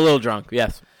episode. I'm a little drunk.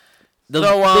 Yes.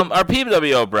 Our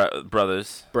PWO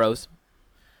brothers, bros.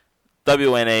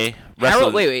 WNA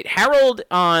Harold, wait. Harold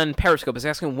on Periscope is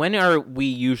asking, when are we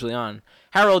usually on?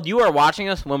 Harold, you are watching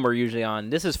us when we're usually on.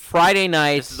 This is Friday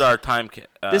night. This is our time.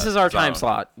 This is our time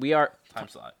slot. We are time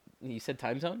slot. You said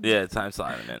time zone? Yeah, time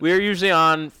slot. We are usually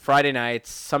on Friday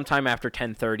nights, sometime after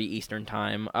 10:30 Eastern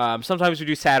time. Sometimes we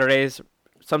do Saturdays.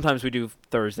 Sometimes we do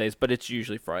Thursdays, but it's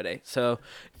usually Friday. So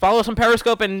follow us on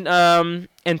Periscope and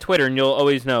Twitter, and you'll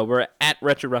always know. We're at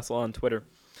Wretched Wrestle on Twitter.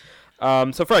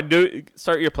 So Fred,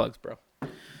 start your plugs, bro.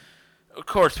 Of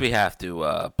course, we have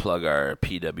to plug our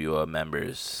PWO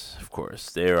members. Of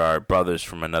course, they're our brothers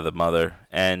from another mother,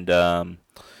 and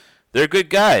they're good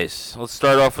guys. Let's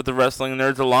start off with the Wrestling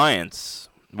Nerds Alliance.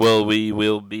 We'll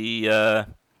be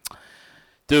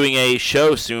doing a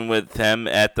show soon with them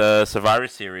at the Survivor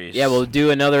Series. Yeah, we'll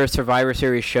do another Survivor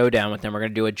Series showdown with them. We're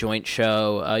going to do a joint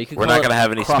show. We're not going to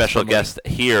have any special guests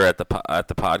here at the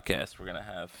podcast. We're going to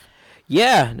have...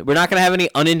 Yeah, we're not going to have any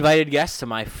uninvited guests to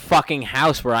my fucking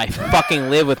house where I fucking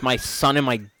live with my son and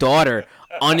my daughter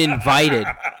uninvited.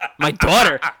 My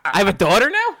daughter? I have a daughter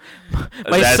now?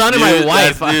 That's son and my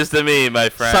wife. That's news to me, my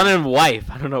friend. Son and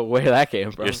wife. I don't know where that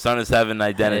came from. Your son is having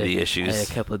identity issues. I had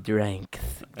a couple of drinky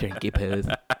poos.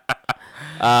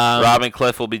 Rob and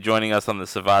Cliff will be joining us on the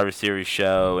Survivor Series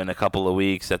show in a couple of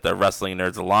weeks at the Wrestling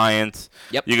Nerds Alliance.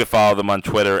 Yep. You can follow them on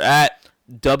Twitter at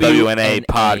WNA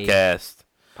Podcast.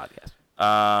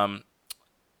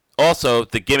 Also,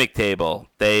 the Gimmick Table.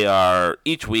 They are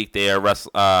each week they are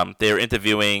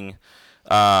interviewing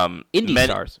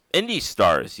Indie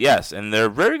stars, yes, and they're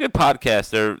very good podcasts.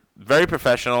 They're very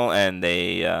professional, and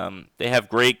they have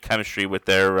great chemistry with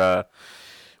their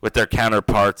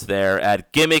counterparts there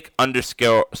at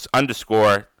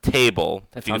gimmick_table.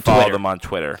 That's if you on can follow Twitter. them on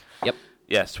Twitter. Yep.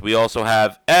 Yes, we also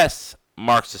have S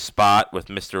Marks the Spot with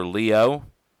Mr. Leo.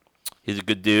 He's a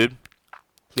good dude.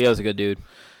 Leo's a good dude.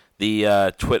 The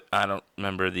I don't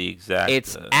remember the exact.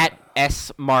 It's at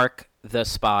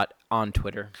 @SMarkTheSpot on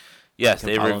Twitter. Yes,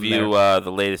 they review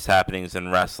the latest happenings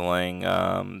in wrestling.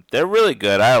 They're really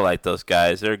good. I like those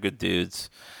guys. They're good dudes.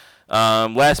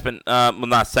 Last but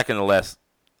not second to last.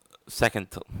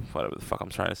 Second to whatever the fuck I'm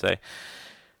trying to say.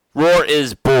 Roar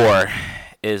is Boar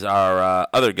is our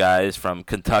other guys from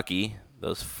Kentucky.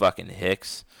 Those fucking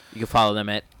hicks. You can follow them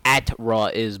at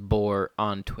 @RawIsBoar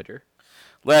on Twitter.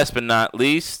 Last but not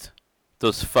least,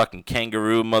 those fucking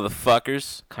kangaroo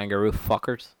motherfuckers. Kangaroo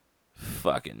fuckers.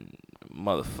 Fucking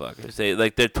motherfuckers. They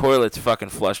like their toilets fucking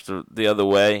flushed the other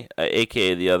way,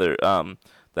 aka the other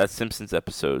that Simpsons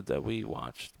episode that we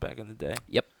watched back in the day.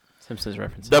 Yep. Simpsons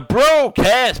reference. The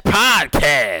Brocast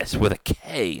Podcast with a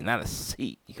K, not a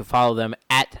C. You can follow them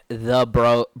at the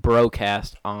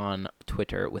Brocast on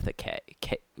Twitter with a K.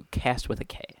 Cast with a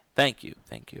K. Thank you.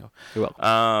 You're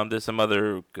welcome. There's some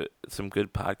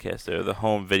good podcasts there. The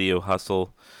Home Video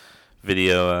Hustle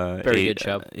video. Very good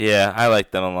show. Yeah, I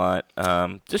like them a lot.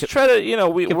 Just try to, you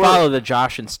can follow the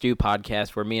Josh and Stu podcast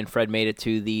where me and Fred made it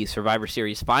to the Survivor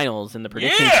Series finals in the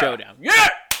prediction showdown. Yeah.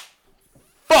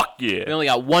 Fuck yeah. We only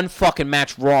got one fucking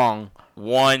match wrong.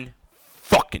 One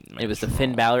fucking match. It was the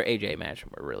Finn Balor AJ match,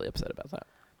 and we're really upset about that.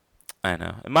 I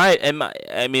know. I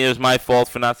mean, it was my fault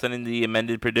for not sending the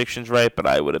amended predictions right, but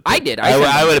I would have. I did.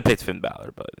 I would have picked Finn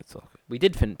Balor, but it's all good. We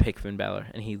did pick Finn Balor,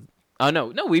 and he. Oh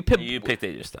no, we picked. You picked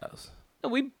AJ Styles. No,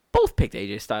 we both picked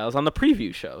AJ Styles on the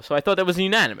preview show, so I thought that was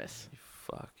unanimous.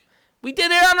 Fuck. We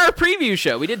did it on our preview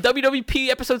show. We did WWP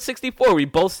episode 64. We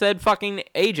both said fucking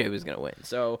AJ was gonna win.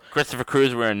 So Christopher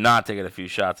Cruz, we're not taking a few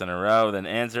shots in a row, then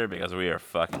answer because we are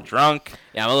fucking drunk.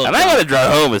 Yeah, I'm a little. And I gotta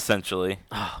drive home essentially.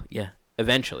 Oh yeah,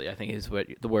 eventually. I think is what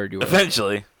the word you were.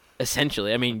 Eventually.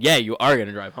 Essentially, I mean, yeah, you are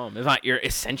gonna drive home. If not, you're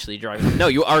essentially driving home. No,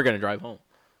 you are gonna drive home.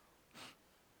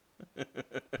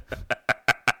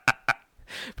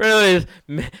 Brennan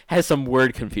has some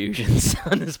word confusions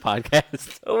on this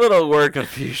podcast. A little word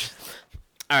confusion.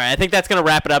 All right, I think that's going to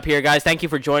wrap it up here, guys. Thank you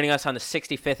for joining us on the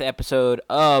 65th episode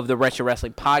of the Retro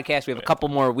Wrestling Podcast. We have a couple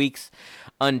more weeks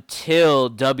until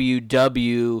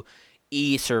WWE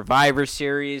Survivor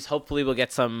Series. Hopefully, we'll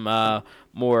get some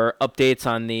more updates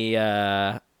on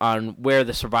the on where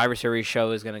the Survivor Series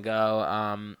show is going to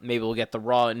go. Maybe we'll get the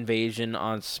Raw invasion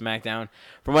on SmackDown.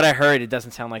 From what I heard, it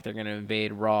doesn't sound like they're going to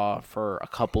invade Raw for a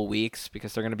couple weeks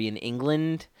because they're going to be in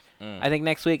England, I think,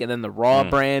 next week. And then the Raw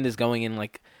brand is going in,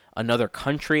 like, another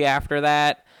country after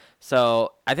that.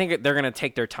 So I think they're going to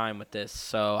take their time with this.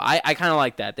 So I kind of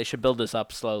like that. They should build this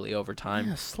up slowly over time.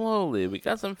 Yeah, slowly. We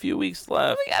got some few weeks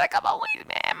left. We got a couple weeks,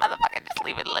 man. Motherfucker, just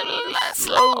leave it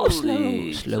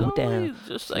slowly. Slow down.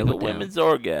 Just like a women's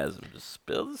orgasm. Just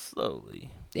build it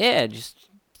slowly. Yeah, just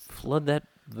flood that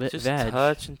Just vag.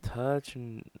 touch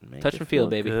and make Touch it and feel,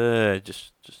 baby. Good.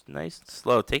 Just nice and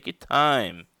slow. Take your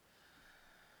time.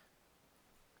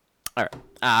 All right.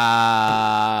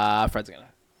 Fred's going to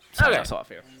sign us off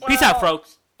here. Peace out,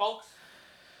 folks.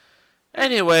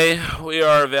 Anyway, we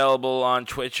are available on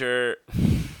Twitter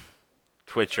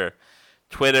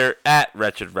at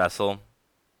Wretched Wrestle.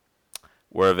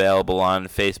 We're available on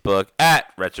Facebook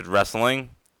at Wretched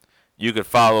Wrestling. You can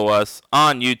follow us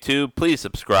on YouTube. Please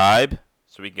subscribe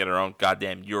so we can get our own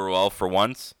goddamn URL for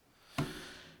once.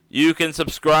 You can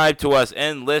subscribe to us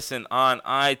and listen on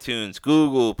iTunes,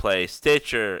 Google Play,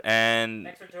 Stitcher, and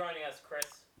Thanks for joining us, Chris.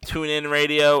 TuneIn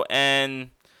Radio,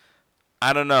 and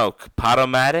I don't know,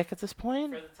 Podomatic at this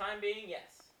point? For the time being, yes.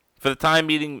 For the time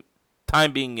being,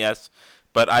 yes.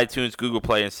 But iTunes, Google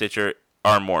Play, and Stitcher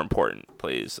are more important.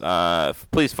 Please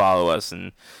follow us,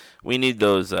 and we need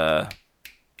those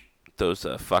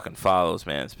fucking follows,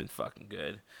 man. It's been fucking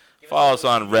good. Follow us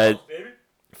on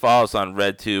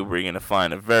RedTube, where you're gonna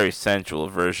find a very sensual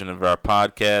version of our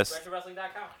podcast.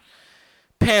 RetroWrestling.com.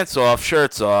 Pants off,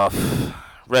 shirts off.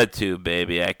 RedTube,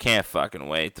 baby. I can't fucking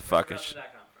wait to fucking.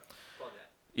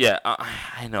 Yeah,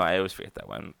 I know. I always forget that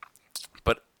one.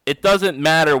 But it doesn't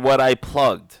matter what I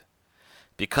plugged,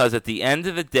 because at the end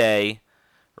of the day,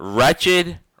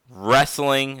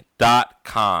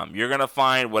 WretchedWrestling.com. You're gonna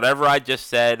find whatever I just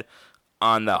said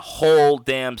on the whole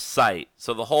damn site.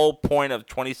 So the whole point of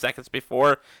 20 seconds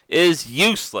before is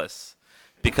useless,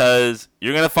 because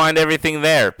you're going to find everything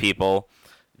there, people.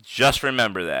 Just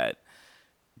remember that.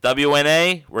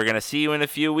 WNA, we're going to see you in a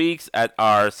few weeks at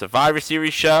our Survivor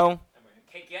Series show. And we're going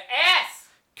to kick your ass.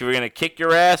 We're going to kick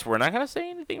your ass. We're not going to say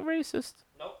anything racist.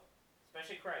 Nope.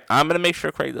 Especially Craig. I'm going to make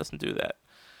sure Craig doesn't do that.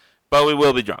 But we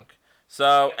will be drunk.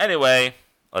 So, anyway,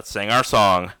 let's sing our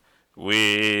song.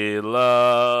 We love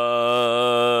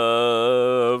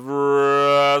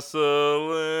wrestling.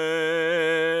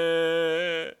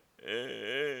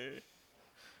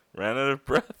 Ran out of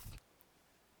breath.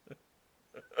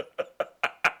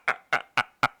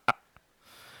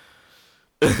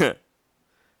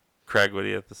 Craig, what do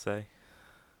you have to say?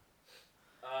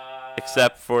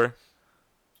 Except for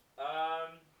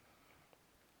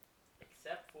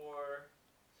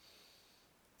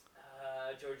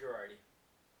Joe Girardi.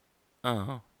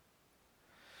 Oh.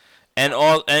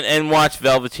 And watch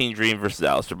Velveteen Dream versus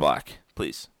Aleister Black,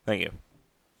 please. Thank you.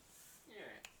 Yeah.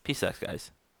 Peace out,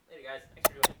 guys.